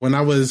 So when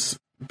I was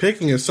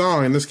picking a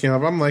song and this came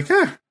up, I'm like,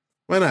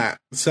 why not?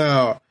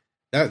 So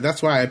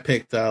that's why I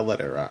picked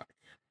Let It Rock.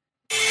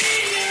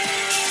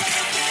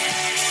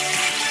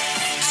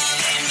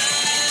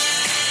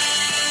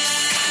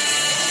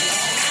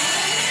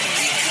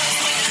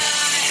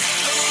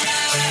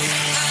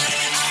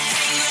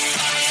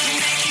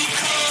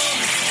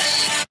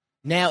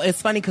 Now,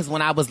 it's funny because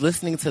when I was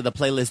listening to the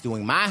playlist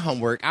doing my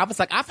homework, I was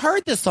like, I've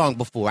heard this song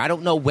before. I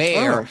don't know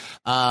where,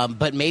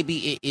 but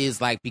maybe it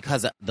is like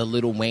because of the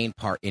Lil Wayne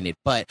part in it.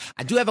 But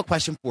I do have a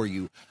question for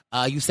you.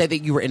 You said that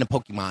you were into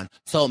Pokemon.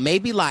 So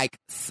maybe like,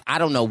 I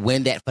don't know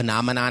when that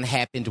phenomenon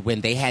happened, when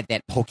they had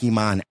that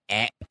Pokemon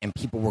app and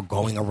people were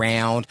going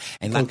around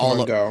and like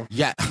Pokemon Go.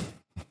 Yeah.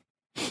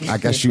 I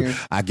guess you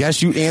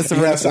answered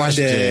the question. I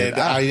did.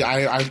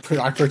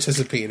 I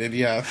participated.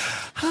 Yeah.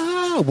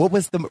 What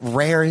was the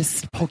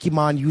rarest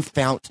Pokemon you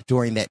found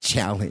during that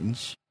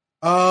challenge?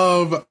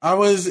 I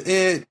was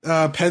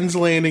at Penn's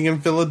Landing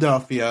in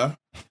Philadelphia.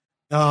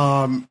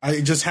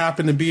 I just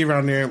happened to be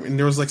around there, and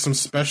there was like some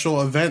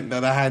special event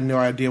that I had no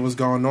idea was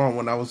going on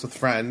when I was with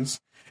friends,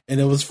 and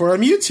it was for a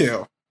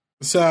Mewtwo.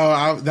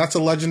 So that's a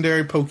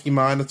legendary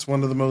Pokemon. It's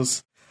one of the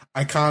most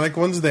iconic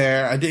ones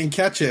there. I didn't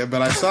catch it,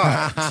 but I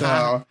saw it.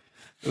 So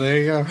there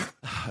you go.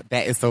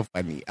 That is so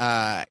funny.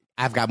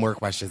 I've got more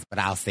questions, but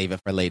I'll save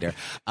it for later.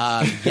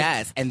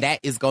 Yes, and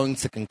that is going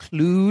to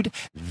conclude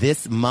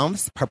this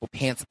month's Purple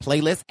Pants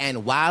playlist.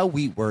 And while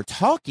we were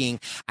talking,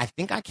 I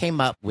think I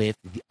came up with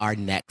our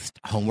next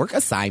homework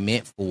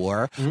assignment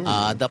for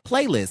the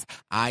playlist.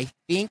 I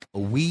think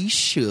we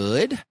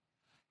should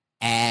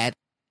add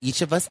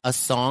each of us a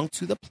song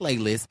to the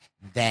playlist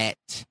that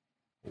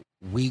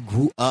we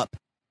grew up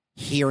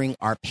hearing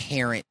our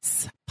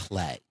parents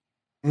play.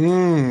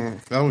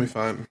 That'll be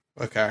fun.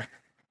 Okay.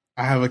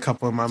 I have a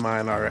couple in my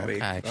mind already.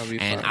 Okay. That'll be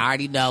and fun. I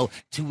already know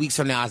 2 weeks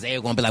from now,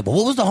 Isaiah going to be like, well,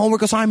 what was the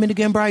homework assignment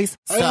again, Bryce?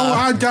 So,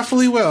 I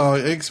definitely will.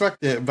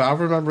 Expect it, but I'll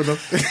remember them.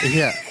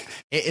 Yeah.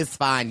 It is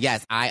fine.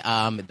 Yes,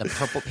 the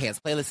Purple Pants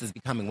playlist is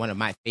becoming one of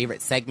my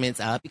favorite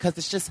segments because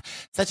it's just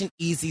such an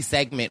easy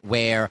segment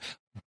where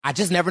I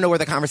just never know where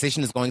the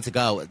conversation is going to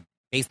go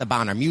based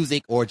upon our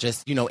music or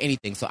just,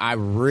 anything. So I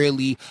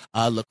really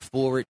look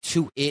forward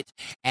to it.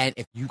 And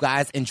if you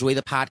guys enjoy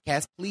the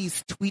podcast,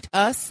 please tweet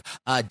us,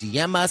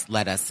 DM us,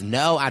 let us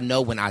know. I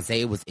know when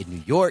Isaiah was in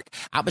New York,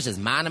 I was just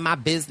minding my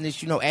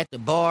business, at the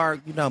bar,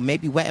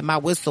 maybe wetting my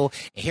whistle.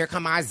 And here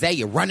come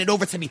Isaiah running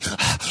over to me.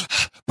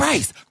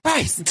 Bryce.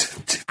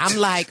 I'm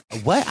like,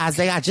 what,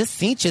 Isaiah? I just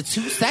seen you 2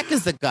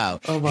 seconds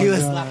ago. Oh my he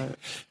was God. like,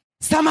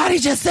 somebody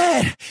just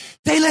said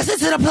they listen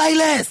to the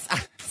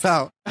playlist.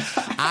 So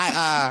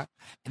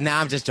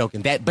I'm just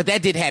joking. But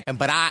that did happen.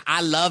 But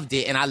I loved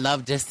it, and I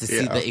loved just to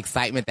see the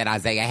excitement that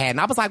Isaiah had. And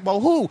I was like, well,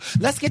 who?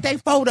 Let's get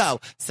that photo.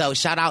 So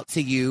shout out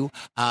to you.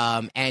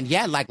 And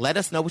yeah, let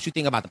us know what you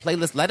think about the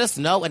playlist. Let us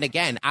know. And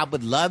again, I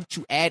would love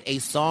to add a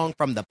song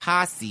from the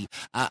posse.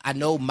 I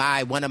know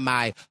one of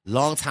my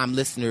longtime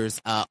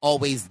listeners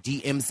always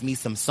DMs me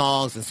some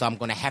songs, and so I'm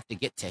going to have to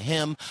get to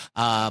him.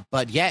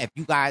 But yeah, if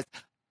you guys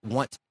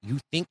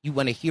think you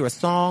want to hear a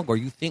song or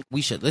you think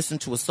we should listen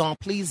to a song,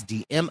 please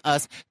DM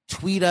us,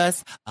 tweet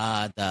us,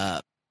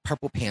 the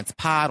Purple Pants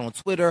Pod on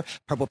Twitter,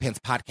 Purple Pants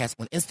Podcast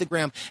on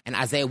Instagram. And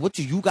Isaiah, what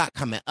do you got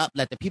coming up?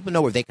 Let the people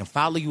know where they can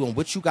follow you and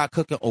what you got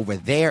cooking over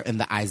there in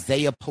the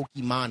Isaiah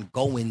Pokemon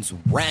Goins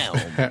realm.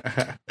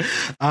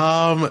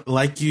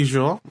 Like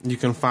usual, you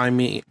can find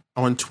me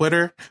on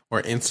Twitter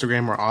or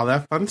Instagram or all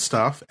that fun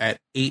stuff at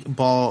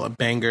 8Ball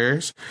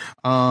Bangers.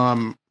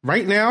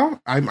 Right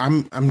now,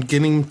 I'm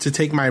getting to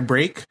take my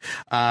break.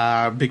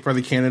 Big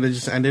Brother Canada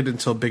just ended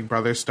until Big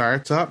Brother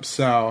starts up.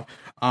 So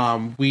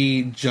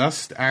we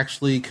just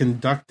actually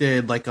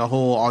conducted like a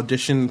whole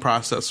audition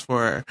process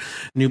for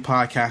new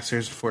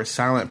podcasters for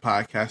Silent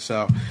Podcast.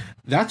 So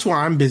that's what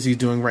I'm busy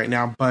doing right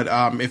now. But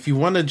if you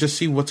want to just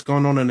see what's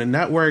going on in the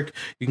network,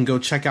 you can go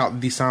check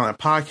out the Silent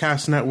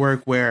Podcast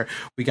Network, where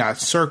we got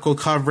Circle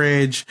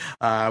coverage,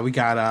 we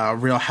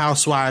got Real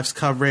Housewives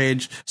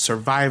coverage,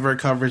 Survivor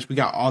coverage. We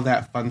got all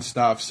that fun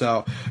stuff.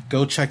 So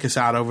go check us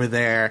out over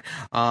there.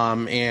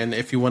 And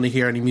if you want to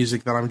hear any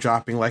music that I'm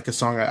dropping, like a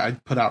song I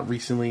put out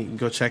recently, you can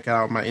go check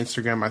out my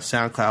Instagram, my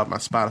SoundCloud, my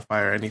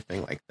Spotify, or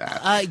anything like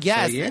that.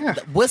 Yes. So, yeah.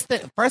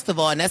 First of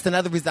all, and that's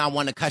another reason I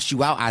want to cuss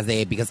you out,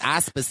 Isaiah, because I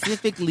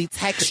specifically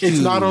text you. It's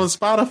not on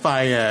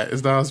Spotify yet.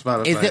 Is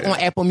it on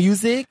Apple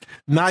Music?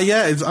 Not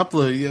yet. It's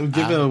uploaded.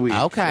 Give it a week.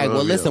 Okay.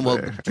 Well, listen.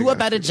 Do a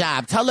better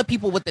job. Tell the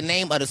people what the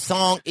name of the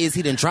song is.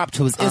 He done dropped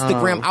to his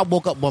Instagram. I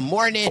woke up one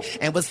morning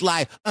and was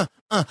like,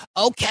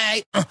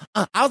 okay. I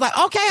was like,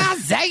 okay,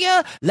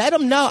 Isaiah, let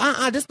them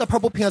know. This is the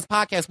Purple Pants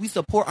Podcast. We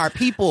support our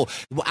people.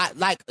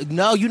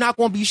 No, you're not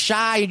going to be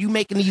shy and you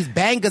making these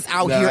bangers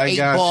out here,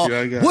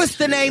 8Ball. What's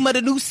the name of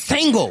the new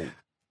single?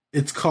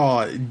 It's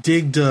called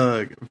Dig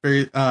Dug.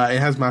 It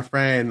has my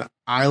friend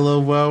Isla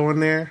Woe on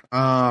there.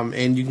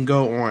 And you can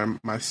go on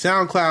my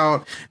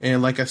SoundCloud.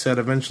 And like I said,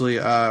 eventually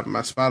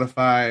my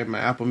Spotify, my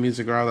Apple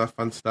Music, or all that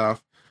fun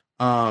stuff.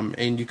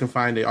 And you can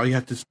find it. All you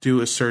have to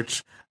do is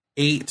search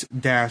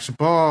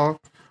 8-Ball.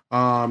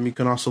 You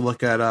can also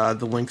look at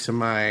the links in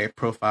my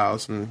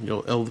profiles, and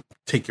it'll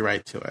take you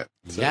right to it.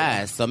 So.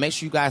 Yeah, so make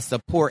sure you guys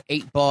support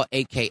 8Ball,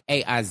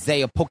 a.k.a.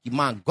 Isaiah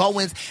Pokemon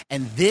Goins.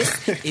 And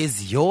this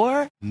is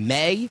your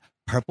May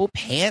Purple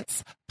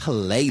Pants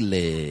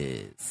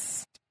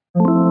playlist.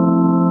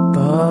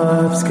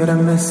 Bob's got a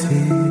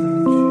message.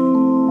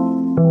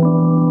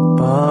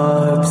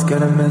 Bob's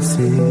got a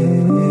message.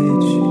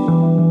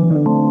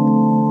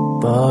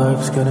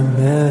 Barb's got a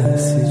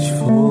message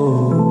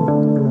for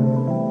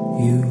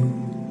you.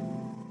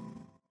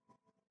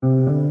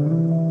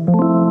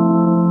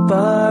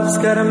 Bob's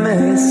got a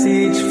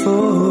message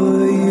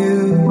for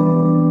you.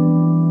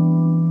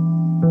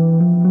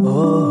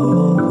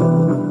 Oh,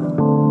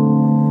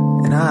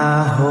 and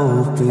I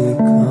hope it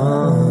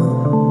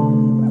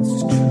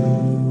comes true.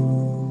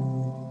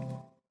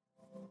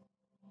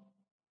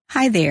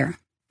 Hi there,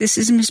 this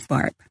is Miss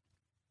Barb,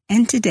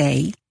 and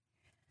today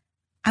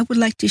I would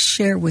like to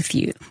share with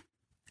you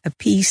a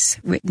piece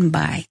written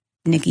by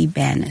Nikki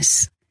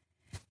Banas.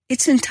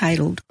 It's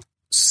entitled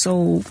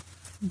Soul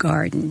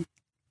Garden.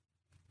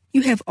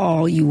 You have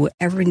all you will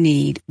ever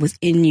need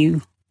within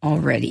you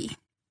already.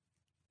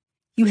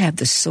 You have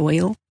the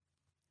soil,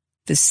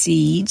 the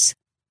seeds,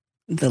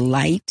 the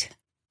light,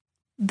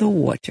 the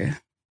water.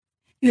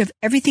 You have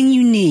everything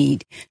you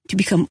need to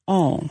become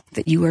all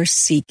that you are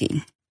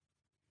seeking.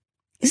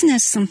 Isn't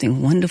that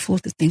something wonderful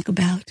to think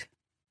about?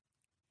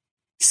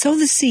 Sow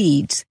the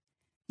seeds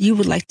you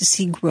would like to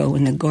see grow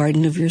in the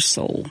garden of your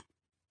soul.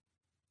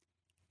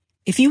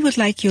 If you would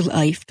like your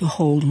life to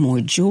hold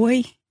more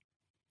joy,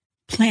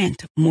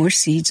 plant more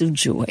seeds of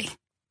joy.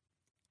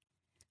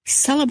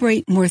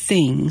 Celebrate more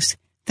things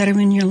that are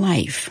in your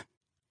life,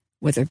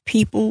 whether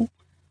people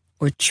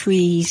or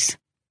trees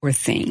or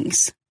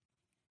things.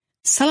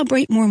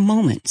 Celebrate more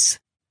moments.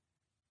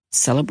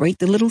 Celebrate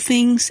the little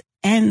things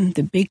and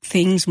the big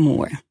things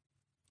more.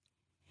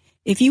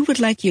 If you would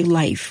like your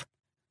life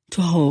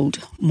to hold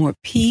more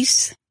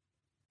peace,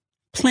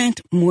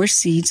 plant more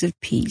seeds of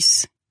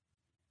peace.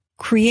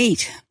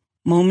 Create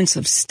moments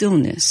of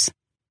stillness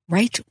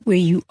right where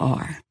you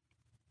are.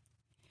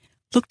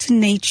 Look to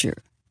nature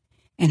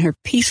and her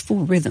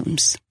peaceful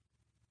rhythms,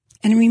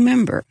 and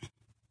remember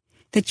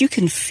that you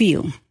can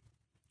feel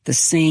the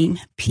same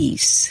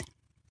peace.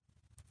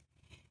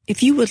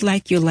 If you would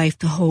like your life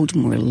to hold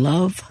more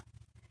love,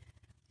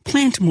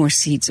 plant more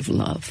seeds of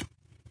love.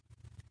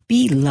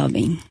 Be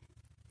loving.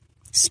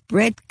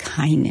 Spread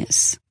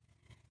kindness.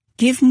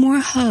 Give more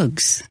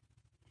hugs.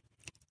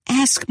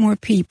 Ask more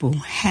people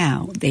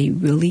how they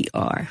really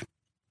are.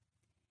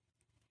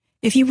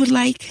 If you would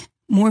like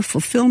more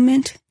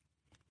fulfillment,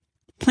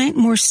 plant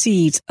more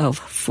seeds of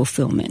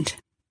fulfillment.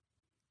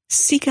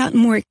 Seek out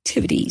more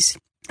activities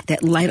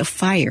that light a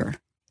fire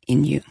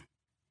in you.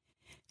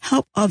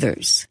 Help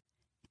others.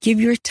 Give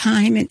your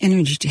time and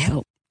energy to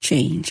help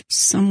change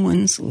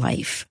someone's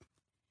life.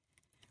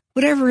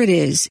 Whatever it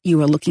is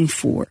you are looking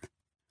for,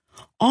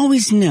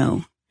 always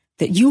know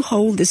that you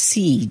hold the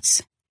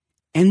seeds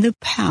and the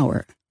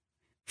power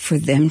for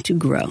them to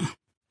grow.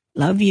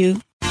 Love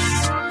you.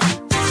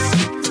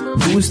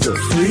 Who's the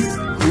freak?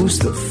 Who's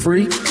the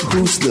freak?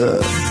 Who's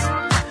the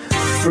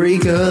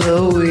freak of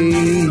the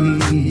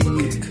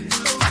week?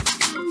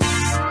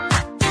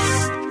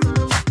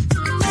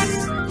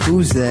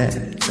 Who's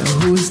that?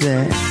 Who's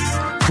that?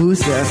 Who's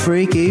that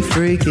freaky,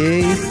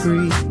 freaky,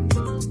 freak?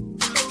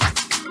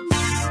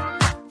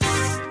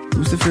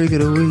 Who's the freak of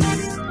the week?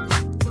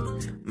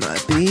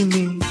 Might be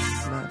me,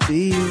 might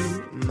be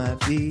you, might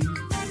be.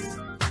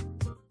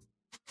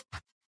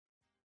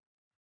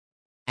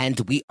 And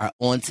we are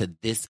on to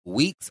this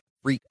week's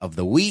Freak of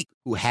the Week,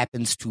 who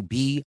happens to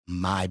be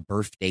my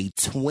birthday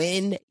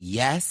twin.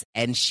 Yes,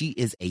 and she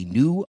is a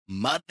new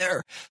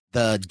mother.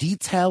 The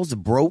details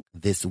broke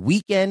this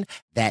weekend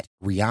that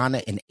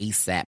Rihanna and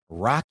A$AP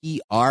Rocky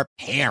are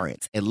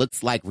parents. It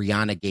looks like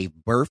Rihanna gave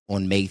birth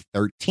on May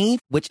 13th,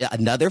 which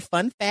another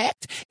fun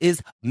fact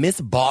is Miss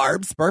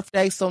Barb's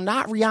birthday. So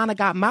not Rihanna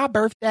got my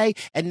birthday,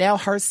 and now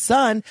her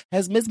son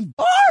has Miss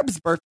Barb's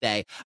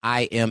birthday.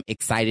 I am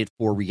excited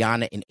for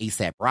Rihanna and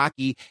A$AP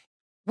Rocky.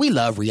 We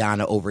love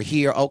Rihanna over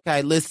here.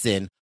 Okay,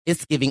 listen,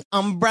 it's giving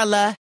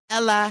Umbrella,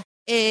 Ella,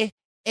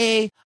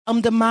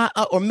 Mdemaya,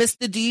 or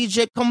Mr.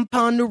 DJ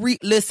Compound.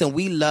 Listen,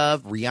 we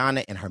love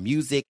Rihanna and her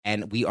music,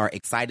 and we are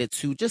excited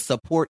to just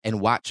support and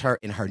watch her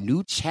in her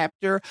new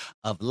chapter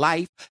of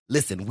life.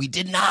 Listen, we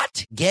did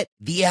not get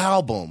the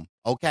album,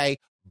 okay?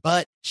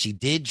 But she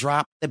did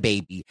drop the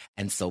baby.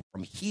 And so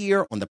from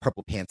here on the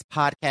Purple Pants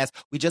podcast,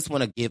 we just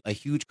want to give a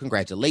huge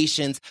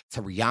congratulations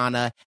to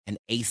Rihanna and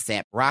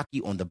A$AP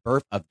Rocky on the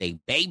birth of their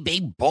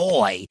baby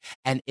boy.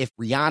 And if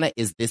Rihanna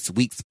is this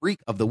week's Freak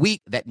of the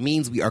Week, that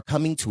means we are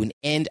coming to an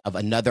end of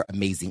another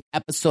amazing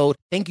episode.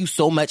 Thank you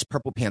so much,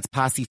 Purple Pants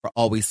Posse, for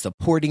always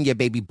supporting your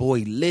baby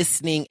boy,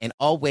 listening, and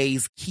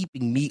always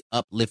keeping me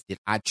uplifted.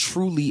 I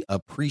truly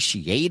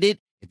appreciate it.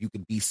 If you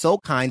could be so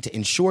kind to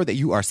ensure that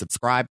you are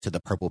subscribed to the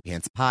Purple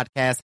Pants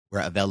Podcast.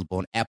 We're available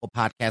on Apple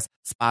Podcasts,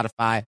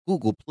 Spotify,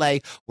 Google Play,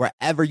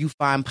 wherever you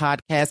find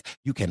podcasts,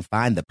 you can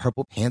find the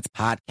Purple Pants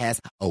Podcast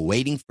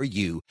awaiting for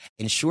you.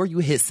 Ensure you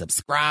hit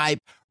subscribe,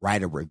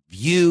 write a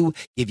review,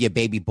 give your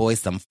baby boy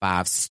some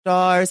 5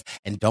 stars,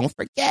 and don't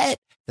forget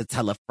to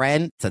tell a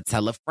friend, to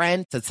tell a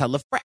friend, to tell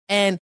a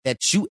friend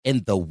that you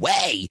in the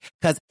way,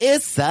 because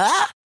it's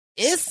the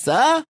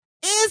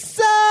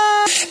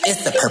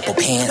Purple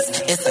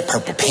Pants. It's the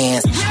Purple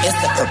Pants.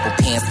 It's the Purple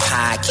Pants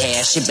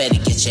podcast. You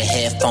better get your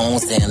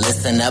headphones and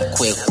listen up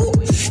quick. Ooh.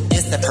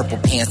 It's the Purple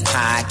Pants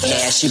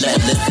podcast. You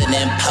better listen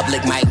in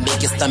public, might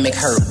make your stomach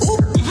hurt. Ooh.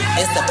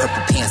 It's the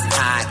Purple Pants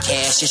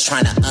podcast. You're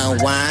trying to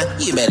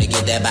unwind, you better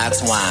get that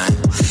box wine.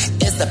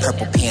 It's the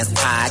Purple Pants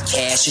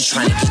podcast. You're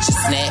trying to get your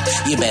snack,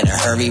 you better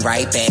hurry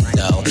right back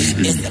though.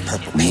 It's the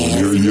Purple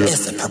Pants.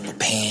 It's the Purple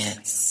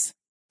Pants.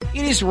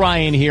 It is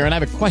Ryan here, and I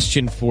have a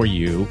question for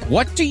you.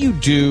 What do you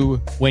do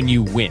when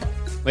you win?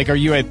 Like, are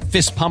you a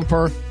fist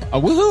pumper? A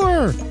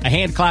woohooer, a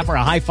hand clapper,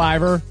 a high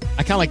fiver.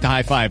 I kind of like the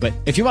high five, but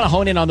if you want to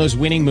hone in on those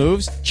winning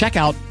moves, check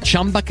out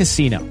Chumba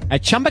Casino.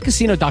 At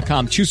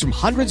ChumbaCasino.com, choose from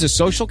hundreds of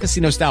social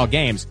casino style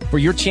games for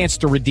your chance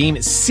to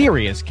redeem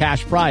serious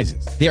cash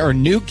prizes. There are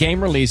new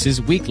game releases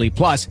weekly,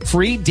 plus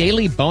free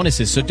daily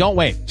bonuses. So don't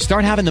wait.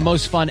 Start having the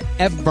most fun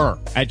ever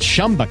at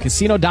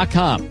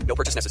ChumbaCasino.com. No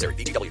purchase necessary.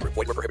 VGW Group.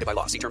 Void where prohibited by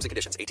law. See terms and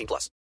conditions.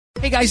 18+.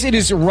 Hey guys, it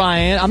is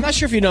Ryan. I'm not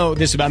sure if you know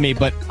this about me,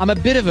 but I'm a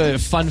bit of a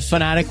fun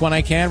fanatic when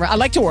I can. I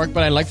like to work,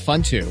 but I like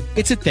fun too.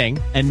 It's a thing.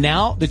 And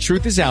now the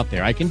truth is out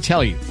there. I can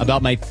tell you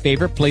about my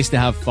favorite place to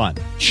have fun.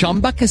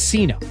 Chumba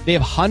Casino. They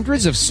have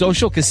hundreds of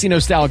social casino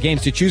style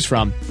games to choose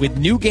from with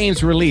new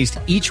games released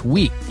each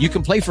week. You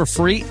can play for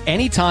free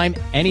anytime,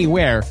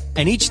 anywhere.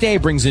 And each day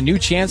brings a new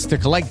chance to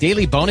collect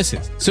daily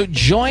bonuses. So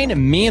join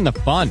me in the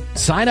fun.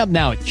 Sign up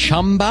now at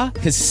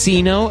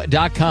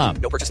ChumbaCasino.com.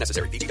 No purchase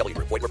necessary. VGW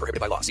Group. Void where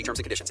prohibited by law. See terms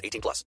and conditions.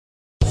 18+.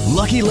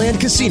 Lucky Land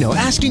Casino,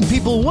 asking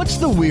people, what's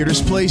the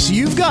weirdest place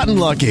you've gotten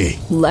lucky?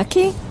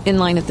 Lucky? In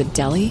line at the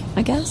deli,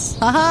 I guess?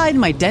 Aha, in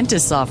my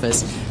dentist's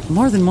office.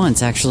 More than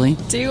once, actually.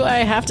 Do I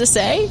have to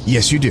say?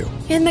 Yes, you do.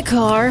 In the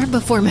car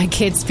before my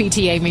kids'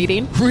 PTA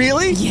meeting.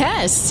 Really?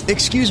 Yes.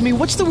 Excuse me,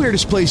 what's the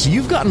weirdest place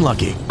you've gotten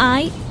lucky?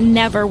 I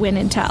never win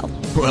and tell.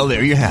 Well,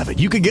 there you have it.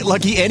 You can get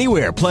lucky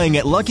anywhere, playing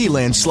at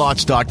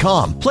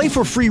LuckyLandSlots.com. Play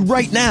for free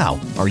right now.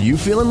 Are you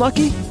feeling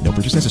lucky? No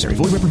purchase necessary.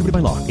 Void where prohibited by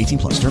law.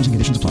 18+. Terms and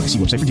conditions apply. See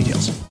website for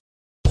details.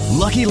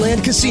 Lucky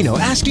Land Casino,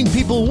 asking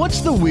people, what's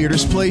the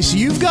weirdest place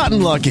you've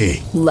gotten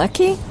lucky?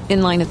 Lucky?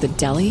 In line at the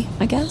deli,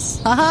 I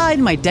guess? Aha,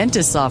 in my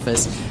dentist's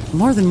office.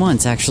 More than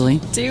once,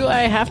 actually. Do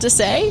I have to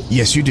say?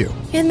 Yes, you do.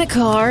 In the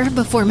car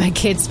before my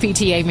kids'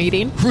 PTA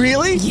meeting.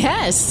 Really?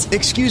 Yes.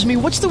 Excuse me,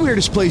 what's the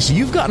weirdest place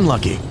you've gotten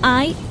lucky?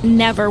 I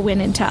never win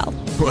and tell.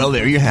 Well,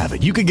 there you have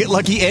it. You can get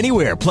lucky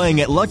anywhere,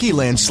 playing at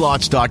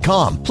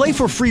LuckyLandSlots.com. Play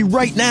for free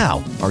right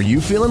now. Are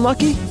you feeling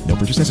lucky? No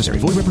purchase necessary.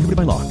 Void where prohibited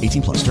by law.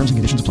 18+. Terms and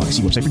conditions apply.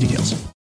 See website for details.